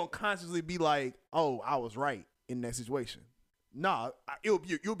 Are you going to consciously be like, oh, I was right in that situation? Nah, you'll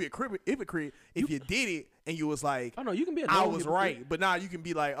be a hypocrite if you did it and you was like, I know you can be. I was right. But now you can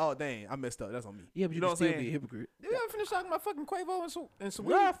be like, oh, dang, I messed up. That's on me. Yeah, but you know can what still I'm be a saying? hypocrite. Did we ever finish talking about fucking Quavo and Sweetie?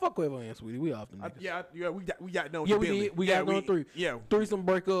 Nah, fuck Quavo and Sweetie. We off the niggas. Yeah, we got no. Yeah, we did. We got on 3. Yeah, Threesome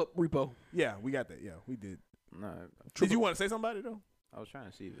breakup repo. yeah, we got that. Yeah, we did. Nah, Did you want to say somebody though? I was trying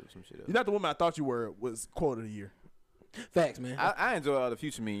to see if it was some shit else. You're not the woman I thought you were. Was quote of the year. Facts, man. I enjoy all the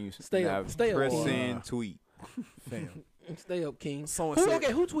Future memes. Stay up, stay up, Press boy. send, tweet. Fam. Stay up, King. Someone Who, said-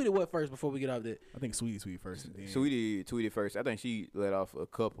 okay, who tweeted what first before we get out there? I think Sweetie tweeted first. And then, Sweetie tweeted first. I think she let off a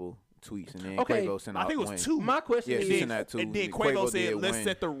couple tweets, and then Okay. Quavo sent I out think it was one. 2. My question Yeah, is, she sent that too. And then Quavo Quavo said, did "Let's one.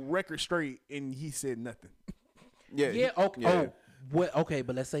 set the record straight," and he said nothing. yeah, okay, yeah. oh, what? Okay,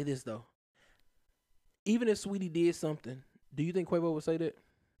 but let's say this though. Even if Sweetie did something, do you think Quavo would say that?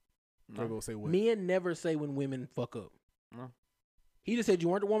 No. Quavo say what? Men never say when women fuck up. No. He just said you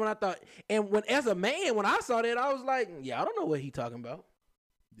weren't the woman I thought. And when as a man, when I saw that, I was like, yeah, I don't know what he talking about.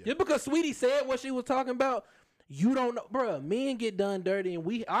 Yeah. Just because Sweetie said what she was talking about, you don't know, bruh. Men get done dirty,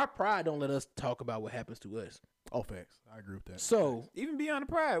 and our pride don't let us talk about what happens to us. Oh, facts. I agree with that. So Even beyond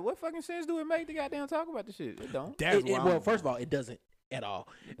the pride, what fucking sense do it make to goddamn talk about this shit? It don't. That's Well, why. first of all, it doesn't at all.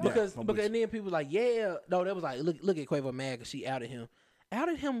 Yeah, Because I'm with and then people like, yeah, no, that was like, look at Quavo mad because she outed him.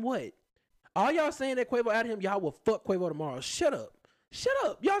 Outed him what? All y'all saying that Quavo outed him, y'all will fuck Quavo tomorrow. Shut up. Shut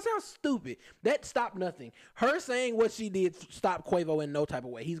up. Y'all sound stupid. That stopped nothing. Her saying what she did stopped Quavo in no type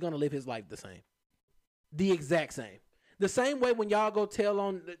of way. He's going to live his life the same. The exact same. The same way when y'all go tell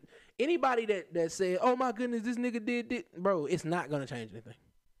on anybody that said, oh my goodness, this nigga did, bro, it's not going to change anything.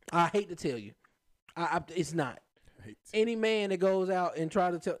 I hate to tell you. It's not. Any man that goes out and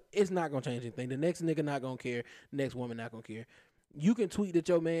try to tell, it's not going to change anything. The next nigga not going to care. The next woman not going to care. You can tweet that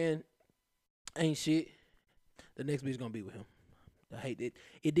your man ain't shit. The next bitch going to be with him. I hate it.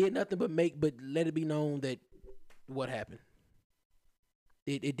 It did nothing but let it be known that what happened.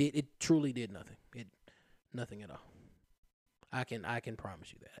 It truly did nothing. Nothing at all. I can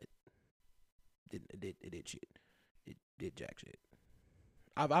promise you that. It did shit. It did jack shit.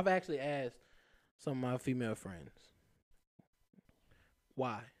 I've actually asked some of my female friends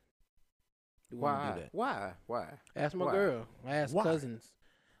why. Do women do that? Why? Ask my Why? girl. I asked Why? cousins.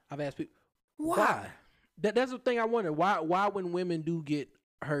 I've asked people why. That's the thing I wonder. Why when women do get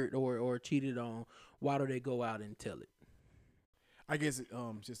hurt or cheated on, why do they go out and tell it? I guess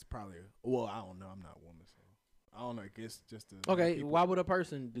just probably. Well, I don't know. I'm not a woman, so I don't know. I guess just to Okay, people- why would a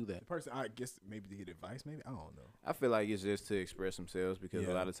person do that? the person? I guess maybe to get advice. Maybe I don't know. I feel like it's just to express themselves because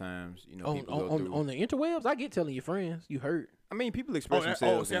Yeah. a lot of times, you know, On, people go on, through. on the interwebs, I get telling your friends you hurt. I mean, people express Oh,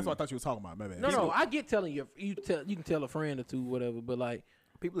 themselves. see, that's in- what I thought you were talking about. My bad. No, I get telling you can tell a friend or two, whatever. But like,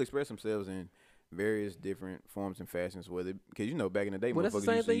 people express themselves in various different forms and fashions. Whether because you know back in the day, well, that's the motherfuckers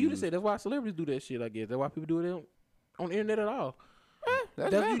same used to thing you just use- said. That's why celebrities do that shit. I guess that's why people do it on the internet at all.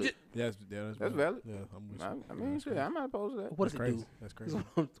 That's you valid. just- That's valid. Yeah, I'm with I, you. I mean, shit, I'm not opposed to that. what does That's it crazy. do? That's crazy.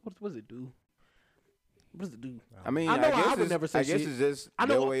 What does it do? What does it do? I mean, I know guess I would it's- never say I guess shit. it's just I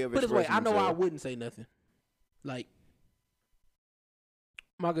know. their way of Put it this way, expressing I know I themselves. wouldn't say nothing. Like,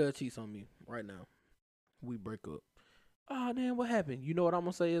 my girl cheats on me right now. We break up. Oh damn, what happened? You know what I'm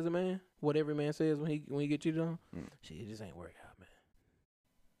gonna say as a man? What every man says when he get cheated on? Shit, it just ain't work out, man.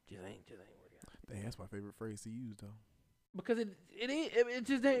 Just ain't work out. Dang, that's my favorite phrase to use though. Because it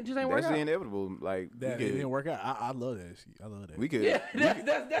just ain't work That's out. the inevitable. Like That we it didn't could, work out. I love that shit. I love that. we could, Yeah,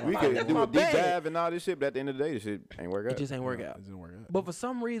 that's we my, could that's do my a deep bad. dive and all this shit. But at the end of the day, this shit ain't work out. It just ain't work Yeah, out. It didn't work out. But for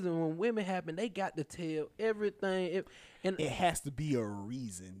some reason, when women happen, they got to tell everything. And it has to be a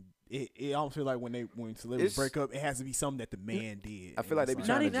reason. I don't feel like when celebrities It's- break up, it has to be something that the man did. I feel like they be not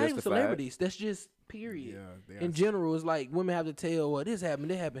trying to even justify it. celebrities. That's just period. Yeah, they In are- general, it's like women have to tell, well, this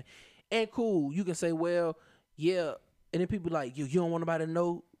happened, that happened. And cool, you can say, well, yeah. And then people like, you don't want nobody to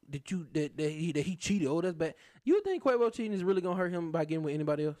know that he cheated. Oh, that's bad. You think Quavo cheating is really going to hurt him by getting with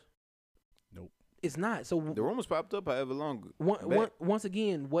anybody else? Nope. It's not. So The rumors popped up however long. back. once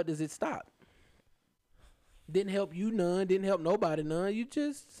again, what does it stop? Didn't help you none. Didn't help nobody none. You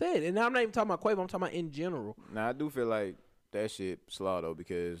just said. And I'm not even talking about Quavo. I'm talking about in general. Now I do feel like that shit slaw though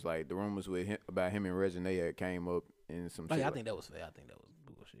because like the rumors with him, about him and Reginae had came up in some Like, shit. I think that was fair. I think that was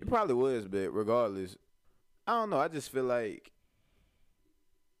bullshit. It probably was, but regardless, I don't know. I just feel like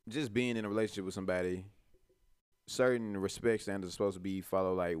just being in a relationship with somebody, certain respect standards are supposed to be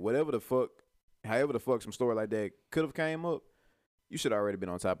followed. Like whatever the fuck, however the fuck some story like that could have came up, you should already been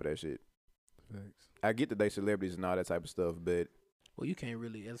on top of that shit. Facts. I get that they celebrities and all that type of stuff, but Well, you can't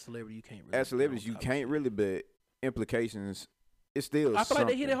really, as a celebrity, you can't really. as celebrities, be you on top of can't shit. really. But implications, it's still. I feel like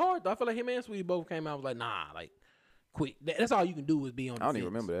they hit it something. hard, though. I feel like him and Sweetie both came out and was like, nah, like, quick. That's all you can do is be on the I don't even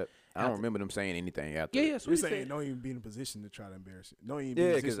fence. remember that. I don't remember them saying anything out Yeah, there. yeah, You're Sweetie saying said. don't even be in a position to try to embarrass you. Don't even be Yeah,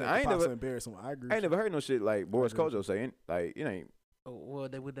 in a 'cause position I to ain't possibly never- embarrass someone. I agree. I ain't never heard no shit like Boris agree. Kojo saying. Like, it ain't. Oh, well,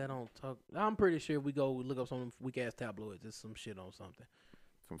 they with that on talk. I'm pretty sure if we go look up some weak ass tabloids, there's some shit on something.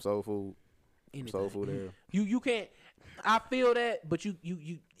 From Soul Food. anything. Soul food era. You can't. I feel that, but you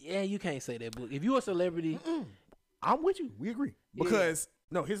can't say that. But if you a celebrity, I'm with you. We agree. Because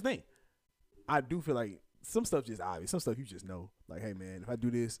no, here's the thing. I do feel like some stuff just obvious. Some stuff you just know. Like, hey man, if I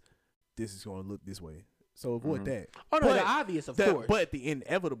do this, this is going to look this way. So avoid that. oh no, But the obvious, of course. But the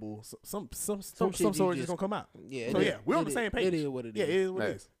inevitable, some shit stories you just just- gonna come out. Yeah, So it yeah, is. we're on It the is. same page. It is what it Yeah, is. it is what Hey.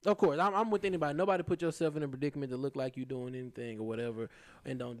 it is. Of course, I'm with anybody. Nobody put yourself in a predicament to look like you doing anything or whatever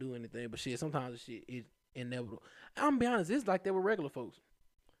and don't do anything. But shit, sometimes the shit is inevitable. I'm gonna be honest, it's like they were regular folks.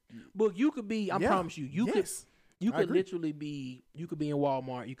 But you could be, I Yeah. promise you, you Yes. I could agree. literally be, you could be in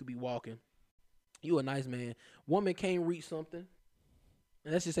Walmart, you could be walking. You a nice man. Woman can't reach something.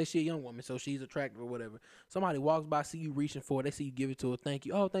 And let's just say she a young woman, so she's attractive or whatever. Somebody walks by, see you reaching for it, they see you give it to her, thank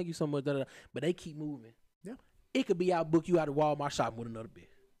you. Oh, thank you so much. Da, da, da. But they keep moving. Yeah. It could be out, book you out of Walmart shopping with another bitch.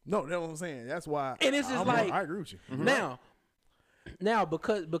 No, that's what I'm saying. That's why. And it's just like- I agree with you. Now,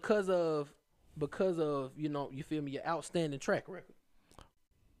 because of you feel me, your outstanding track record.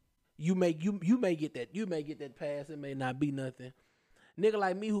 You may get that pass. It may not be nothing. Nigga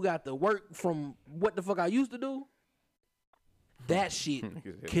like me who got the work from what the fuck I used to do. That shit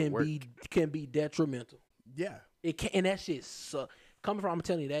can be detrimental. Yeah. It can, and that shit sucks. Coming from, I'm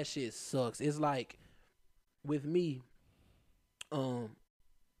telling you, that shit sucks. It's like with me, I'm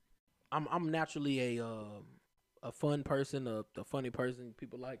naturally a fun person, a funny person.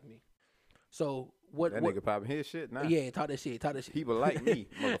 People like me. So what? That nigga popping his shit now. Yeah, talk that shit. People like me,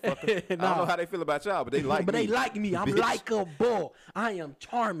 motherfucker. I Nah. don't know how they feel about y'all, but they like but me. they like me. I'm bitch. likable. I am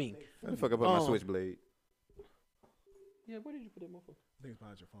charming. Where the fuck I put my switchblade? Yeah, where did you put that motherfucker? I think it's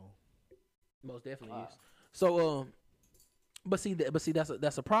behind your phone. Most definitely is. So but see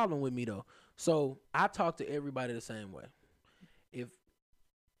that's a problem with me though. So I talk to everybody the same way. If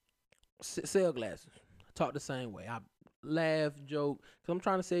sell glasses, talk the same way. I laugh, joke, cause I'm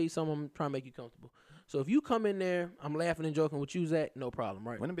trying to say something. I'm trying to make you comfortable. So if you come in there, I'm laughing and joking with you, Zach, no problem,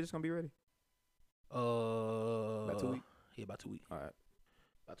 right? When the bitch gonna be ready? About 2 weeks. Yeah, about 2 weeks. All right,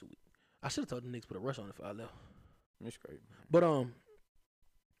 About 2 weeks. I should have told the niggas put a rush on it if I left. it's great. But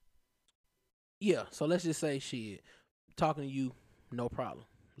yeah. So let's just say shit. Talking to you, no problem.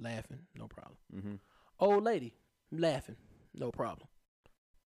 Laughing, no problem. Mm-hmm. Old lady, laughing, no problem.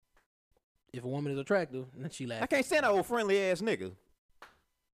 If a woman is attractive, then she I laughs. can't stand that old friendly ass nigga.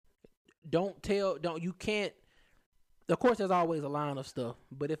 You can't. Of course, there's always a line of stuff.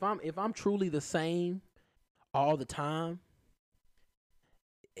 But if I'm truly the same all the time,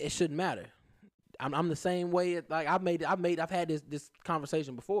 it shouldn't matter. I'm the same way. Like I've had this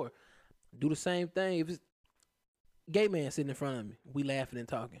conversation before. Do the same thing. If it's gay man sitting in front of me, we laughing and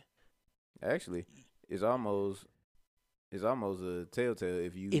talking. Actually, it's almost a telltale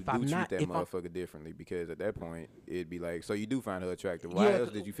if you If do I'm treat not- that if I'm- motherfucker differently, because at that point it'd be like, so you do find her attractive. Yeah, Why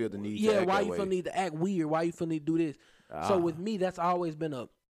else did you feel the need to Yeah, act why that you way? feel need to act weird? Why you feel need to do this? So with me, that's always been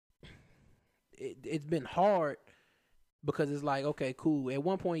it's been hard because it's like, okay, cool. At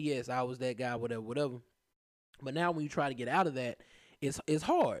one point, yes, I was that guy, whatever. But now when you try to get out of that, it's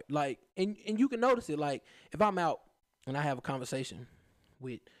hard. Like, and you can notice it. Like, if I'm out and I have a conversation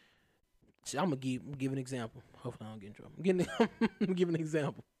with, I'm gonna give an example. Hopefully, I don't get in trouble. I'm giving an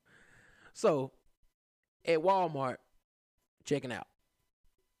example. So, at Walmart, checking out,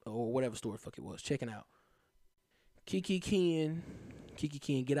 or whatever store the fuck it was, checking out. Kiki Ken,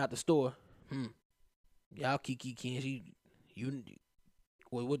 get out the store. Y'all Kiki Ken,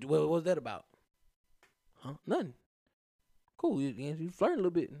 what was that about? Huh? Nothing. Cool. You flirting a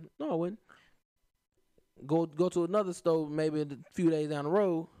little bit. No, I wasn't. Go to another store maybe a few days down the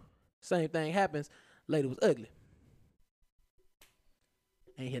road. Same thing happens. Lady was ugly.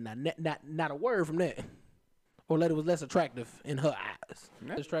 Ain't hear not a word from that. Or lady was less attractive in her eyes.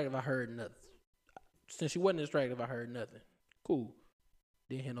 Yeah. Less attractive, I heard nothing. Since she wasn't attractive, I heard nothing. Cool.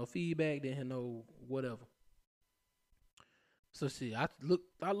 Didn't hear no feedback. Didn't hear no whatever. So see, I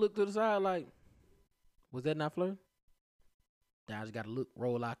looked to the side like, was that not flirting? Then I just got to look,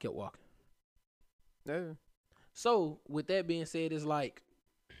 roll out, kept walking. Yeah. So with that being said, it's like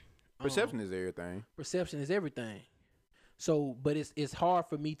Perception is everything. perception is everything. So, but it's hard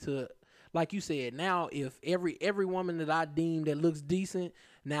for me to, like you said, now if every woman that I deem that looks decent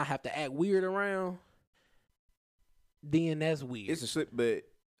now have to act weird around, then that's weird. It's a slip, but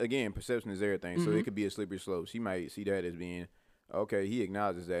again, perception is everything. So Mhm. it could be a slippery slope. She might see that as being, okay, he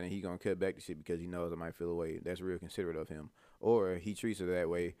acknowledges that and he gonna cut back the shit because he knows I might feel away. That's real considerate of him. Or he treats her that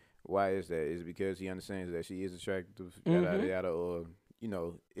way. Why is that? Is it because he understands that she is attractive, yada yada yada, or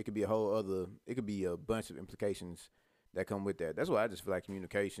it could be it could be a bunch of implications that come with that. That's why I just feel like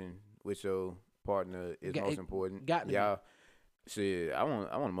communication with your partner is most important. got to be. Y'all, shit, I want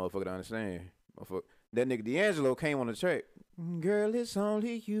a motherfucker to understand. That nigga D'Angelo came on the track. Girl, it's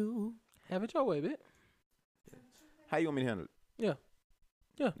only you. Have it your way, bitch. How you want me to handle it? Yeah.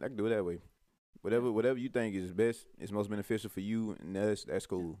 Yeah. I can do it that way. Whatever you think is best, is most beneficial for you, and that's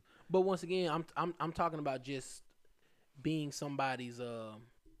cool. But once again, I'm talking about just being somebody's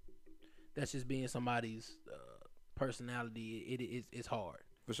that's just being somebody's personality. It's hard.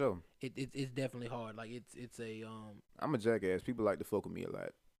 For sure. It's definitely hard. Like it's a I'm a jackass. People like to fuck with me a lot.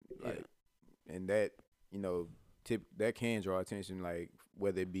 Like, and that, that can draw attention, like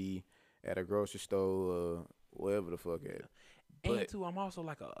whether it be at a grocery store or wherever the fuck at. And But too, I'm also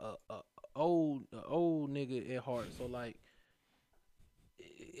like a old nigga at heart. So like,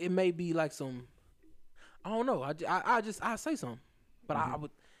 it may be like some, I don't know. I say something, but I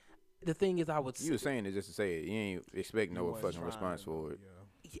would. The thing is, I would. You were saying it just to say it. You ain't expect no fucking response for it.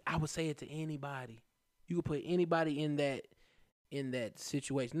 I would say it to anybody. You could put anybody in that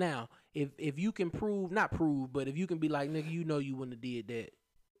situation. Now, if you can not prove, but if you can be like, nigga, you wouldn't have did that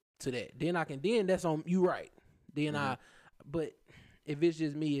to that, then that's on you, right? Then but if it's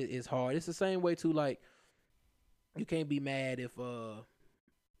just me, it's hard. It's the same way too. Like, you can't be mad if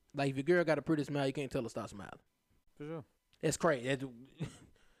if your girl got a pretty smile, you can't tell her stop smiling. For sure. That's crazy.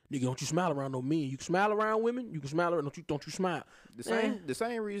 Nigga, don't you smile around no men. You can smile around women. You can smile around. Don't you smile. The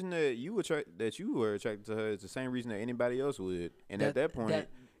same reason that you were attracted to her is the same reason that anybody else would. And at that point,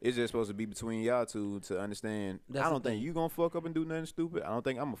 it's just supposed to be between y'all two to understand. I don't think you gonna fuck up and do nothing stupid. I don't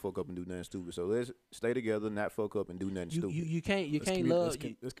think I'm gonna fuck up and do nothing stupid. So let's stay together, not fuck up and do nothing stupid. You can't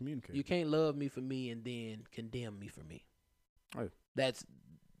Let's communicate. You can't love me for me and then condemn me for me. Oh.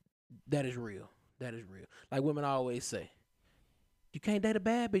 That is real. That is real. Like women always say, you can't date a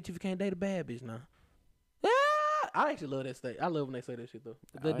bad bitch if you can't date a bad bitch now. I actually love that statement. I love when they say that shit though.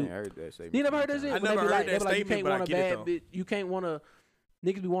 I ain't heard that statement. You never heard that shit? I When never they be heard like, that they be like, you statement, can't but I want a get it, bad though. bitch. You can't want a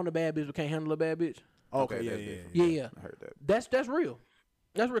niggas be wanting a bad bitch but can't handle a bad bitch. Okay, that's yeah. I heard that. That's real.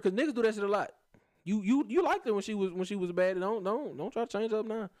 That's real because niggas do that shit a lot. You liked her when she was bad. Don't try to change up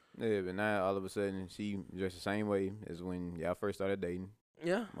now. Yeah, but now all of a sudden she dressed the same way as when y'all first started dating.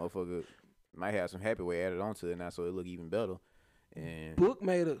 Yeah. Motherfucker might have some happy way added onto it now, so it look even better. And Book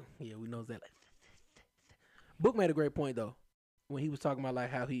made we know that. Book made a great point though when he was talking about like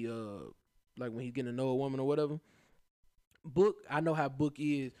how he like when he's getting to know a woman or whatever. Book, I know how Book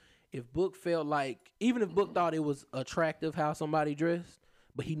is. If Book felt like, even if Book thought it was attractive how somebody dressed,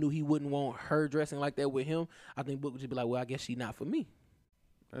 but he knew he wouldn't want her dressing like that with him, I think Book would just be like, well, I guess she not for me.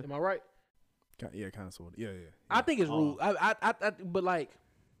 Am I right? Yeah, kind of, sort of. Yeah. I think it's rude. But like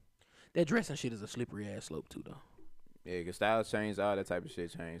that dressing shit is a slippery ass slope too though. yeah, cause styles change, all that type of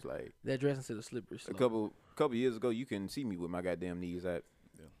shit changed. Like That dressing shit is a slippery a slope. couple years ago, you couldn't see me with my goddamn knees out.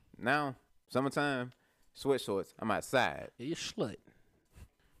 Yeah. Now, summertime, sweatshorts, I'm outside. Yeah, you're slut.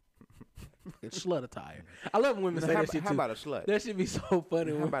 It's slut attire. I love when women say that shit too. How about a slut? That should be so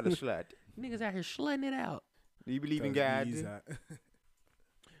funny. How about a slut? Niggas out here slutting it out. Do you believe in Throw the God? knees out.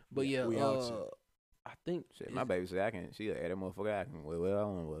 But yeah, we out shit. I think Shit, my baby said she'll add that motherfucker. I can wear I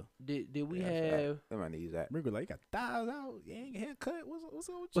want to wear. did we Yeah, have? Let my knees out. Remember, like, you got thighs out. You ain't get haircut. What's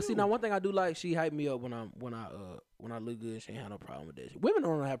up with But you? see, now one thing I do like, she hyped me up when I look good. She ain't have no problem with that shit. Women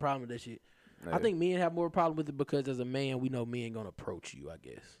don't have a problem with that shit. Yeah. I think men have more problem with it because as a man, we know men gonna approach you. I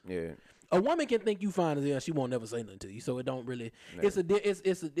guess Yeah. a woman can think you fine as hell. She won't never say nothing to you, so it don't really. Yeah.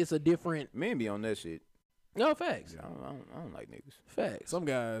 It's a different. Men be on that shit. No facts. I don't like niggas. Facts. Some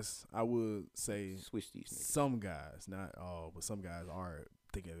guys, I would say, Switch these niggas. some guys, not all, but some guys are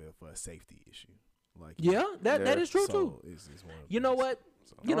thinking of it for a safety issue. Like, Yeah, that Yeah. is true so too. It's one of You know those. what?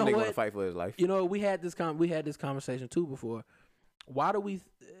 So, You know Nigga wanna what? fight for his life. You know, we had this conversation too before. Why do we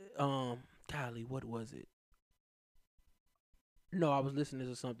golly, what was it? No, I was listening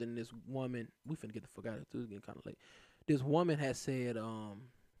to something. This woman, we finna get the fuck out of here. It's getting kind of late. This woman had said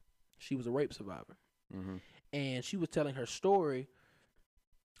she was a rape survivor, Mm-hmm. and she was telling her story.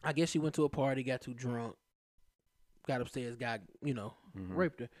 I guess she went to a party, got too drunk, got upstairs, Mm-hmm.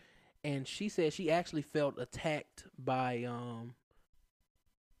 raped her, and she said she actually felt attacked by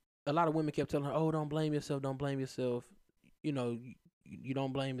a lot of women kept telling her, "Oh, don't blame yourself, don't blame yourself. You know, you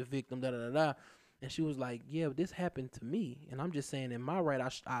don't blame the victim." Da da da da. And she was like, "Yeah, but this happened to me, and I'm just saying, in my right,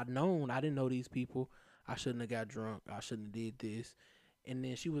 I didn't know these people. I shouldn't have got drunk. I shouldn't have did this." And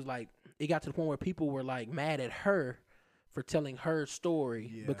then she was like, it got to the point where people were like mad at her for telling her story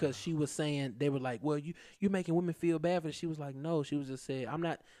Yeah. because she was saying, they were like, "Well, you're making women feel bad for this." She was like, "No," she was just saying, "I'm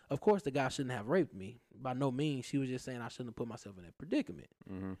not. Of course, the guy shouldn't have raped me by no means." She was just saying I shouldn't have put myself in that predicament.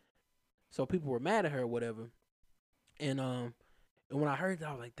 Mm-hmm. So people were mad at her or whatever. And when I heard that,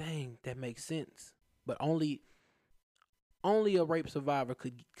 I was like, dang, that makes sense. But only only a rape survivor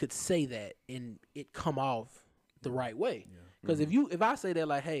could say that and it come off the right way. Because if I say that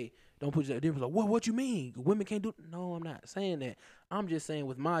like, hey, don't put yourself, like, what you mean? Women can't do. No, I'm not saying that. I'm just saying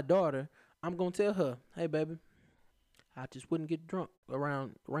with my daughter, I'm gonna tell her, hey, baby, I just wouldn't get drunk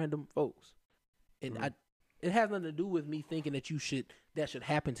around random folks, and it has nothing to do with me thinking that that should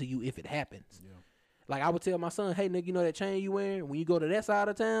happen to you if it happens. Yeah. Like I would tell my son, hey, nigga, you know that chain you wearing? When you go to that side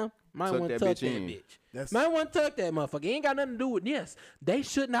of town, might want to tuck that bitch. Might want to tuck that motherfucker. It ain't got nothing to do with, yes, they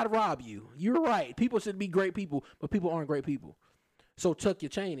should not rob you. You're right. People should be great people, but people aren't great people. So tuck your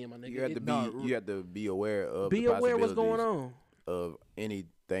chain in, my nigga. You have to be aware of be the aware what's going on. Of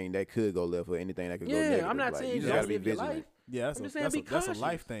anything that could go left or anything that could go Yeah, negative. I'm not like, saying you just don't gotta be live your vigilant. life. Yeah, that's a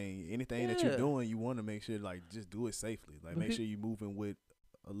life thing. Anything that you're Yeah. doing, you want to make sure like just do it safely. Like make sure you're moving with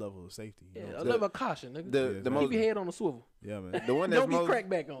a level of safety. You know? A level of caution, nigga. The most- Keep your head on the swivel. Yeah, man. The one that's Don't be most cracked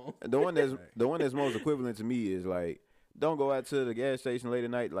back on. the one that's most equivalent to me is like, don't go out to the gas station late at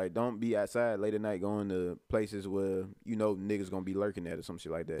night. Like, don't be outside late at night going to places where you know niggas gonna be lurking at or some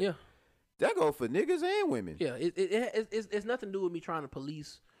shit like that. Yeah. That go for niggas and women. Yeah, it's nothing to do with me trying to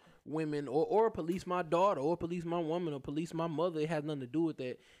police women or police my daughter or police my woman or police my mother. It has nothing to do with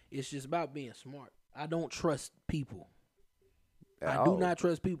that. It's just about being smart. I don't trust people. I do not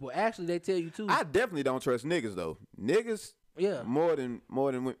trust people. Actually, they tell you too. I definitely don't trust niggas though. Niggas, yeah, more than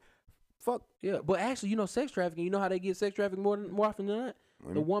women. Fuck. Yeah, but actually, you know, sex trafficking. You know how they get sex trafficking more often than not?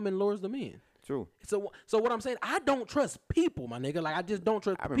 The woman lures them in. True. So what I'm saying, I don't trust people, my nigga. Like I just don't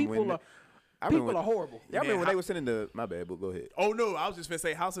trust people. People are horrible. Yeah, I remember when they were sending my bad, but go ahead. Oh no, I was just gonna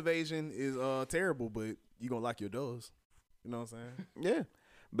say house evasion is terrible, but you gonna lock your doors. You know what I'm saying? Yeah,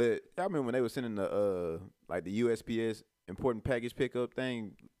 but I remember when they were sending the like the USPS important package pickup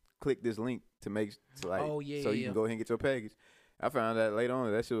thing. Click this link to make so you can go ahead and get your package. I found out later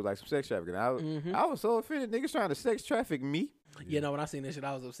on that shit was like some sex trafficking. I was so offended. Niggas trying to sex traffic me. You know, when I seen that shit,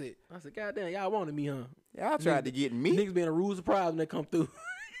 I was upset. I said, God damn, y'all wanted me, huh? Y'all tried to get me. Niggas being a rude surprise when they come through.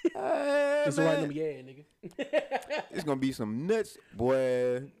 It's man. right number, yeah, nigga. It's gonna be some nuts,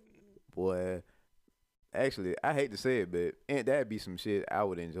 boy. Actually, I hate to say it, but that'd be some shit I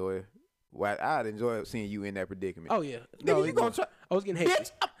would enjoy. Well, I'd enjoy seeing you in that predicament. Oh yeah, Nigga, you gonna try? I was getting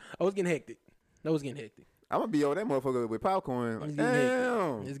hectic. I was getting hectic. I'm gonna be over that motherfucker with popcorn. It's Like, getting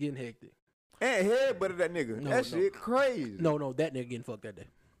damn. hectic. It's getting hectic. And headbutt that nigga. That shit crazy. No, that nigga getting fucked that day.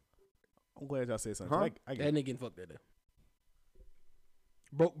 I'm glad y'all said something. Huh? I That nigga getting fucked that day.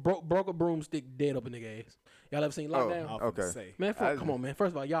 Broke a broomstick dead up a nigga ass. Y'all ever seen Lockdown? I was Okay. finna say. Man, come on, man.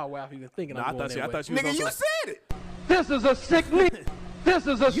 First of all, y'all wild even thinking No, I'm going that way. I thought you was Nigga, on you some, said it. This is a sick nigga. This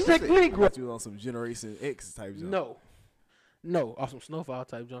is a sick nigga. thought you was on some Generation X type jump. No, off some Snowfall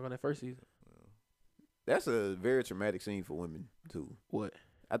type junk on that first season. That's a very traumatic scene for women too. What?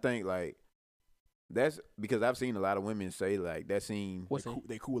 I think like that's because I've seen a lot of women say like that scene. What scene?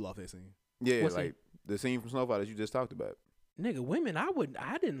 They cool off that scene. Yeah, What like scene? the scene from Snowfall that you just talked about. Nigga, women, I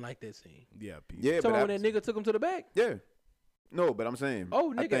didn't like that scene. Yeah, Pete. Yeah, Talking but about when that nigga took him to the back. yeah. No, but I'm saying.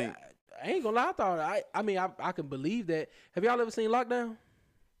 Oh, I nigga, think- I ain't gonna lie. I thought I can believe that. Have y'all ever seen Lockdown?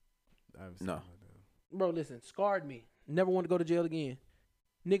 I haven't seen No. it like that. Bro, listen, scarred me. Never want to go to jail again.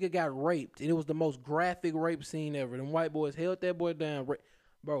 Nigga got raped, and it was the most graphic rape scene ever. Them white boys held that boy down.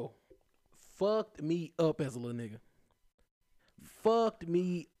 Bro, fucked me up as a little nigga. Fucked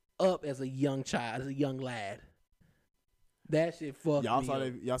me up as a young child, as a young lad. That shit fucked Y'all me saw up.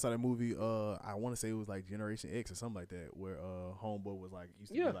 that? Y'all saw that movie? I want to say it was like Generation X or something like that, where homeboy was like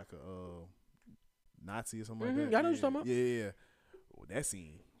used to Yeah. be like a Nazi or something Mhm, like that. y'all know what you're talking about? Yeah. Well, that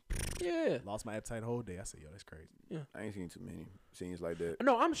scene Yeah. lost my appetite the whole day. I said, yo, that's crazy. I ain't seen too many scenes like that.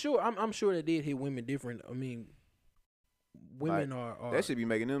 No, I'm sure. I'm sure that did hit women different. I mean, women are That should be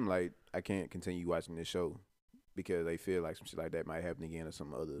making them like, I can't continue watching this show because they feel like some shit like that might happen again or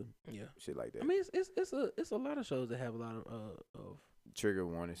some other yeah. shit like that. I mean, it's a lot of shows that have a lot of Trigger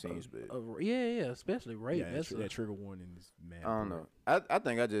warning scenes, but yeah, especially rape. Yeah, That's that trigger warning is mad. I don't know. I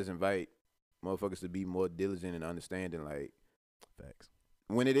think I just invite motherfuckers to be more diligent and understanding. Like Facts.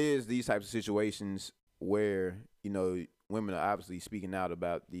 when it is these types of situations where women are obviously speaking out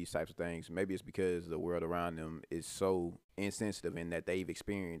about these types of things. Maybe it's because the world around them is so insensitive in that they've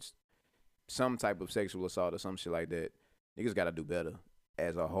experienced some type of sexual assault or some shit like that. Niggas got to do better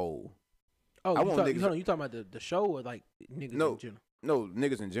as a whole. Oh, I you want talking niggas- about the show or like niggas No. in general? No,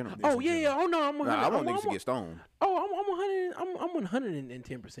 niggas in general. Oh yeah. Oh no, I'm 100. Nah, I want I'm, niggas to get stoned. Oh, I'm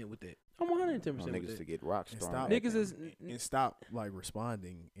 110% with that. I'm 110% I want with niggas that. to get rock And strong. stop, Niggas is and stop like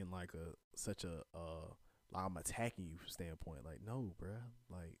responding in like such a like I'm attacking you standpoint. Like no, bruh.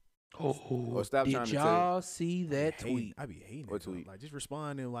 Like Or stop did trying to y'all see that I be hating- tweet? I be hating What that, dog. tweet? Like just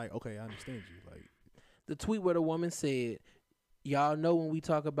responding like, okay, I understand you. Like the tweet where the woman said, "Y'all know when we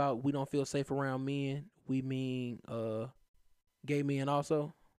talk about we don't feel safe around men, we mean gay men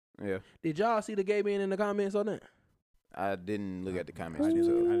also." Yeah, Did y'all see the gay men in the comments on that? I didn't look at the comments, I didn't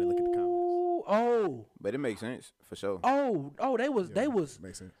so- look at the comments. Oh, but it makes sense for sure. they was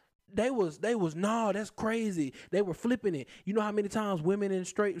Makes sense. nah, that's crazy. They were flipping it. You know how many times women and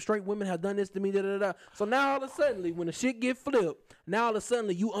straight women have done this to me, da da da. So now all of a sudden, when the shit get flipped, now all of a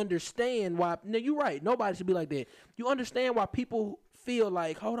sudden you understand why. Now you're right. Nobody should be like that. You understand why people feel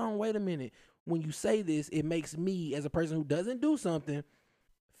like, hold on, wait a minute. When you say this, it makes me, as a person who doesn't do something,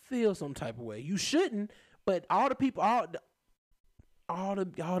 feel some type of way. You shouldn't, but all the people, all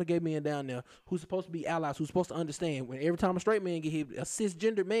the gay men down there who's supposed to be allies, who's supposed to understand when every time a straight man get hit, a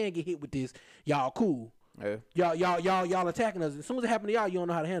cisgender man get hit with this, y'all cool. Yeah, Y'all attacking us. As soon as it happen to y'all, you don't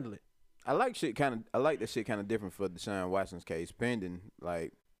know how to handle it. I like that shit kind of different for Deshaun Watson's case. Pending,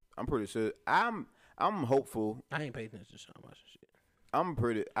 like, I'm pretty sure. I'm hopeful. I ain't paying attention to Sean Watson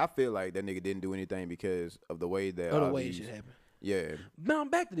shit. I feel like that nigga didn't do anything because of the way that. Other way it should happen. Yeah. Now I'm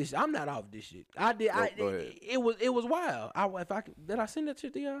back to this shit. I'm not off this shit. I did. Go ahead. It was wild. Did I send that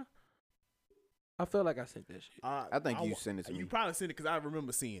shit to y'all? I felt like I sent that shit. I think you sent it to me. You probably sent it because I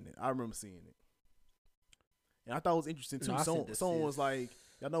remember seeing it. And I thought it was interesting too. No, I sent this Someone was sis. like,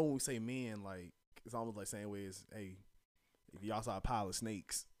 y'all know when we say men, like it's almost like saying ways, hey, if y'all saw a pile of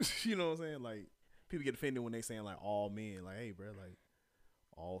snakes, you know what I'm saying? Like people get offended when they saying like all men, like, hey, bro, like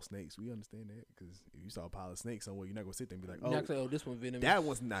all snakes. We understand that because if you saw a pile of snakes somewhere, you're not gonna sit there and be like, You're not gonna say, this one venomous. that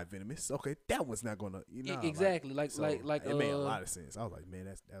one's not venomous. Okay, that one's not gonna, you know, exactly. Like it made a lot of sense. I was like, man,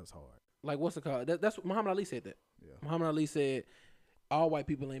 that was hard. Like what's it called? That's what Muhammad Ali said that. Yeah. Muhammad Ali said, all white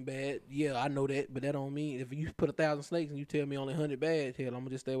people ain't bad. Yeah, I know that, but that don't mean if you put 1,000 snakes and you tell me only 100 bad, hell, I'm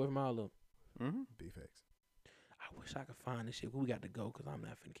gonna just stay away from all of them. Mm-hmm. Big facts. I wish I could find this shit. We got to go because I'm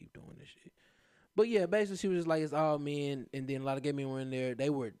not finna keep doing this shit. But yeah, basically she was just like, it's all men, and then a lot of gay men were in there. They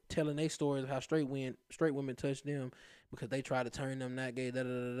were telling their stories of how straight women touched them because they tried to turn them not gay. Da da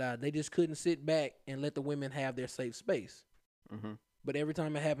da da. They just couldn't sit back and let the women have their safe space. Mm-hmm. But every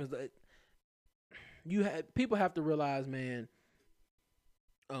time it happens, people have to realize, man.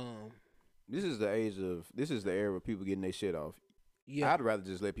 This is the era of people getting their shit off. Yeah, I'd rather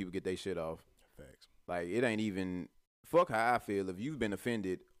just let people get their shit off. Facts. Like, it ain't even, fuck how I feel. If you've been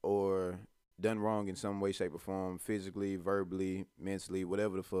offended or done wrong in some way, shape, or form, physically, verbally, mentally,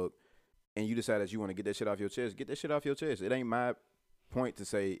 whatever the fuck, and you decide that you want to get that shit off your chest, get that shit off your chest. It ain't my point to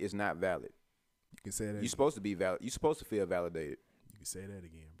say it's not valid. You can say that. You're supposed to be valid. You're supposed to feel validated. You can say that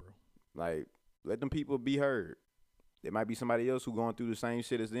again, bro. Like, let them people be heard. There might be somebody else who going through the same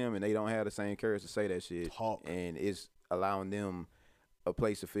shit as them, and they don't have the same courage to say that shit. Talk. And it's allowing them a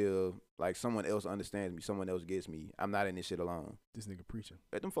place to feel like someone else understands me, someone else gets me. I'm not in this shit alone. This nigga preaching.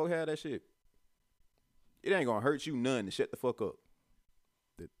 Let them folk have that shit. It ain't gonna hurt you none to shut the fuck up.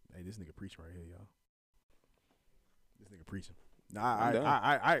 Hey, this nigga preaching right here, y'all. This nigga preaching. No, I'm done.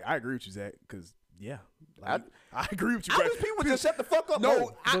 I agree with you, Zach. Because I agree with you, I bro. wish people just shut the fuck up. No,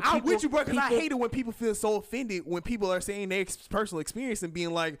 more. I'm with you, bro. Because I people- hate it when people feel so offended when people are saying their personal experience and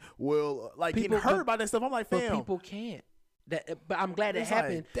being like, well, like People- getting hurt by that stuff. I'm like, but fam. people can't. But I'm glad it It's like,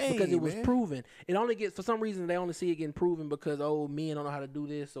 happened dang, because it was man. proven. It only gets, for some reason, they only see it getting proven because men don't know how to do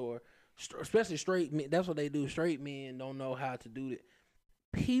this, or especially straight men. That's what they do. Straight men don't know how to do it.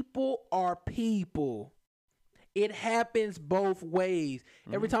 People are people. It happens both ways.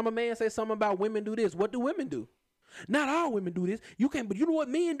 Every time a man says something about women do this, what do women do? Not all women do this. You can't, but you know what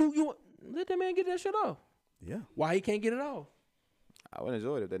men do? You let that man get that shit off. Yeah. Why he can't get it off? I would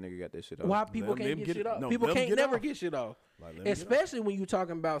enjoy it if that nigga got that shit off. Why people him can't get get shit it- off? no, People let him can't get never off. get shit off. Like, let me get off. Especially when you're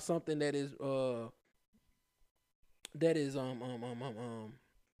talking about something that is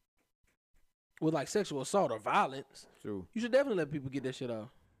with like sexual assault or violence. True. You should definitely let people get that shit off.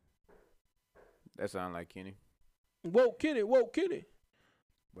 That sound like Kenny. Whoa, Kenny, whoa, Kenny.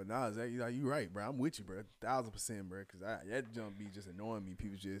 But nah, Zach, you right, bro. I'm with you, bro. 1000%, bro. Because that jump be just annoying me.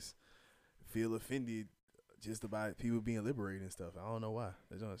 People just feel offended just about people being liberated and stuff. I don't know why.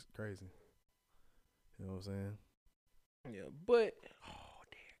 That jump's crazy. You know what I'm saying? Yeah, but there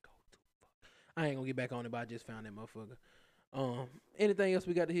it goes. I ain't gonna get back on it, but I just found that motherfucker. Anything else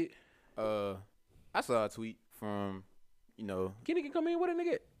we got to hit? I saw a tweet from, Kenny can come in. What a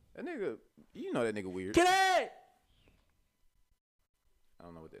nigga? that nigga. You know that nigga weird. Kenny, I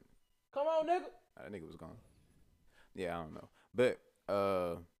don't know what that. come on, nigga. That nigga was gone. Yeah, I don't know. But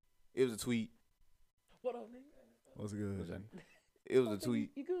it was a tweet. What up, nigga? What's good? It was a tweet.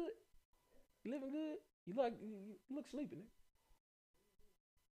 You good? You living good? You look sleepy, nigga.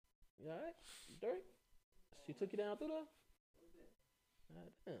 You all right? You dirty? She took you down through there?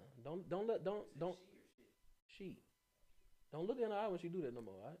 God damn. Don't She. Don't look in her eye when she do that no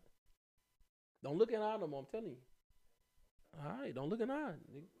more, all right? Don't look in her eye no more, I'm telling you. All right, don't look in her eye,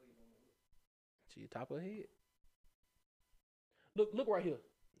 nigga. She top of her head. Look right here.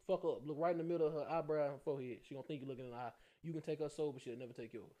 Fuck up. Look right in the middle of her eyebrow and forehead. She gonna think you looking in the eye. You can take her soul, but she'll never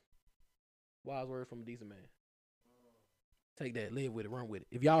take yours. Wise words from a decent man. Take that. Live with it. Run with it.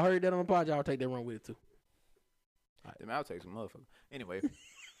 If y'all heard that on the pod, y'all take that. Run with it too. All right. I'll take some motherfucker. Anyway,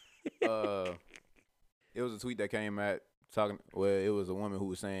 it was a tweet that came out talking. Well, it was a woman who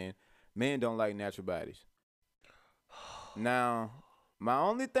was saying men don't like natural bodies. Now, my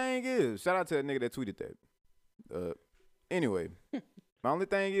only thing is, shout out to that nigga that tweeted that. Anyway, my only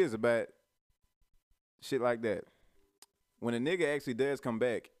thing is about shit like that. When a nigga actually does come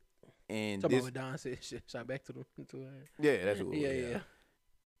back and Talk about what Don said. Shit, shot back to her. Yeah, that's what it was. Yeah.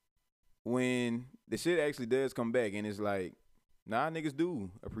 When the shit actually does come back and it's like, nah, niggas do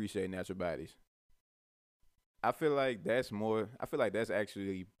appreciate natural bodies. I feel like that's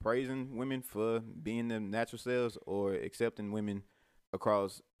actually praising women for being them natural selves or accepting women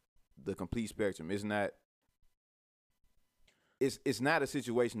across the complete spectrum. It's not a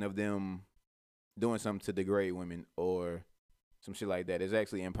situation of them doing something to degrade women or some shit like that. It's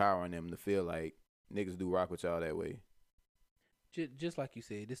actually empowering them to feel like niggas do rock with y'all that way. Just like you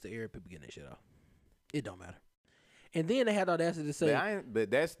said, this the era people getting that shit off. It don't matter. And then they had the audacity to say, but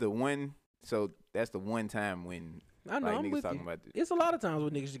that's the one. So that's the one time when I know, like, I'm niggas with talking you. about this. It's a lot of times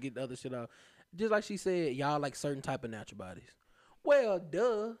when niggas should get the other shit off. Just like she said, y'all like certain type of natural bodies. Well,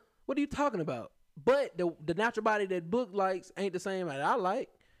 duh. What are you talking about? But the natural body that Book likes ain't the same that I like.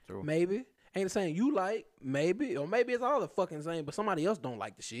 True. Maybe. Ain't the same you like. Maybe. Or maybe it's all the fucking same, but somebody else don't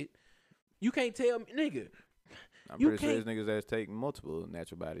like the shit. You can't tell me, nigga. I'm pretty sure there's niggas that's take multiple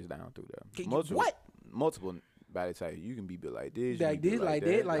natural bodies down through there. Multiple body types. You can be built like this. Like this, like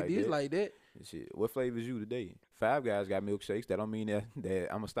that, like this, like that. Shit. What flavor is you today? Five Guys got milkshakes. That don't mean that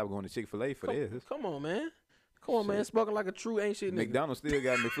I'm gonna stop going to Chick-fil-A for this. Come on, man. Come on, man. Spoken like a true ain't shit nigga. McDonald's still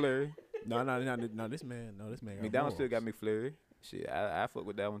got McFlurry. No, this man got McDonald's still got morals. McFlurry. Shit, I fuck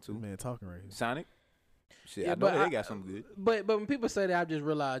with that one too. This man talking right here. Sonic. Shit, Yeah, I know they got something good. But when people say that, I just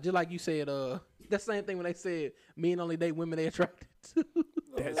realized, just like you said, that same thing when they said men only date women they attracted to.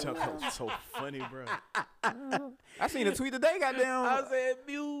 That joke was so funny, bro. I seen a tweet today, goddamn. I said,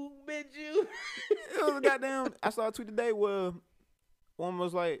 you bitch, you. It was a goddamn. I saw a tweet today where one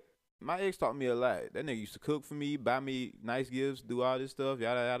was like, my ex taught me a lot. That nigga used to cook for me, buy me nice gifts, do all this stuff.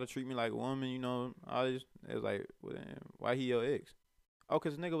 Y'all treat me like a woman, you know, all this. It was like, well, damn, why he your ex? Oh,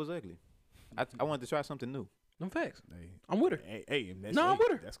 because the nigga was ugly. I wanted to try something new. Them facts. Hey, I'm with her. I'm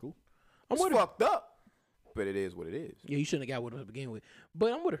with her. That's cool. I'm It's with her. fucked up, but it is what it is. Yeah, you shouldn't have got with her to begin with.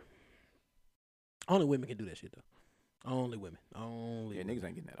 But I'm with her. Only women can do that shit, though. Only women. Only Yeah, women. niggas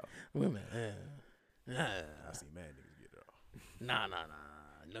ain't getting that off. Women. I see mad niggas get it off. Nah.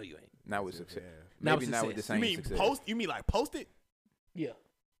 No, you ain't. Not with success. Not Maybe with not with the success. same You mean success. post? You mean like post it? Yeah.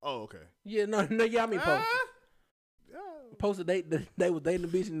 Oh, okay. Yeah, no, yeah, I mean post. Posted they was dating the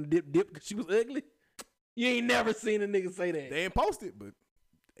bitch and dip because she was ugly. You ain't never seen a nigga say that. They ain't post it, but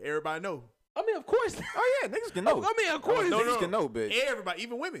everybody know. I mean, of course. Oh yeah, niggas can know. I mean, of course. Niggas can know, but Everybody,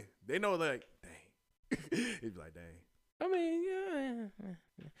 even women, they know. Like, dang. It'd be like, dang. I mean,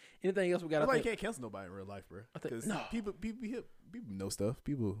 yeah. Anything else we got? That's why you can't cancel nobody in real life, bro. I think- Because no. people be hip. People know stuff.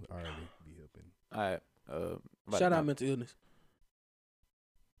 People already be hip. And all right. Shout out mental illness.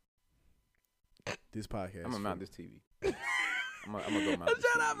 this podcast. I'm gonna mount this TV. I'm gonna go mount this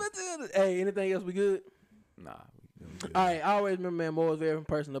Shout TV. out mental illness. Hey, anything else we good? Nah. All right, I always remember, man, more is very from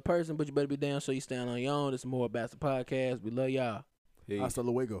person to person, but you better be damn sure you stand on your own. This is More About the Podcast. We love y'all. Hasta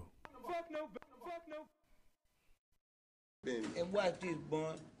luego. And watch this,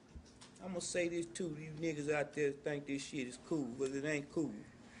 bun. I'm gonna say this too. These niggas out there think this shit is cool, but it ain't cool.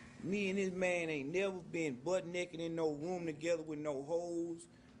 Me and this man ain't never been butt naked in no room together with no hoes,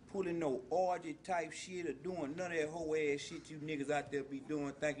 pulling no orgy type shit or doing none of that whole ass shit you niggas out there be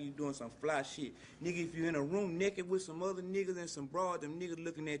doing, thinking you doing some fly shit. Nigga, if you in a room naked with some other niggas and some broad, them niggas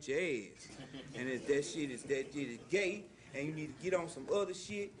looking at your ass. And if that shit is gay, and you need to get on some other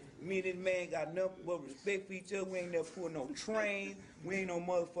shit. Me and this man got nothing but respect for each other. We ain't never pulling no train. We ain't no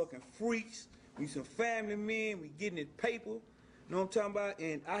motherfucking freaks. We some family men. We getting it paper. Know what I'm talking about?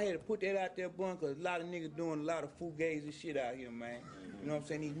 And I had to put that out there, bun, because a lot of niggas doing a lot of fugazi shit out here, man. You know what I'm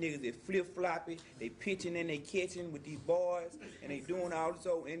saying? These niggas, they flip-floppy, they pitching and they catching with these boys, and they doing all this.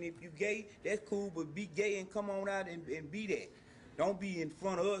 So, and if you gay, that's cool, but be gay and come on out and be that. Don't be in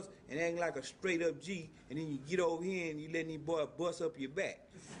front of us and acting like a straight up G, and then you get over here and you letting these boys bust up your back.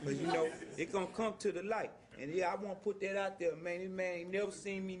 Cause you know, it gonna come to the light. And yeah, I wanna put that out there, man. This man ain't never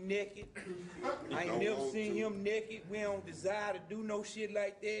seen me naked. I ain't never seen him naked. We don't desire to do no shit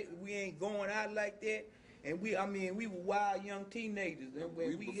like that. We ain't going out like that. And we were wild young teenagers. And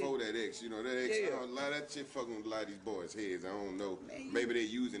when we before that X, you know, that X, a lot of that shit fucking with a lot of these boys' heads. I don't know. Man, maybe they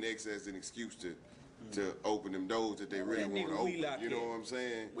using X as an excuse to open them doors that they really want to open. You know what I'm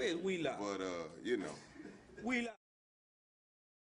saying? Where's Wheelock? But, you know. Wheelock.